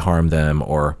doesn't really harm them,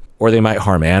 or they might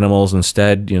harm animals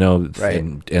instead, you know,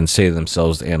 and say to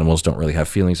themselves, animals don't really have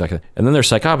feelings like that. And then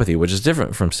there's psychopathy, which is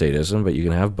different from sadism, but you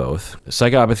can have both.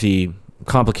 Psychopathy,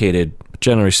 complicated,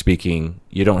 generally speaking,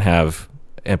 you don't have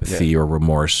empathy or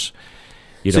remorse.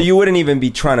 You wouldn't even be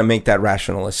trying to make that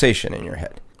rationalization in your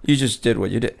head. You just did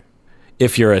what you did.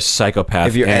 If you're a psychopath,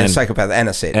 if you're a psychopath and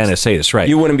a sadist, right?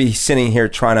 You wouldn't be sitting here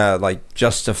trying to like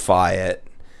justify it.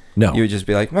 No, you would just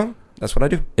be like, well, that's what I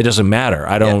do. It doesn't matter.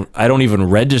 I don't even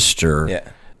register. Yeah.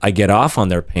 I get off on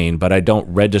their pain, but I don't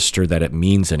register that it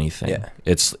means anything. Yeah.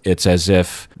 It's as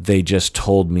if they just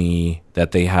told me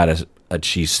that they had a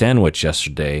cheese sandwich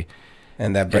yesterday,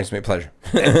 And that brings me pleasure.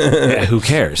 Who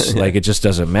cares? Like, it just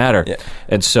doesn't matter. Yeah.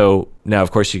 And so now,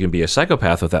 of course, you can be a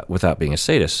psychopath without being a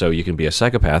sadist. So you can be a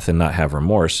psychopath and not have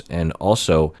remorse, and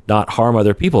also not harm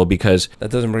other people, because that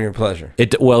doesn't bring you pleasure.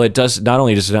 It does. Not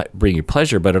only does it not bring you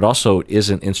pleasure, but it also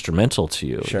isn't instrumental to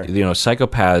you. Sure. You know,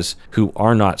 psychopaths who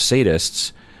are not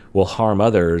sadists will harm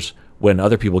others when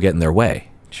other people get in their way.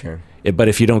 Sure. But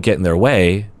if you don't get in their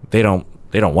way, they don't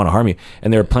want to harm you.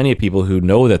 And there are plenty of people who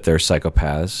know that they're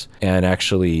psychopaths and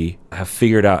actually have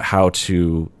figured out how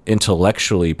to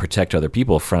intellectually protect other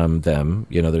people from them.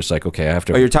 You know, there's like, okay, I have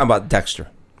to... Oh, you're talking about Dexter.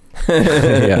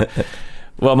 Yeah.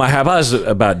 Well, my hypothesis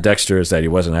about Dexter is that he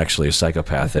wasn't actually a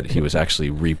psychopath, that he was actually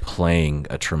replaying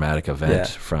a traumatic event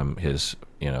from his,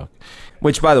 you know...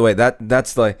 Which, by the way,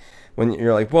 that's like, when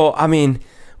you're like, well, I mean...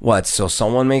 What? So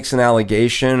someone makes an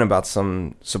allegation about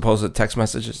some supposed text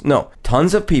messages? No.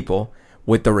 Tons of people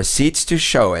with the receipts to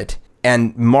show it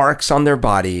and marks on their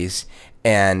bodies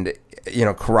and, you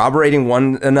know, corroborating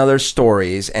one another's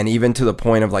stories, and even to the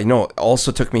point of like, no,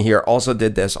 also took me here, also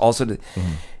did this, also did...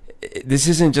 This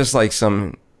isn't just like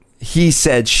some he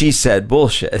said, she said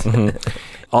bullshit.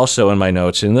 Also in my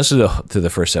notes, and this is to the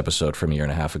first episode from a year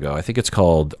and a half ago, I think it's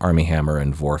called Armie Hammer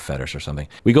and Vore Fetish or something.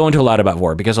 We go into a lot about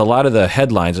Vore because a lot of the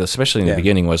headlines, especially in the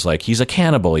beginning, was like, he's a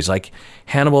cannibal. He's like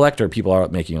Hannibal Lecter. People are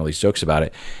making all these jokes about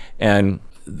it. And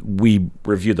we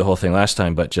reviewed the whole thing last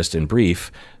time, but just in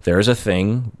brief, there is a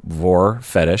thing, Vore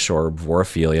Fetish or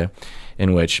vorophilia,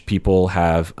 in which people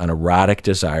have an erotic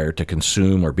desire to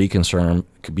consume or be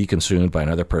consumed by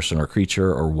another person or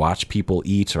creature, or watch people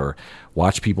eat or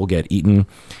watch people get eaten.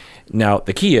 Now,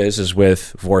 the key is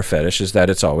with Vore Fetish is that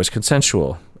it's always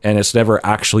consensual, and it's never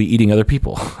actually eating other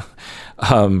people.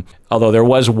 Although there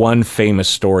was one famous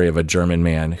story of a German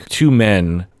man, two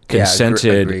men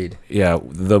consented. Agreed. Yeah,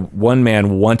 the one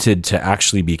man wanted to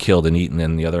actually be killed and eaten,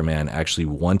 and the other man actually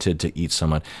wanted to eat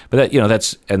someone. But that, you know,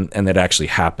 that's and that actually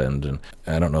happened. And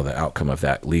I don't know the outcome of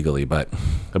that legally, but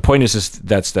the point is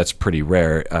that's pretty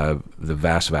rare. The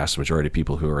vast majority of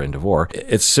people who are into Vore,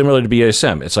 it's similar to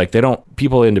BDSM. It's like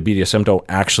people into BDSM don't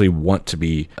actually want to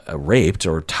be raped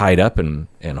or tied up and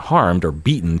harmed or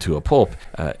beaten to a pulp.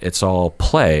 It's all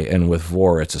play, and with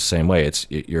Vore, it's the same way.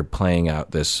 You're playing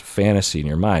out this fantasy in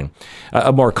your mind.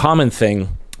 A more common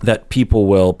thing that people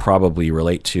will probably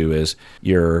relate to is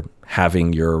you're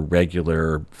having your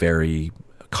regular, very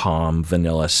calm,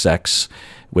 vanilla sex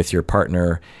with your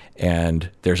partner, and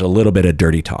there's a little bit of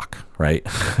dirty talk, right?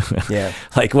 Yeah.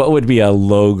 Like, what would be a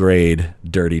low-grade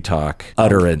dirty talk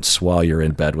utterance while you're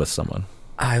in bed with someone?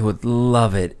 I would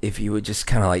love it if you would just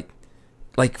kind of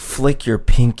like flick your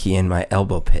pinky in my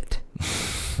elbow pit.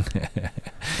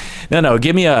 No,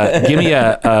 give me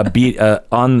a beat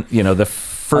on, you know, the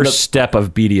first step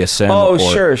of BDSM. Oh,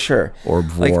 sure. Or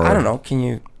Vore. Like, I don't know, can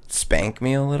you spank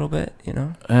me a little bit, you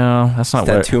know? No, that's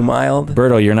not too mild.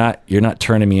 Berto, you're not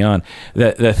turning me on.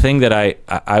 The thing that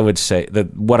I would say,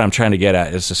 that what I'm trying to get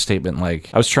at is a statement like,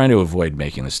 I was trying to avoid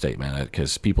making the statement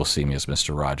because people see me as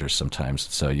Mr. Rogers sometimes,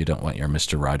 so you don't want your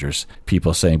Mr. Rogers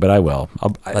people saying, but I will.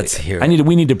 Let's hear it.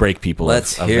 We need to break people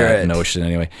of that it. notion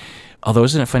anyway. Although,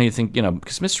 isn't it funny to think, you know,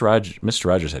 because Mr.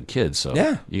 Rogers had kids, so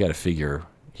you got to figure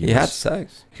he had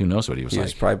sex. Who knows what he was like? He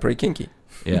was probably pretty kinky.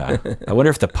 Yeah. I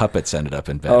wonder if the puppets ended up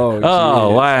in bed.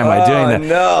 Oh, why am I doing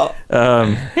that?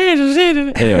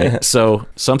 No. Anyway, so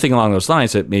something along those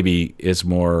lines that maybe is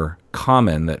more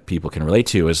common that people can relate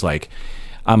to is like,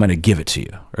 I'm going to give it to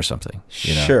you or something.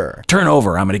 You know? Sure. Turn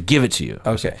over. I'm going to give it to you.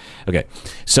 Okay.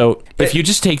 So if you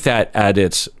just take that at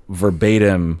its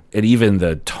verbatim and even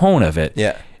the tone of it.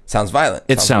 Yeah. Sounds violent.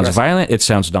 It sounds violent. It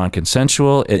sounds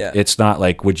non-consensual. It's not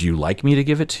like, would you like me to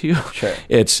give it to you? Sure.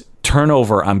 It's turn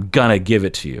over. I'm going to give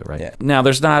it to you. Right. Yeah. Now,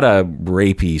 there's not a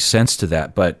rapey sense to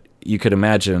that, but you could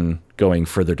imagine going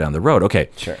further down the road. Okay.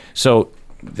 Sure. So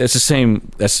it's the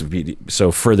same.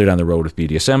 So further down the road with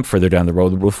BDSM, further down the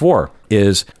road with Vore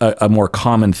is a more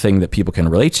common thing that people can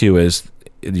relate to is,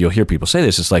 you'll hear people say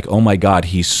this. It's like, oh my God,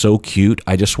 he's so cute.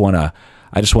 I just want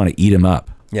to eat him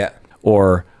up. Yeah.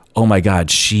 Or, oh my God,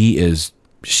 she is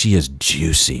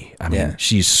juicy. I mean,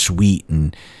 she's sweet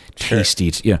and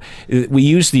tasty. You know, we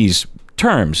use these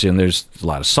terms, and there's a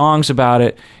lot of songs about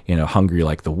it. You know, hungry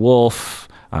like the wolf.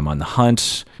 I'm on the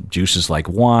hunt. Juice is like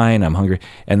wine. I'm hungry.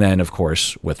 And then, of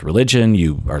course, with religion,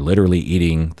 you are literally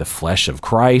eating the flesh of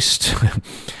Christ.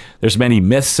 There's many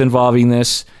myths involving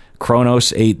this.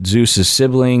 Kronos ate Zeus's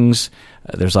siblings.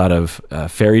 There's a lot of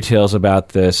fairy tales about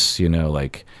this. You know,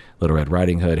 like Little Red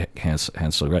Riding Hood,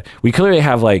 Hansel. We clearly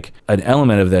have like an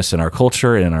element of this in our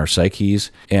culture and in our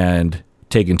psyches, and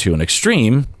taken to an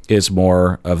extreme is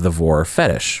more of the Vore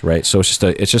fetish, right? So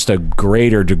it's just a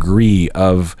greater degree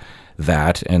of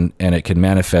that, and it can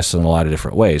manifest in a lot of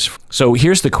different ways. So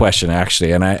here's the question,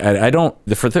 actually, and I don't,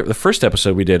 for the first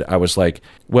episode we did, I was like,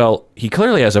 well, he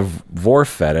clearly has a Vore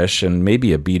fetish and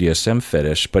maybe a BDSM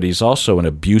fetish, but he's also an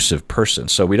abusive person.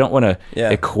 So we don't want to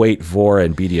equate Vore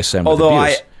and BDSM with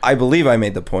abuse. I believe I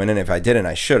made the point, and if I didn't,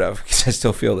 I should have, because I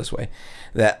still feel this way,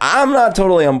 that I'm not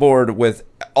totally on board with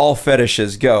all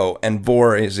fetishes go, and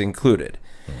Vore is included.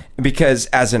 Because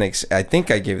as I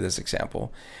think I gave this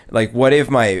example, like, what if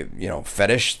my,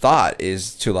 fetish thought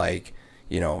is to, like,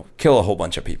 kill a whole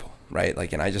bunch of people, right?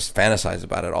 Like, and I just fantasize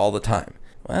about it all the time.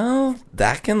 Well,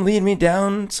 that can lead me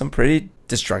down some pretty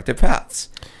destructive paths,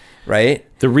 right?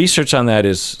 The research on that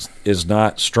is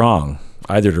not strong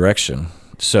either direction.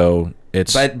 So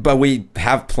it's... But we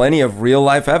have plenty of real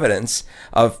life evidence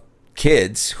of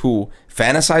kids who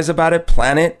fantasize about it,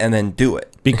 plan it, and then do it.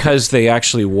 Because they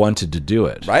actually wanted to do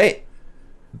it. Right.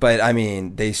 But, I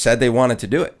mean, they said they wanted to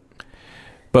do it.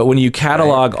 But when you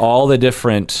catalog all the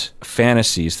different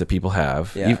fantasies that people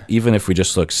have, even if we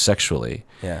just look sexually,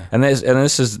 and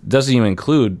this doesn't even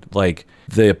include, like,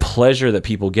 the pleasure that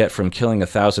people get from killing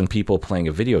 1,000 people playing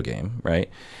a video game, right?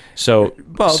 So,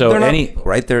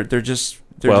 they're just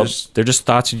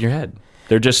thoughts in your head.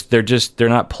 They're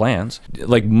not plans.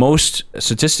 Like, most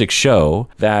statistics show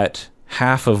that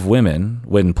half of women,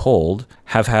 when polled,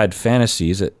 have had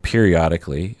fantasies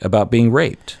periodically about being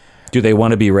raped. Do they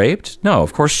want to be raped? No,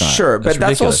 of course not. Sure, but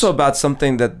that's also about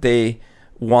something that they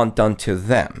want done to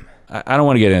them. I don't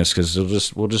want to get into this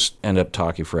because we'll just end up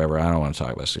talking forever. I don't want to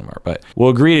talk about this anymore. But we'll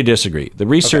agree to disagree. The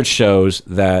research shows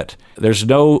that there's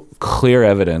no clear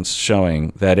evidence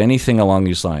showing that anything along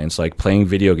these lines, like playing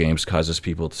video games, causes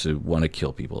people to want to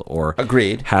kill people, or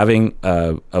having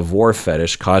a Vore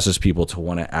fetish causes people to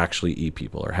want to actually eat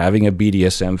people, or having a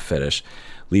BDSM fetish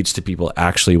leads to people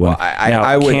actually want.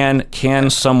 Can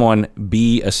someone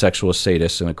be a sexual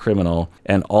sadist and a criminal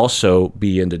and also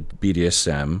be into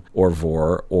BDSM or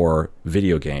Vore or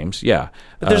video games? Yeah,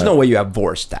 but there's no way you have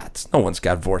Vore stats. No one's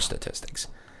got Vore statistics.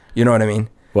 You know what I mean?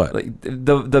 What? Like,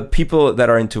 the people that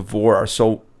are into Vore are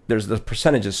the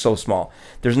percentage is so small.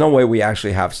 There's no way we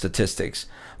actually have statistics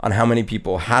on how many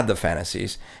people had the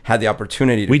fantasies, had the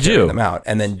opportunity to carry them out,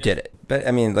 and then did it. But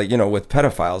I mean, like, with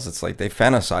pedophiles, it's like they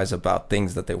fantasize about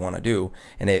things that they want to do,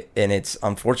 and it's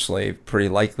unfortunately pretty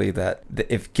likely that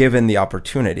if given the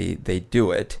opportunity, they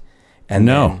do it. And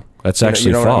that's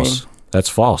actually false. I mean? That's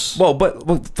false. Well,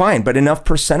 fine, but enough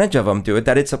percentage of them do it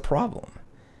that it's a problem.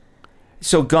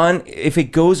 So if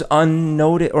it goes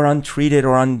unnoted or untreated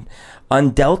or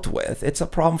undealt with, it's a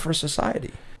problem for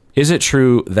society. Is it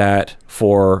true that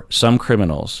for some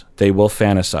criminals, they will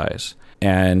fantasize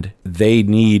and they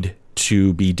need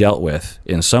to be dealt with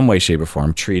in some way, shape, or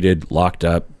form, treated, locked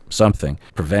up, something,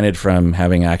 prevented from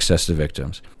having access to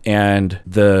victims? And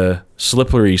the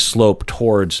slippery slope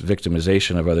towards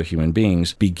victimization of other human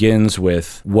beings begins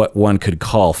with what one could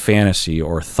call fantasy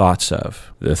or thoughts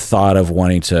of. The thought of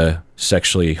wanting to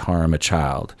sexually harm a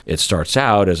child. It starts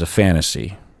out as a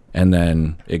fantasy, and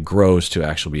then it grows to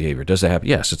actual behavior. Does that happen?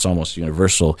 Yes, it's almost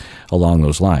universal along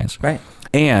those lines. Right.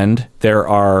 And there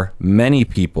are many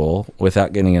people,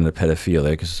 without getting into pedophilia,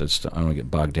 because I don't want to get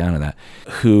bogged down in that,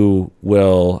 who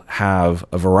will have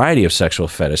a variety of sexual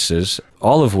fetishes,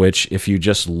 all of which, if you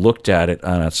just looked at it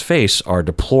on its face, are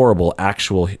deplorable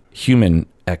actual human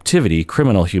activity,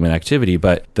 criminal human activity.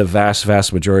 But the vast,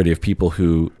 vast majority of people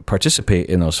who participate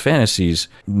in those fantasies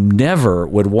never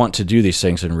would want to do these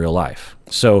things in real life.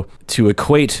 So to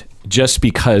equate just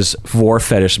because Vore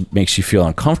fetish makes you feel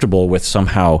uncomfortable with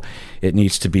somehow it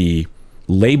needs to be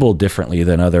labeled differently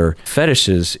than other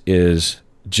fetishes is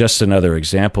just another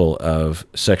example of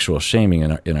sexual shaming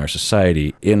in our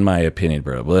society, in my opinion,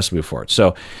 bro. But let's move forward.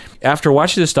 So after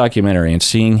watching this documentary and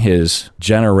seeing his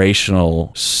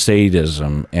generational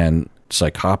sadism and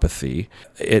psychopathy,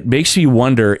 it makes me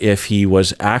wonder if he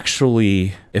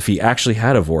actually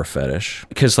had a Vore fetish.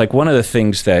 Because, like, one of the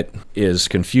things that is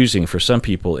confusing for some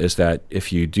people is that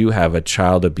if you do have a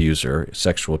child abuser,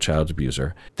 sexual child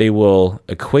abuser, they will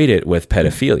equate it with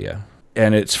pedophilia.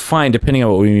 And it's fine depending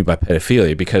on what we mean by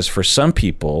pedophilia, because for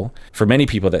many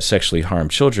people that sexually harm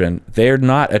children, they're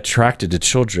not attracted to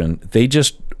children. They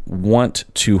just want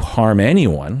to harm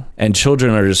anyone. And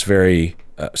children are just very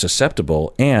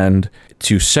susceptible, and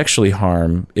to sexually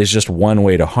harm is just one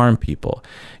way to harm people.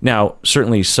 Now,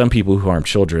 certainly some people who harm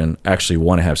children actually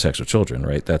want to have sex with children,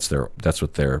 right? That's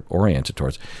what they're oriented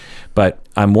towards. But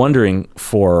I'm wondering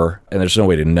and there's no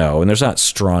way to know, and there's not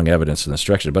strong evidence in this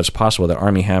direction, but it's possible that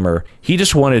Armie Hammer, he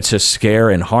just wanted to scare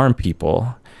and harm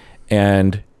people,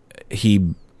 and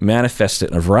he manifested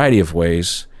it in a variety of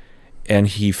ways. And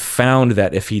he found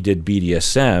that if he did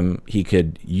BDSM, he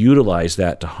could utilize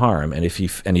that to harm. And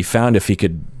he found if he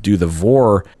could do the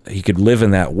Vore, he could live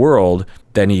in that world,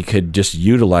 then he could just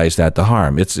utilize that to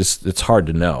harm. It's hard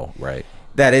to know, right?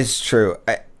 That is true.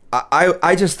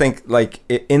 I just think, like,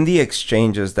 in the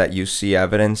exchanges that you see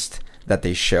evidenced that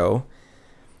they show,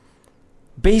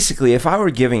 basically, if I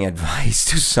were giving advice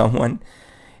to someone,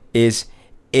 is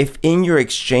if in your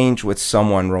exchange with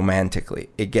someone romantically,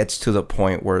 it gets to the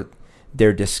point where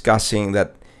they're discussing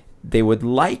that they would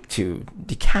like to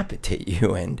decapitate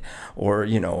you or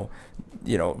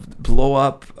blow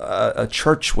up a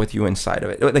church with you inside of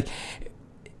it. Like,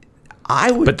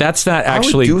 I would, but that's not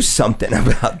actually, I would do something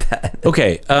about that.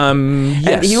 Okay. Yes.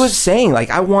 And he was saying, like,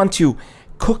 I want to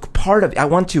cook part of it. I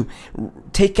want to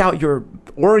take out your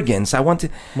organs. I want to,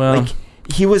 like,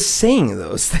 he was saying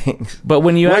those things. But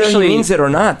when you whether actually he means it or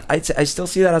not, I still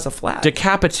see that as a flag.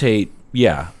 Decapitate.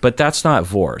 Yeah, but that's not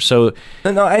Vore. So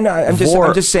no, I know. I'm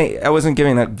just saying. I wasn't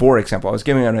giving that Vore example. I was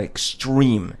giving an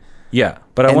extreme. Yeah,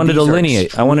 but I wanted to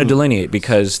delineate. I want to delineate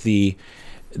because the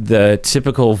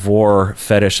typical Vore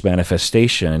fetish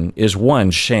manifestation is,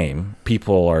 one, shame.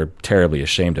 People are terribly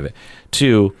ashamed of it.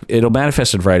 Two, it'll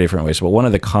manifest in a variety of different ways. But one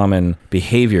of the common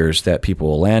behaviors that people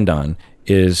will land on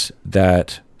is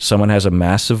that someone has a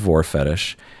massive Vore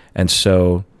fetish, and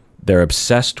so they're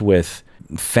obsessed with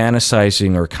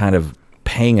fantasizing or kind of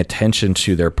paying attention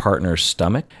to their partner's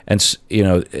stomach, and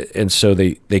so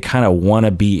they kind of want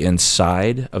to be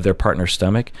inside of their partner's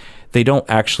stomach. They don't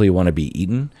actually want to be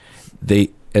eaten.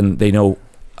 They know,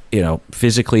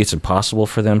 physically it's impossible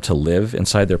for them to live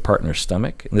inside their partner's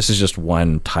stomach. And this is just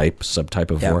one subtype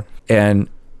of Vore, and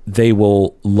they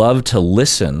will love to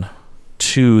listen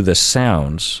to the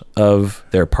sounds of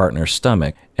their partner's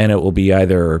stomach, and it will be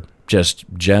either just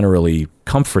generally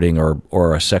comforting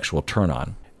or a sexual turn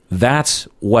on. That's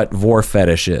what Vore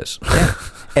fetish is. Yeah.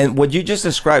 And what you just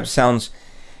described sounds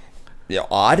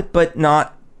odd, but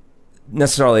not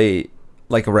necessarily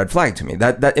like a red flag to me.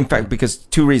 That in fact, because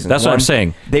two reasons. That's what I'm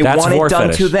saying. They want it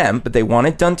done to them, but they want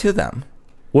it done to them.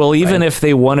 Well, even if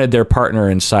they wanted their partner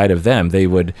inside of them, they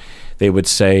would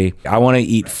say, I want to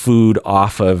eat food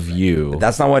off of you. But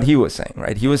that's not what he was saying,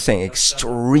 right? He was saying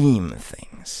extreme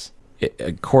things.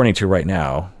 According to right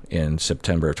now, in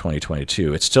September of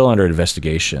 2022, it's still under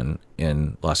investigation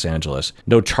in Los Angeles.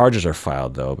 No charges are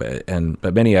filed, though,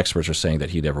 but many experts are saying that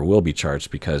he never will be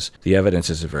charged because the evidence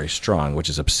isn't very strong, which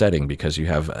is upsetting because you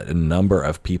have a number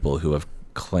of people who have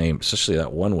claimed, especially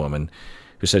that one woman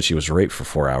who said she was raped for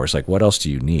 4 hours. Like, what else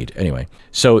do you need? Anyway,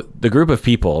 so the group of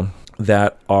people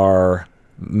that are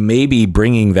maybe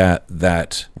bringing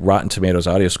that Rotten Tomatoes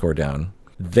audio score down,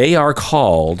 they are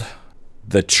called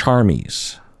the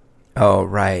ChArmies. Oh,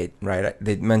 right.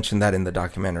 They mentioned that in the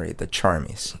documentary, the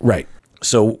ChArmies. Right.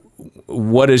 So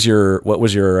what was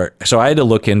your, so I had to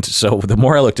look into, so the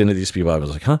more I looked into these people, I was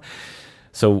like, huh?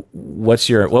 So what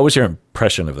was your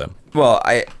impression of them? Well,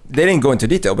 they didn't go into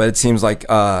detail, but it seems like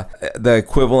the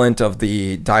equivalent of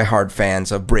the diehard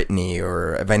fans of Britney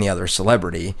or of any other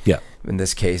celebrity. Yeah. In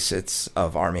this case, it's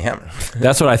of Armie Hammer.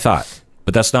 That's what I thought,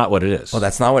 but that's not what it is. Well,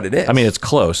 that's not what it is. I mean, it's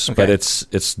close, okay, but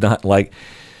it's not like,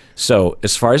 so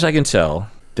as far as I can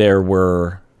tell, there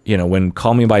were, when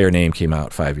Call Me By Your Name came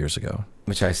out 5 years ago.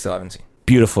 Which I still haven't seen.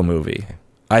 Beautiful movie. Okay.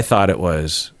 I thought it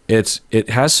was, it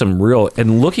has some real,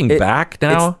 and looking back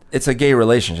now. It's a gay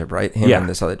relationship, right? Him and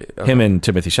this other dude. Okay. Him and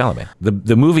Timothée Chalamet.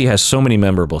 The movie has so many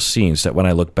memorable scenes that when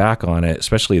I look back on it,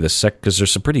 especially because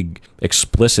there's some pretty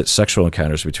explicit sexual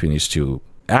encounters between these two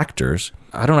actors.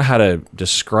 I don't know how to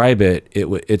describe it.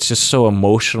 It's just so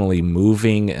emotionally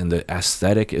moving, and the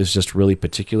aesthetic is just really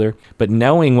particular. But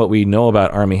knowing what we know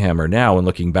about Armie Hammer now and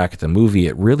looking back at the movie,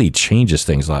 it really changes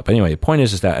things a lot. But anyway, the point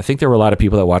is that I think there were a lot of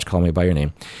people that watched Call Me By Your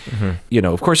Name. Mm-hmm.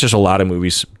 Of course, there's a lot of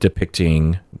movies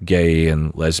depicting gay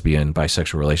and lesbian,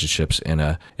 bisexual relationships in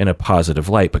a positive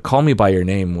light. But Call Me By Your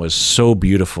Name was so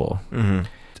beautiful. Mm-hmm.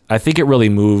 I think it really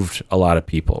moved a lot of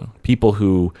people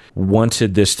who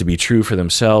wanted this to be true for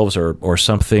themselves or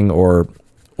something, or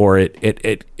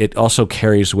it also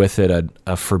carries with it a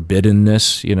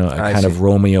forbiddenness, a kind of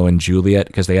Romeo and Juliet,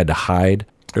 because they had to hide.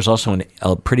 There's also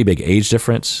a pretty big age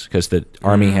difference because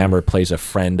Armie Hammer plays a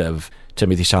friend of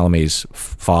Timothée Chalamet's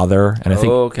father, and I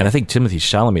think Timothée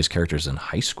Chalamet's character is in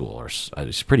high school or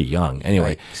he's pretty young.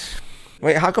 Anyway,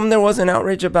 wait, how come there wasn't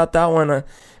outrage about that one?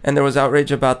 And there was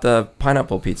outrage about the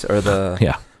pineapple pizza or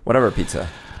the whatever pizza.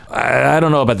 I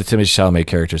don't know about the Timothée Chalamet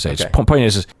character's age. Okay. Point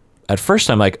is, at first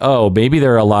I'm like, oh, maybe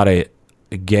there are a lot of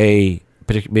gay,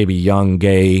 maybe young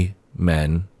gay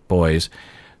men, boys,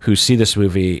 who see this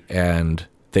movie and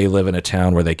they live in a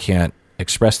town where they can't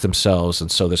express themselves, and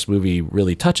so this movie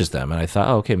really touches them. And I thought,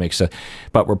 oh, okay, makes sense.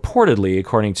 But reportedly,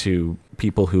 according to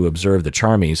people who observed the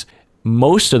ChArmies,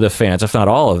 most of the fans, if not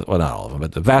all of, well, not all of them,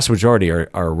 but the vast majority are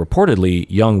reportedly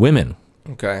young women.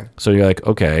 Okay. So you're like,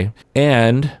 okay.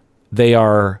 And they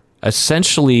are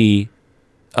essentially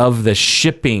of the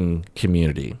shipping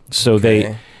community. So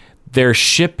they're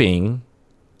shipping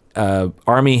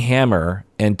Armie Hammer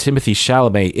and Timothée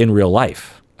Chalamet in real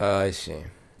life. I see.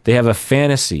 They have a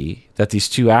fantasy that these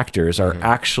two actors are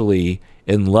actually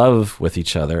in love with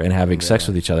each other and having sex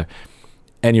with each other.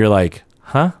 And you're like,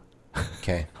 huh?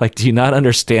 Okay. Like, do you not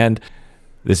understand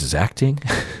this is acting?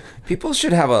 People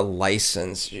should have a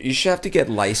license. You should have to get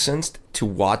licensed to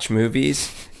watch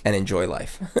movies and enjoy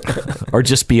life. Or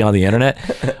just be on the internet,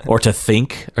 or to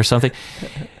think or something.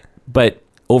 But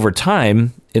over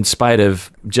time, in spite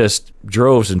of just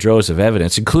droves and droves of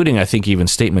evidence, including, I think, even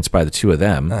statements by the two of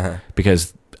them,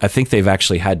 because I think they've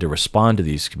actually had to respond to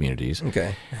these communities.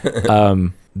 Okay.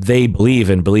 They believe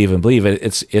and believe and believe.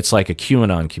 It's like a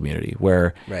QAnon community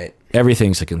where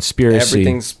everything's a conspiracy.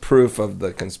 Everything's proof of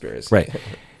the conspiracy. Right.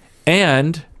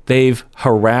 And they've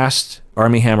harassed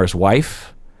Armie Hammer's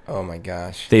wife. Oh my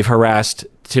gosh. They've harassed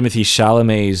Timothée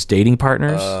Chalamet's dating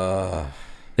partners.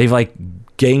 They've like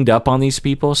ganged up on these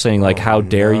people, saying like, how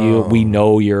dare you? We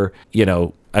know you're, you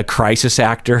know, a crisis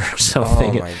actor or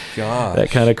something. Oh my gosh.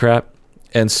 That kind of crap.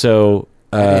 And so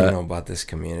I didn't know about this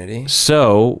community.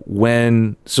 So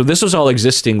this was all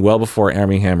existing well before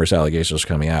Armie Hammer's allegations were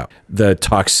coming out. The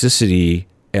toxicity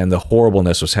and the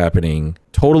horribleness was happening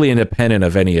totally independent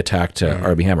of any attack to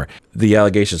Armie Hammer. The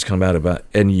allegations come out about,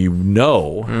 and you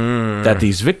know that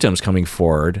these victims coming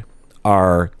forward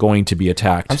are going to be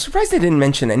attacked. I'm surprised they didn't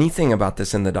mention anything about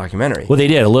this in the documentary. Well, they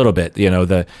did a little bit. You know,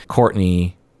 the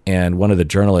Courtney and one of the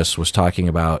journalists was talking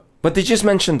about. But they just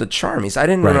mentioned the ChArmies. I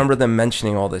didn't remember them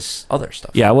mentioning all this other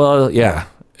stuff. Yeah, well, yeah.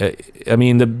 I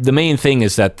mean, the main thing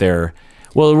is that they're,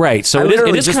 well, right. So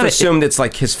it is just kind of assumed it's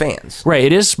like his fans. Right.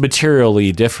 It is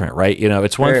materially different, right? You know,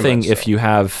 it's one thing if you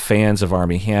have fans of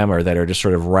Armie Hammer that are just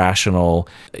sort of rational,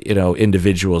 you know,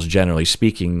 individuals, generally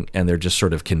speaking, and they're just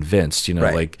sort of convinced, you know,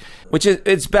 like. Which is,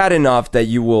 it's bad enough that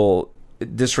you will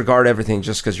disregard everything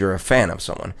just because you're a fan of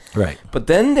someone. Right. But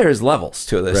then there's levels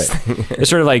to this thing.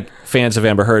 It's sort of like fans of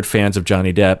Amber Heard, fans of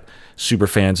Johnny Depp, super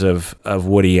fans of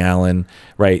Woody Allen,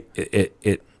 right?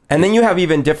 And then you have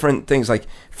even different things like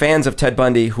fans of Ted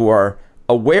Bundy who are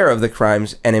aware of the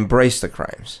crimes and embrace the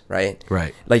crimes, right?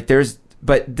 Right. Like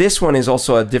but this one is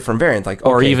also a different variant, like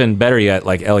or even better yet,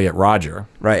 like Elliot Rodger,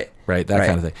 right? That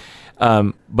kind of thing.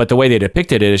 But the way they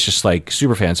depicted it is just like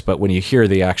super fans. But when you hear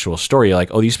the actual story, you're like,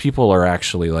 oh, these people are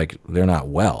actually like, they're not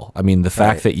well. I mean, the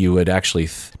fact that you would actually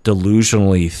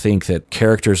delusionally think that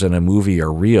characters in a movie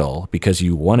are real because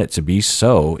you want it to be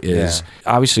so is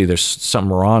obviously there's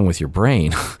something wrong with your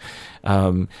brain.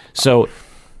 So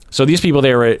these people,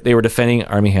 they were defending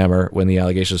Armie Hammer when the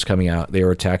allegations was coming out. They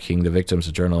were attacking the victims,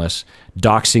 the journalists,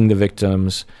 doxing the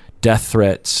victims, death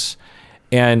threats.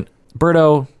 And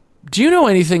Berto, do you know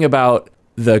anything about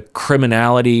the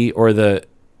criminality or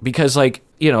because like,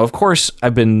 you know, of course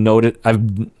I've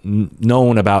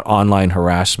known about online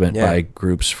harassment by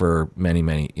groups for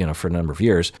many, you know, for a number of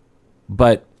years,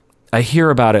 but I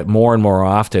hear about it more and more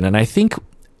often. And I think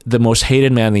The Most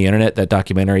Hated Man on the Internet, that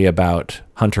documentary about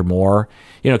Hunter Moore,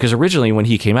 you know, because originally when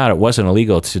he came out, it wasn't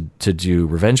illegal to do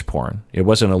revenge porn. It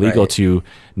wasn't illegal to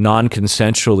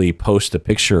non-consensually post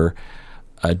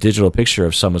a digital picture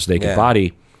of someone's naked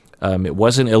body. It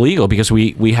wasn't illegal because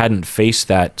we hadn't faced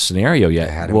that scenario yet.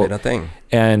 It hadn't been a thing.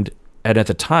 And at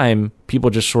the time, people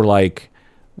just were like,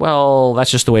 well, that's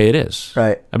just the way it is.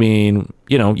 Right. I mean,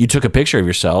 you know, you took a picture of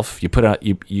yourself, you put out,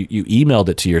 you emailed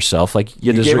it to yourself, like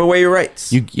you gave away your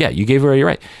rights. You gave away your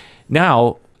right.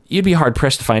 Now, you'd be hard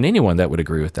pressed to find anyone that would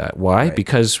agree with that. Why? Right.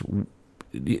 Because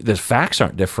the facts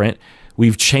aren't different.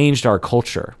 We've changed our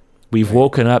culture. We've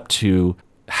woken up to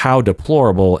how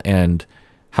deplorable and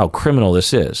how criminal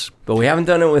this is. But we haven't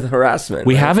done it with harassment.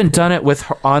 We haven't done it with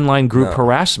online group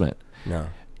harassment. No.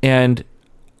 And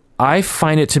I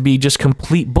find it to be just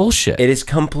complete bullshit. It is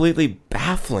completely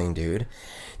baffling, dude.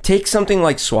 Take something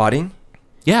like swatting.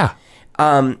 Yeah.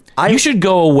 You should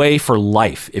go away for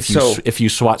life if you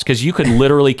swat, because you could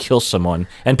literally kill someone,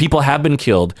 and people have been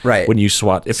killed when you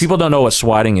swat. If people don't know what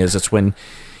swatting is, it's when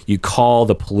you call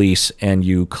the police and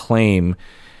you claim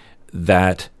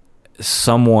that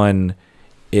someone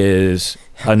is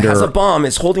has a bomb,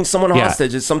 is holding someone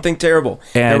hostage, it's something terrible,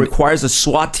 and that requires a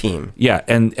SWAT team. Yeah,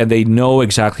 and they know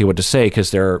exactly what to say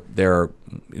because there are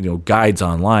guides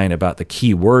online about the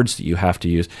key words that you have to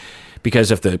use.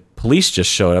 because if the police just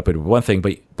showed up, it would be one thing,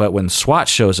 but when SWAT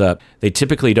shows up, they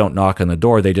typically don't knock on the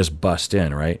door, they just bust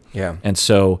in, right? Yeah. And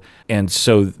so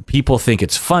people think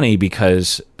it's funny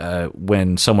because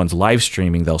when someone's live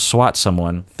streaming, they'll SWAT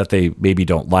someone that they maybe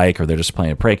don't like, or they're just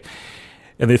playing a prank.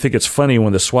 And they think it's funny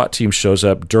when the SWAT team shows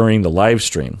up during the live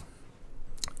stream.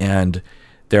 And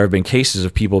there have been cases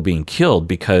of people being killed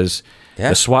because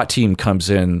the SWAT team comes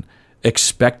in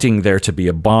expecting there to be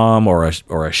a bomb or a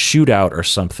shootout or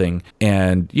something,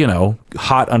 and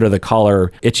hot under the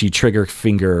collar, itchy trigger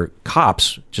finger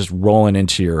cops just rolling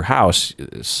into your house.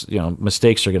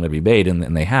 Mistakes are going to be made,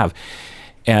 and they have.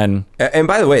 And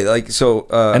by the way,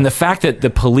 and the fact that the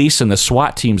police and the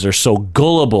SWAT teams are so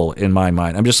gullible, in my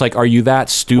mind, I'm just like, are you that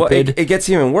stupid? Well, it gets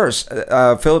even worse.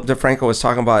 Philip DeFranco was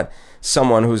talking about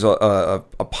someone who's a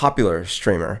popular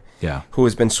streamer, who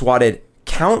has been swatted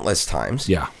countless times,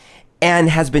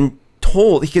 and has been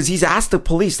told, because he's asked the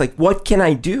police, like, what can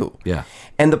I do?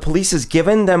 And the police has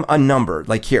given them a number,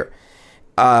 like, here's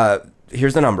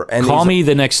the number. And call me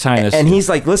the next time. And he's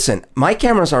like, listen, my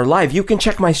cameras are live. You can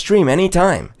check my stream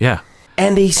anytime. Yeah.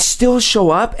 And they still show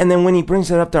up. And then when he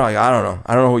brings it up, they're like, I don't know.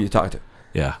 I don't know who you talk to.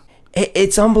 Yeah.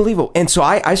 It's unbelievable. And so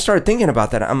I started thinking about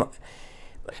that.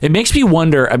 It makes me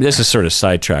wonder, I mean, this is sort of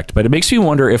sidetracked, but it makes me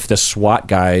wonder if the SWAT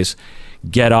guys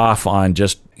get off on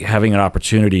just having an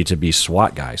opportunity to be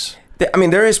SWAT guys. I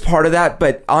mean, there is part of that,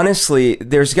 but honestly,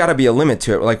 there's got to be a limit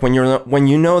to it. Like when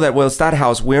you know that, well, it's that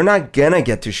house, we're not gonna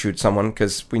get to shoot someone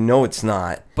because we know it's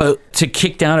not. But to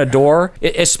kick down a door,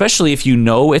 especially if you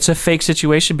know it's a fake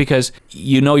situation, because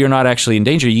you're not actually in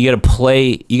danger. You got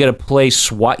to play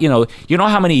SWAT. You know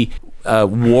how many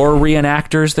war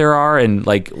reenactors there are, and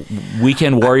like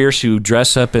weekend warriors who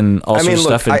dress up in all sorts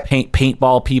of stuff, and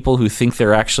paintball people who think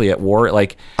they're actually at war.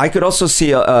 Like, I could also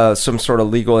see some sort of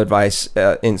legal advice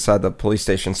inside the police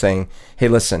station saying, hey,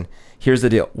 listen, here's the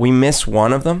deal, we miss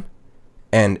one of them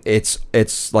and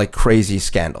it's like crazy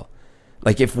scandal.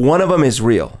 Like, if one of them is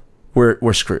real,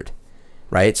 we're screwed,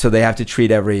 right? So they have to treat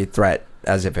every threat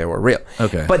as if it were real.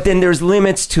 Okay. But then there's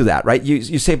limits to that, right?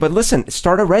 You say, but listen,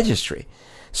 start a registry.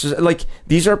 So, like,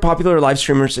 these are popular live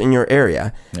streamers in your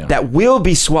area that will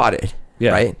be swatted,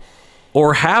 right?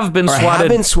 Or have been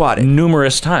swatted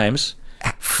numerous times.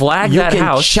 Flag that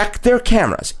house. You can check their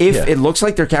cameras. If it looks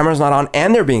like their camera's not on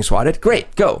and they're being swatted,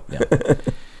 great, go.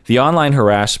 The online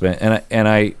harassment, and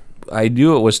I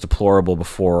knew it was deplorable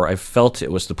before. I felt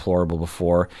it was deplorable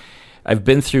before. I've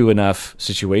been through enough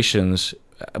situations,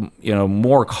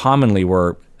 more commonly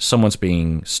where someone's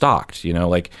being stalked.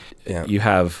 You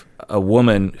have a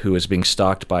woman who is being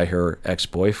stalked by her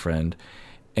ex-boyfriend,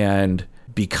 and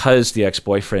because the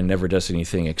ex-boyfriend never does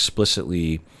anything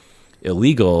explicitly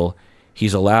illegal,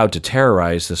 he's allowed to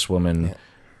terrorize this woman,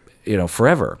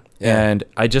 forever. And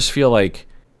I just feel like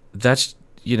that's,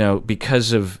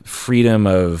 because of freedom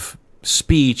of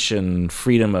speech and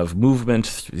freedom of movement,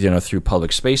 through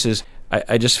public spaces,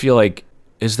 I just feel like,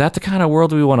 is that the kind of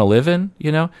world we want to live in?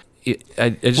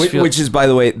 Which is, by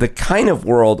the way, the kind of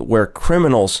world where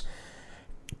criminals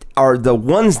are the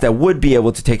ones that would be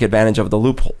able to take advantage of the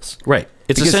loopholes. Right.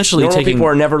 It's because essentially normal people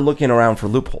are never looking around for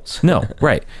loopholes. No,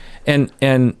 right.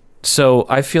 And so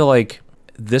I feel like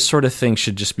this sort of thing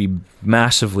should just be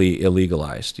massively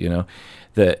illegalized,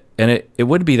 and it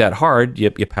wouldn't be that hard.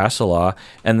 You pass a law,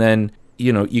 and then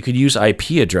you could use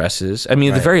IP addresses. I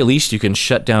mean, at the very least, you can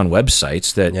shut down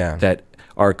websites that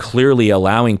are clearly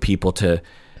allowing people to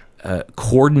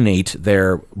coordinate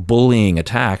their bullying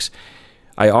attacks.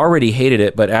 I already hated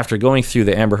it, but after going through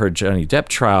the Amber Heard Johnny Depp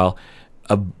trial,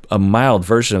 a mild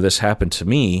version of this happened to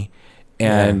me,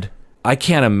 and I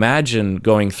can't imagine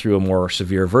going through a more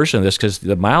severe version of this, because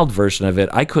the mild version of it,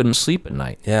 I couldn't sleep at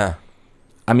night. Yeah.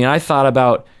 I mean, I thought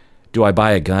about, do I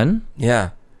buy a gun?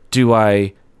 Yeah. Do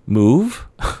I move?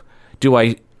 Do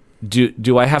I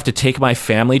have to take my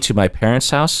family to my parents'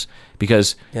 house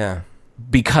because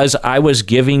I was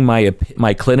giving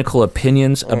my clinical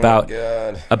opinions about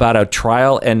a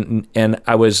trial, and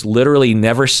I was literally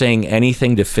never saying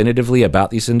anything definitively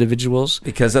about these individuals.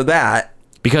 Because of that,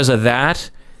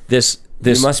 this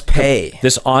you must pay.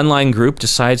 This online group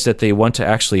decides that they want to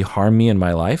actually harm me in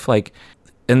my life, like.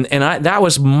 And that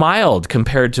was mild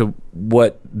compared to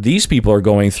what these people are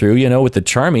going through, with the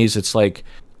ChArmies. It's like,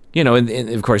 and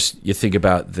of course you think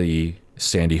about the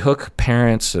Sandy Hook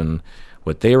parents and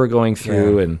what they were going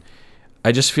through. And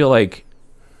I just feel like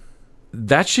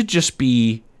that should just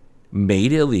be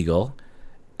made illegal,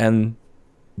 and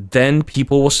then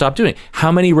people will stop doing it.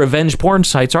 How many revenge porn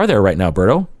sites are there right now,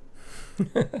 Berto?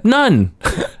 None.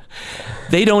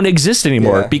 They don't exist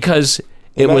anymore because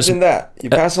Imagine that. You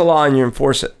pass a law and you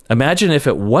enforce it. Imagine if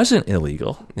it wasn't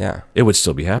illegal. Yeah. It would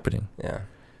still be happening. Yeah.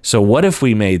 So what if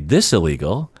we made this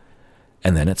illegal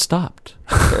and then it stopped?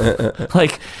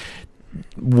 Like,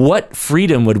 what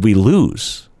freedom would we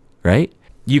lose, right?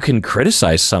 You can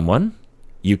criticize someone.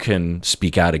 You can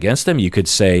speak out against them. You could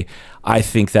say, I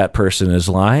think that person is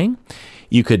lying.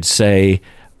 You could say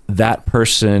that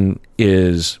person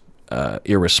is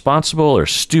irresponsible or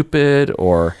stupid,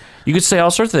 or you could say all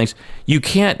sorts of things. You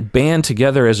can't band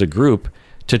together as a group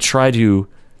to try to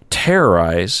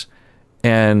terrorize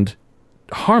and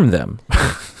harm them.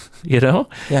 You know?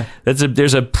 Yeah.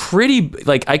 There's a pretty,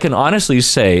 like, I can honestly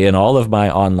say in all of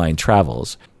my online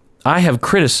travels, I have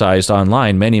criticized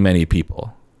online many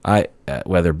people.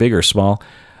 Whether big or small,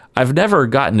 I've never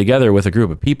gotten together with a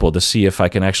group of people to see if I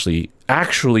can actually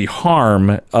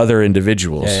harm other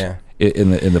individuals. Yeah.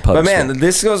 In the public. But man,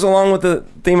 this goes along with the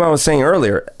theme I was saying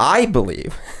earlier. I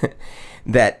believe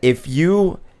that if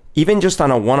you, even just on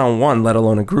a one-on-one, let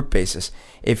alone a group basis,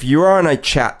 if you're on a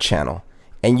chat channel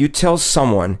and you tell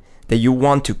someone that you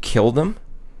want to kill them,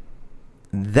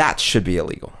 that should be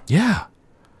illegal. Yeah.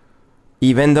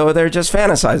 Even though they're just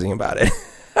fantasizing about it.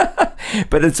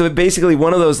 But it's basically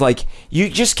one of those, like, you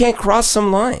just can't cross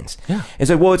some lines. Yeah. It's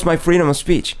like, well, it's my freedom of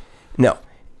speech. No.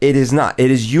 It is not.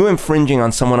 It is you infringing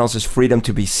on someone else's freedom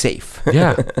to be safe.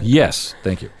 Yeah. Yes.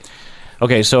 Thank you.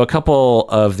 Okay, so a couple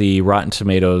of the Rotten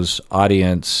Tomatoes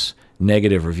audience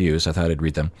negative reviews. I thought I'd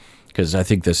read them because I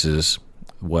think this is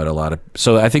what a lot of.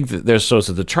 So I think there's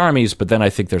the ChArmies, but then I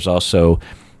think there's also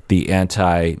the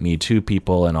anti-Me Too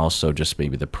people and also just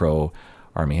maybe the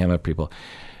pro-Armie Hammer people.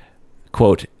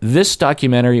 Quote, this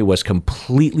documentary was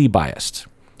completely biased.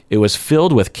 It was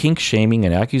filled with kink shaming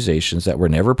and accusations that were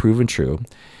never proven true.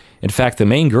 In fact, the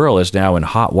main girl is now in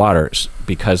hot waters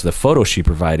because the photo she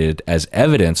provided as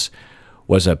evidence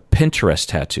was a Pinterest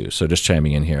tattoo. So just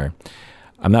chiming in here.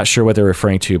 I'm not sure what they're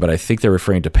referring to, but I think they're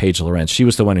referring to Paige Lorenz. She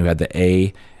was the one who had the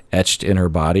A etched in her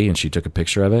body, and she took a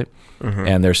picture of it. Mm-hmm.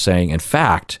 And they're saying, in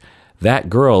fact, that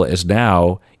girl is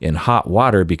now in hot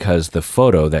water because the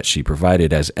photo that she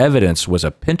provided as evidence was a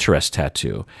Pinterest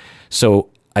tattoo. So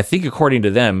I think according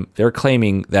to them, they're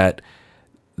claiming that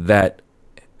that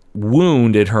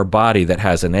wound in her body that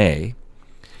has an A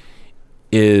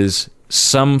is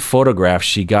some photograph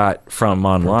she got from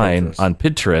online on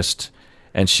Pinterest,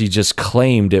 and she just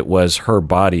claimed it was her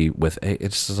body with A.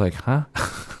 It's just like, huh?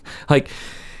 Like,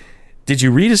 did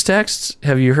you read his texts?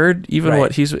 Have you heard even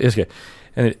what he's... Okay.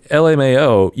 And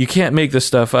LMAO, you can't make this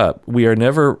stuff up. We are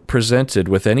never presented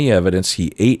with any evidence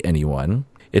he ate anyone.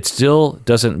 It still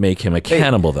doesn't make him a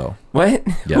cannibal, though. What?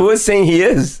 Yeah. Who was saying he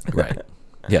is? Right.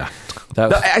 Yeah.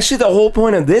 Actually, the whole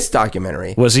point of this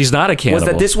documentary was he's not a cannibal.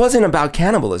 Was that this wasn't about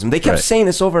cannibalism. They kept saying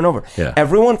this over and over. Yeah.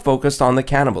 Everyone focused on the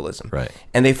cannibalism. Right.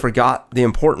 And they forgot the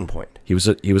important point. He was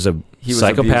a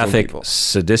psychopathic,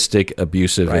 sadistic,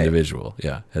 abusive individual.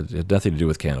 Yeah. Had nothing to do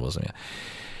with cannibalism. Yeah.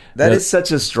 That is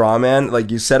such a straw man.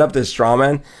 Like, you set up this straw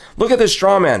man. Look at this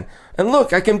straw man. And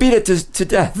look, I can beat it to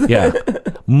death. Yeah.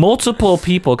 Multiple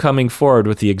people coming forward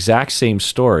with the exact same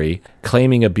story,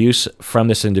 claiming abuse from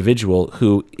this individual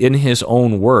who, in his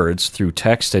own words, through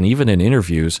text and even in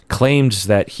interviews, claims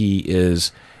that he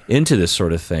is into this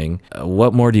sort of thing.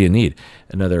 What more do you need?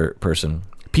 Another person.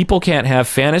 People can't have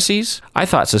fantasies? I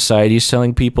thought society is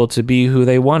telling people to be who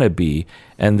they want to be,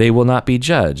 and they will not be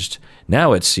judged.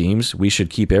 Now it seems we should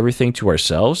keep everything to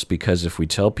ourselves because if we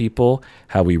tell people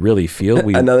how we really feel,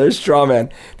 we... Another straw man.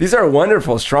 These are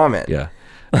wonderful straw men. Yeah.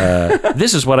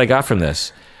 This is what I got from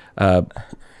this.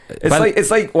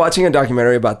 It's like watching a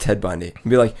documentary about Ted Bundy and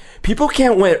be like, people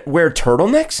can't wear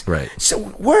turtlenecks? Right. So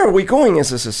where are we going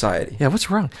as a society? Yeah, what's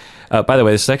wrong? By the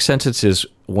way, this next sentence is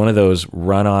one of those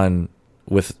run-on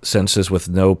with sentences with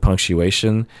no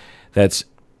punctuation. That's...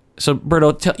 So,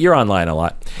 Berto, you're online a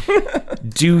lot.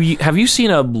 Have you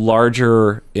seen a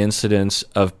larger incidence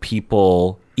of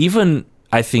people, even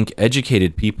I think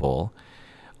educated people,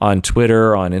 on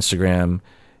Twitter, on Instagram,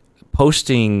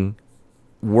 posting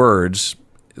words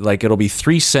like it'll be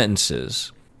 3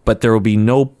 sentences, but there will be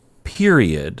no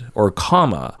period or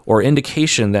comma or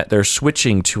indication that they're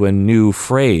switching to a new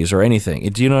phrase or anything?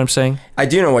 Do you know what I'm saying? I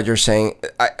do know what you're saying.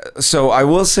 So I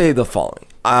will say the following.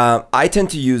 I tend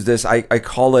to use this. I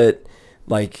call it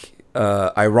like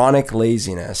ironic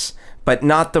laziness, but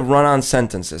not the run-on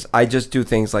sentences. I just do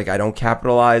things like I don't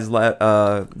capitalize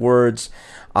words.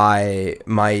 I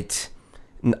might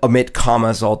omit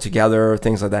commas altogether,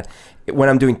 things like that, when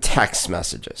I'm doing text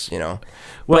messages, you know.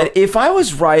 Well, but if I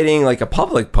was writing like a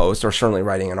public post or certainly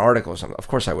writing an article or something, of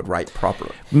course I would write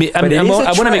properly. I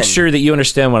want to make sure that you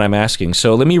understand what I'm asking.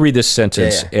 So let me read this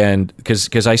sentence, and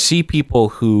because I see people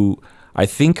who I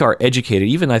think are educated,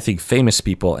 even I think famous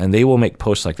people, and they will make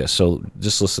posts like this. So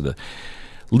just listen to,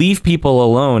 leave people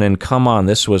alone and come on.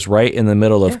 This was right in the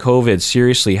middle of COVID.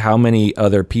 Seriously, how many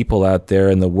other people out there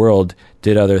in the world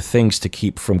did other things to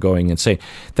keep from going insane?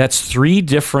 That's 3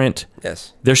 different.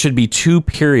 Yes. There should be 2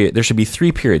 periods. There should be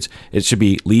 3 periods. It should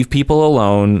be leave people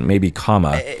alone, maybe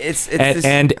comma,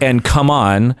 and come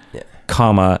on,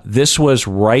 comma. This was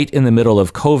right in the middle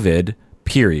of COVID.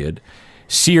 Period.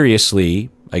 Seriously,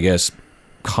 I guess,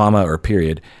 comma or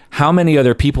period. How many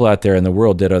other people out there in the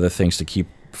world did other things to keep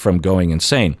from going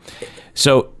insane?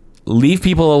 So leave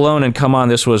people alone and come on.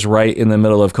 This was right in the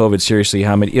middle of COVID. Seriously,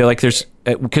 how many? You know, like there's,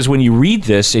 because when you read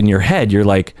this in your head, you're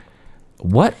like,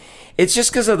 what? It's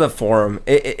just because of the form.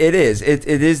 It is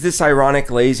this ironic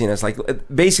laziness. Like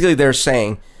basically they're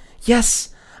saying, yes,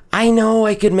 I know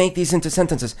I could make these into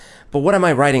sentences, but what am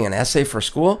I writing, an essay for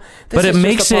school? But it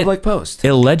makes it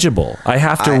illegible. I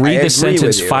have to read the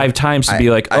sentence 5 times to be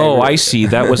like, oh, I see,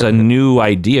 that was a new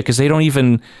idea, because they don't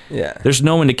even, there's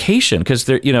no indication, because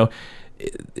they're, you know,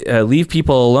 leave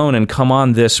people alone and come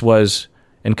on, this was,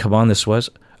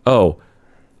 oh,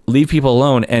 leave people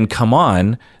alone and come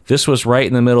on, this was right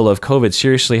in the middle of COVID.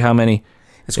 Seriously, how many?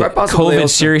 It's quite possible. COVID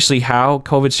seriously how?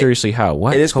 COVID seriously how?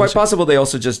 What? It is quite possible they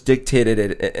also just dictated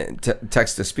it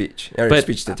text to speech, or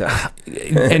speech to text.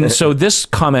 And so this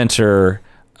commenter,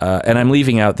 and I'm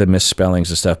leaving out the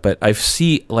misspellings and stuff, but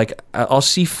I'll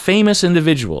see famous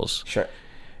individuals. Sure.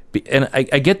 And I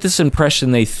get this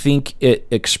impression they think it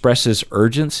expresses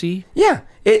urgency. Yeah,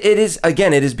 it is.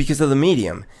 Again, it is because of the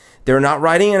medium. They're not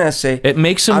writing an essay. It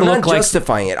makes them look like... I'm not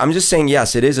justifying it. I'm just saying,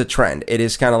 yes, it is a trend. It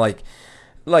is kind of like,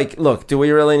 look, do we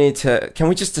really need to... Can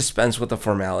we just dispense with the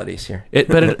formalities here?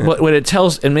 What it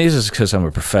tells... And maybe this is because I'm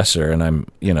a professor and I'm,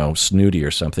 you know, snooty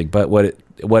or something, but what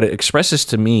it expresses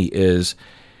to me is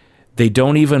they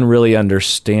don't even really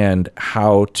understand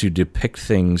how to depict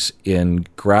things in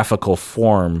graphical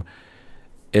form.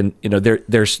 And, you know,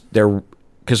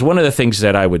 because one of the things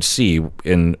that I would see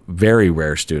in very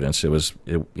rare students,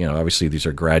 you know, obviously these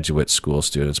are graduate school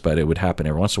students, but it would happen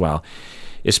every once in a while,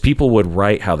 is people would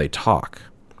write how they talk.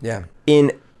 Yeah.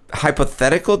 In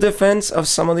hypothetical defense of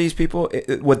some of these people,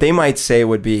 what they might say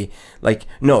would be like,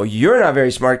 no, you're not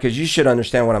very smart because you should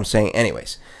understand what I'm saying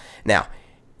anyways. Now,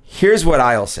 here's what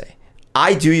I'll say.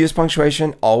 I do use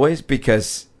punctuation always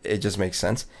because it just makes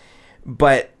sense.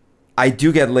 But I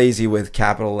do get lazy with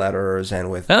capital letters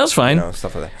and with that's fine. You know,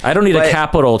 stuff like that. I don't need a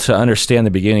capital to understand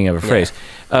the beginning of a phrase.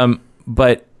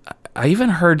 But I even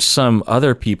heard some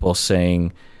other people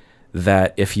saying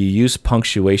that if you use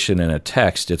punctuation in a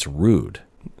text, it's rude.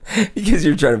 Because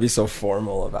you're trying to be so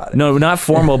formal about it. No, not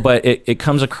formal, but it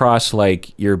comes across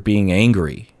like you're being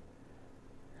angry.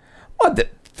 Well,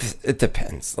 it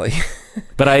depends. Like,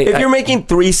 but if you're making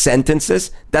 3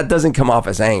 sentences, that doesn't come off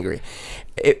as angry.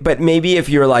 But maybe if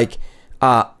you're like,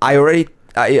 I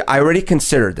already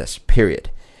considered this,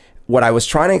 period. What I was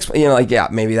trying to explain, you know, like, yeah,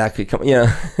 maybe that could come, you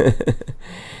know.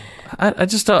 I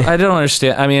just don't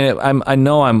understand. I mean, I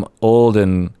know I'm old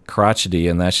and crotchety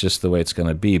and that's just the way it's going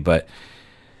to be, but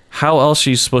how else are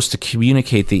you supposed to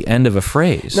communicate the end of a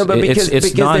phrase? No, but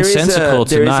it's nonsensical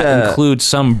to not include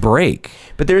some break.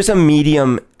 But there's a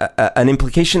medium, an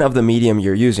implication of the medium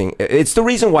you're using. It's the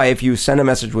reason why if you send a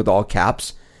message with all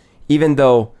caps, even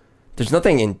though there's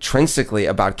nothing intrinsically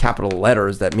about capital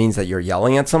letters that means that you're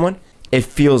yelling at someone, it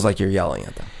feels like you're yelling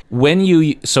at them. When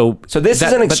you so this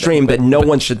is an extreme that no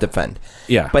one should defend.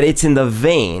 Yeah, but it's in the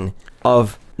vein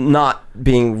of not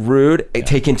being rude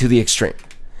taken to the extreme,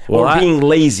 or being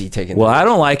lazy taken. Well, I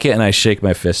don't like it, and I shake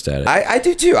my fist at it. I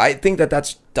do too. I think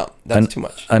that's dumb. That's too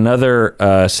much. Another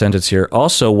sentence here.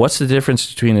 Also, what's the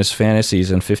difference between his fantasies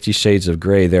and 50 Shades of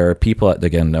Grey? There are people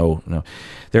again. No.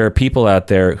 There are people out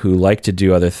there who like to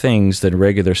do other things than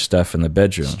regular stuff in the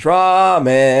bedroom. Straw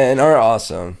men are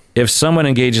awesome. If someone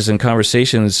engages in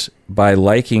conversations by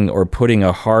liking or putting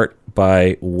a heart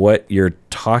by what you're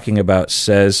talking about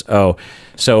says, oh,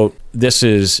 so this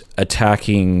is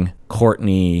attacking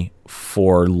Courtney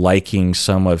for liking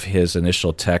some of his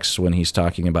initial texts when he's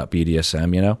talking about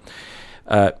BDSM, you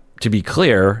know? To be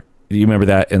clear, you remember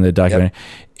that in the documentary?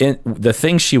 Yep. The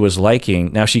thing she was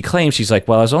liking, now she claims, she's like,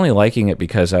 well, I was only liking it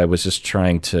because I was just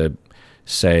trying to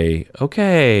say,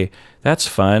 okay, that's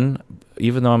fun,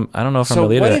 even though I don't know if I'm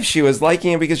related. So what if she was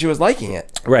liking it because she was liking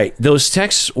it? Right. Those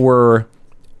texts were,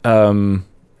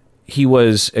 he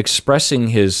was expressing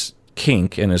his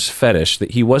kink and his fetish,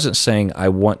 that he wasn't saying, I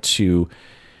want to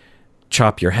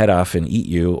chop your head off and eat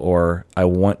you, or I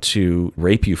want to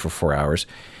rape you for 4 hours.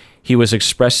 He was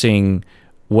expressing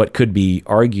what could be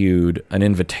argued an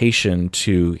invitation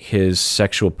to his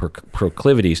sexual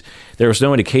proclivities. There was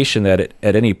no indication that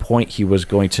at any point he was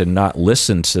going to not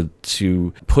listen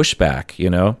to pushback, you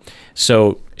know?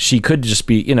 So she could just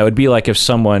be, you know, it'd be like if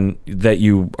someone that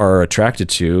you are attracted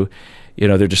to, you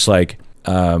know, they're just like,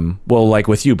 well, like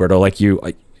with you, Berto, like you,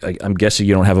 I'm guessing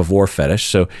you don't have a Vore fetish.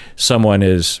 So someone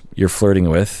you're flirting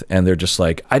with, and they're just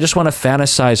like, I just want to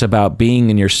fantasize about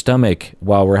being in your stomach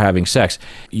while we're having sex.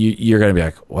 You're going to be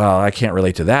like, well, I can't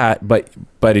relate to that. But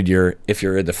if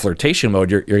you're in the flirtation mode,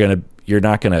 you're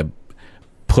not going to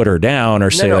put her down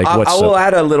or say like, what's I will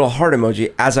add a little heart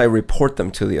emoji as I report them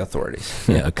to the authorities.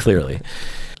 Yeah, clearly.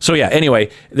 So yeah,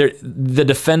 anyway, the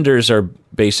defenders are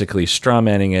basically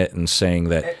strawmanning it and saying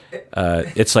that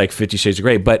it's like 50 Shades of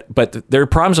Grey. But there are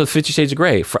problems with 50 Shades of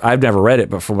Grey. I've never read it,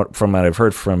 but from what I've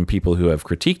heard from people who have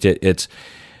critiqued it,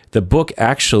 the book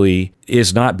actually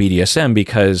is not BDSM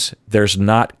because there's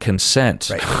not consent.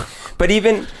 Right. But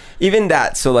even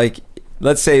that, so like,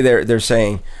 let's say they're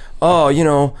saying, oh, you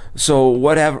know, so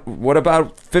what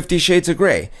about 50 Shades of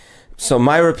Grey? So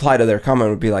my reply to their comment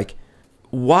would be like,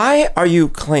 why are you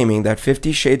claiming that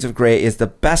 50 Shades of Grey is the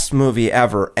best movie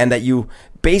ever and that you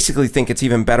basically think it's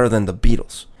even better than the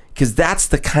Beatles? Because that's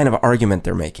the kind of argument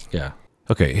they're making. Yeah.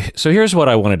 Okay, so here's what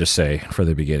I wanted to say for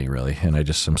the beginning, really, and I'm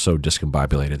so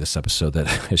discombobulated this episode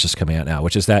that it's just coming out now,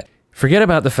 which is that forget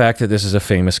about the fact that this is a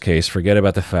famous case, forget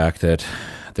about the fact that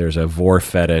there's a Vore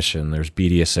fetish and there's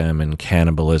BDSM and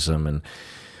cannibalism and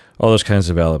all those kinds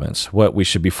of elements. What we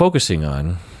should be focusing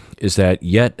on is that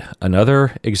yet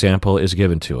another example is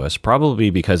given to us,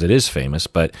 probably because it is famous,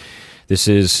 but this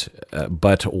is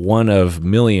but one of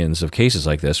millions of cases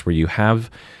like this where you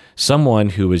have someone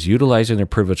who is utilizing their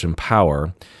privilege and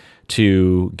power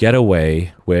to get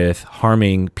away with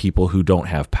harming people who don't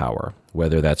have power,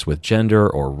 whether that's with gender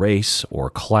or race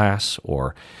or class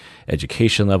or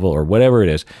education level or whatever it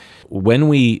is. When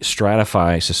we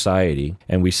stratify society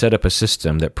and we set up a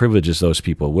system that privileges those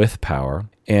people with power,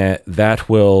 and that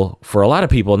will, for a lot of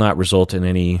people, not result in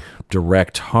any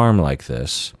direct harm like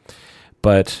this,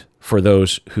 but for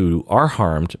those who are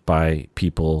harmed by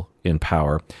people in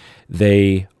power,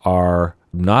 they are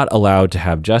not allowed to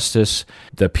have justice.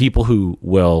 The people who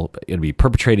will be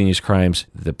perpetrating these crimes,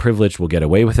 the privileged will get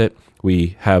away with it.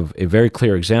 We have a very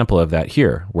clear example of that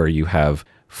here, where you have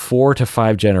 4 to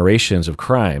 5 generations of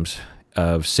crimes,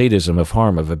 of sadism, of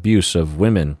harm, of abuse of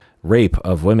women, rape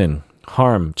of women,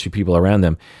 harm to people around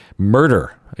them,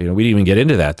 murder. You know, we didn't even get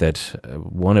into that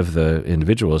one of the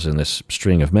individuals in this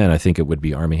string of men, I think it would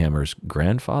be Armie Hammer's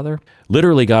grandfather,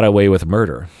 literally got away with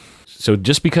murder. So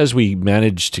just because we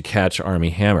managed to catch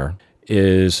Armie Hammer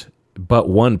is but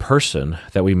one person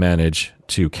that we manage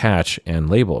to catch and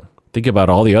label. Think about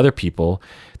all the other people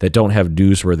that don't have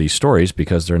newsworthy stories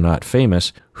because they're not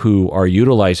famous, who are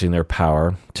utilizing their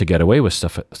power to get away with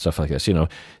stuff like this. You know,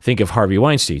 think of Harvey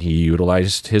Weinstein. He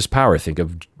utilized his power. Think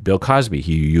of Bill Cosby.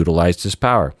 He utilized his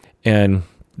power. And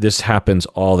this happens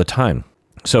all the time.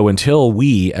 So until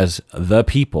we, as the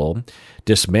people,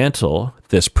 dismantle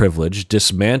this privilege,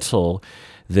 dismantle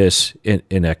this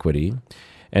inequity,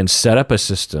 and set up a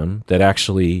system that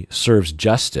actually serves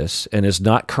justice and is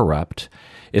not corrupt,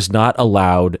 is not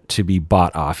allowed to be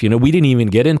bought off. You know, we didn't even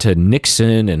get into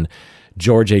Nixon and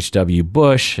George H.W.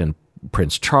 Bush and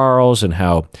Prince Charles and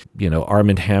how, you know,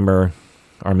 Armie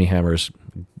Hammer's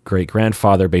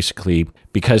great-grandfather, basically,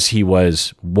 because he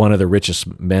was one of the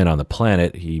richest men on the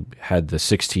planet, he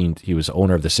was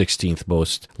owner of the 16th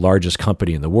most largest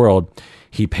company in the world.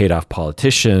 He paid off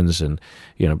politicians and,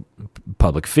 you know,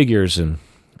 public figures and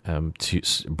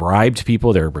bribed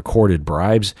people. There are recorded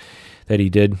bribes that he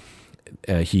did.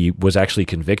 He was actually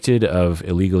convicted of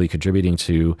illegally contributing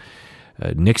to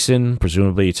Nixon,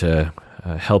 presumably to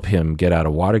help him get out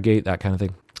of Watergate, that kind of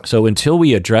thing. So until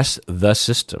we address the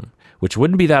system, which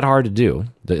wouldn't be that hard to do,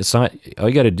 it's not. All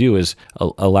you got to do is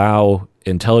allow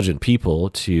intelligent people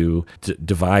to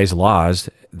devise laws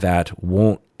that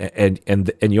won't,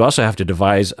 and you also have to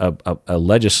devise a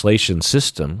legislation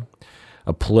system,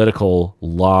 a political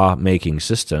law-making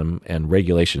system and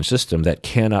regulation system that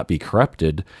cannot be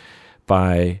corrupted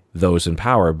by those in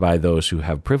power, by those who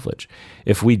have privilege.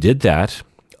 If we did that,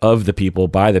 of the people,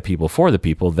 by the people, for the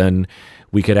people, then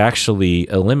we could actually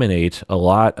eliminate a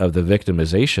lot of the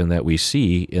victimization that we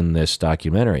see in this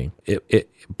documentary.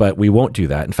 But we won't do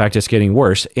that. In fact, it's getting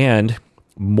worse, and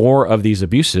more of these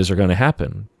abuses are going to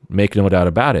happen. Make no doubt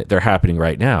about it. They're happening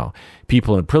right now.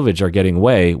 People in privilege are getting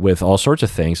away with all sorts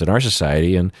of things in our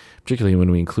society, and particularly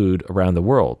when we include around the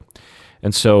world.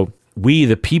 And so we,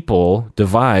 the people,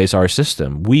 devise our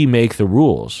system. We make the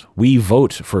rules. We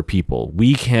vote for people.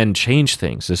 We can change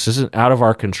things. This isn't out of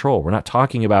our control. We're not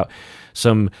talking about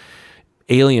some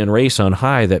alien race on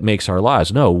high that makes our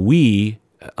laws. No, we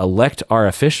elect our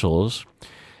officials.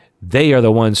 They are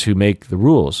the ones who make the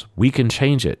rules. We can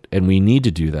change it, and we need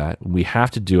to do that. We have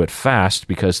to do it fast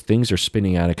because things are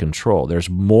spinning out of control. There's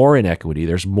more inequity.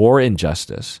 There's more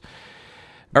injustice.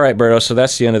 All right, Berto, so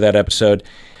that's the end of that episode.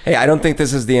 Hey, I don't think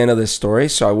this is the end of this story,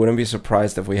 so I wouldn't be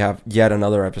surprised if we have yet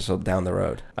another episode down the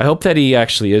road. I hope that he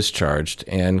actually is charged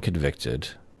and convicted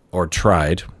or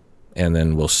tried, and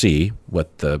then we'll see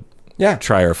what the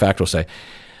trier of fact will say.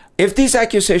 If these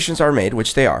accusations are made,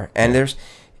 which they are, and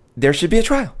there should be a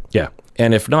trial. Yeah.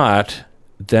 And if not,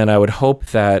 then I would hope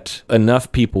that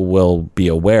enough people will be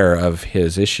aware of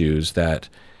his issues that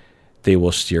they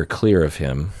will steer clear of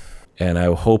him. And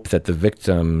I hope that the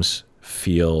victims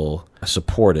feel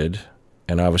supported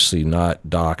and obviously not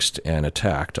doxxed and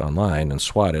attacked online and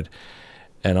swatted.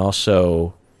 And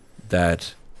also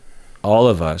that all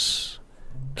of us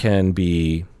can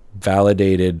be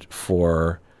validated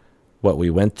for what we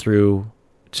went through,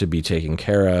 to be taken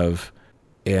care of,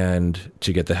 and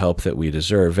to get the help that we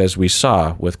deserve, as we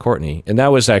saw with Courtney. And that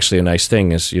was actually a nice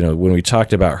thing is, you know, when we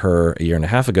talked about her a year and a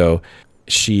half ago,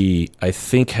 she, I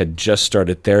think, had just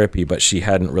started therapy, but she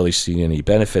hadn't really seen any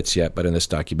benefits yet. But in this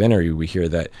documentary, we hear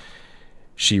that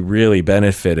she really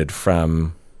benefited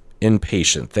from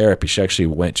inpatient therapy. She actually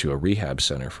went to a rehab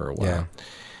center for a while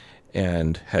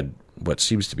and had what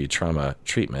seems to be trauma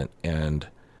treatment and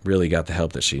really got the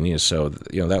help that she needed. So,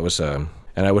 you know, that was, and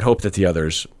I would hope that the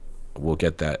others will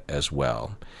get that as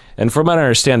well. And from what I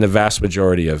understand, the vast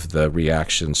majority of the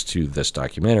reactions to this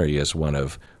documentary is one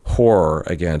of horror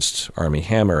against Armie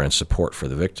Hammer and support for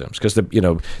the victims. Because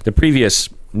the previous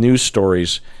news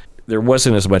stories, there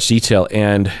wasn't as much detail,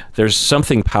 and there's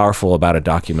something powerful about a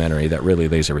documentary that really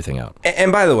lays everything out.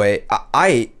 And by the way,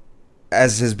 I,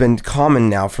 as has been common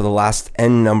now for the last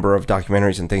N number of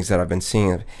documentaries and things that I've been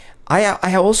seeing,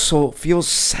 I also feel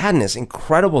sadness,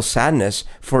 incredible sadness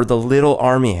for the little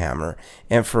Armie Hammer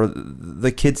and for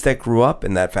the kids that grew up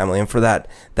in that family and for that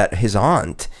his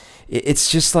aunt.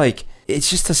 It's just like, it's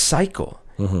just a cycle.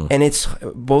 Mm-hmm. And it's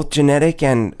both genetic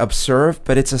and observed,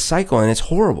 but it's a cycle and it's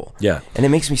horrible. Yeah. And it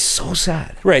makes me so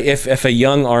sad. Right. If a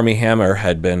young Armie Hammer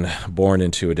had been born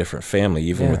into a different family,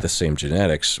 even with the same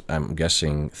genetics, I'm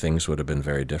guessing things would have been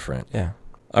very different. Yeah.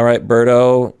 All right,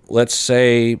 Berto, let's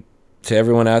say to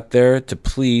everyone out there to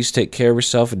please take care of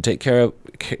yourself and take care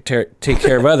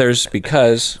of others,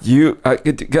 because you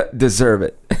deserve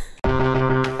it.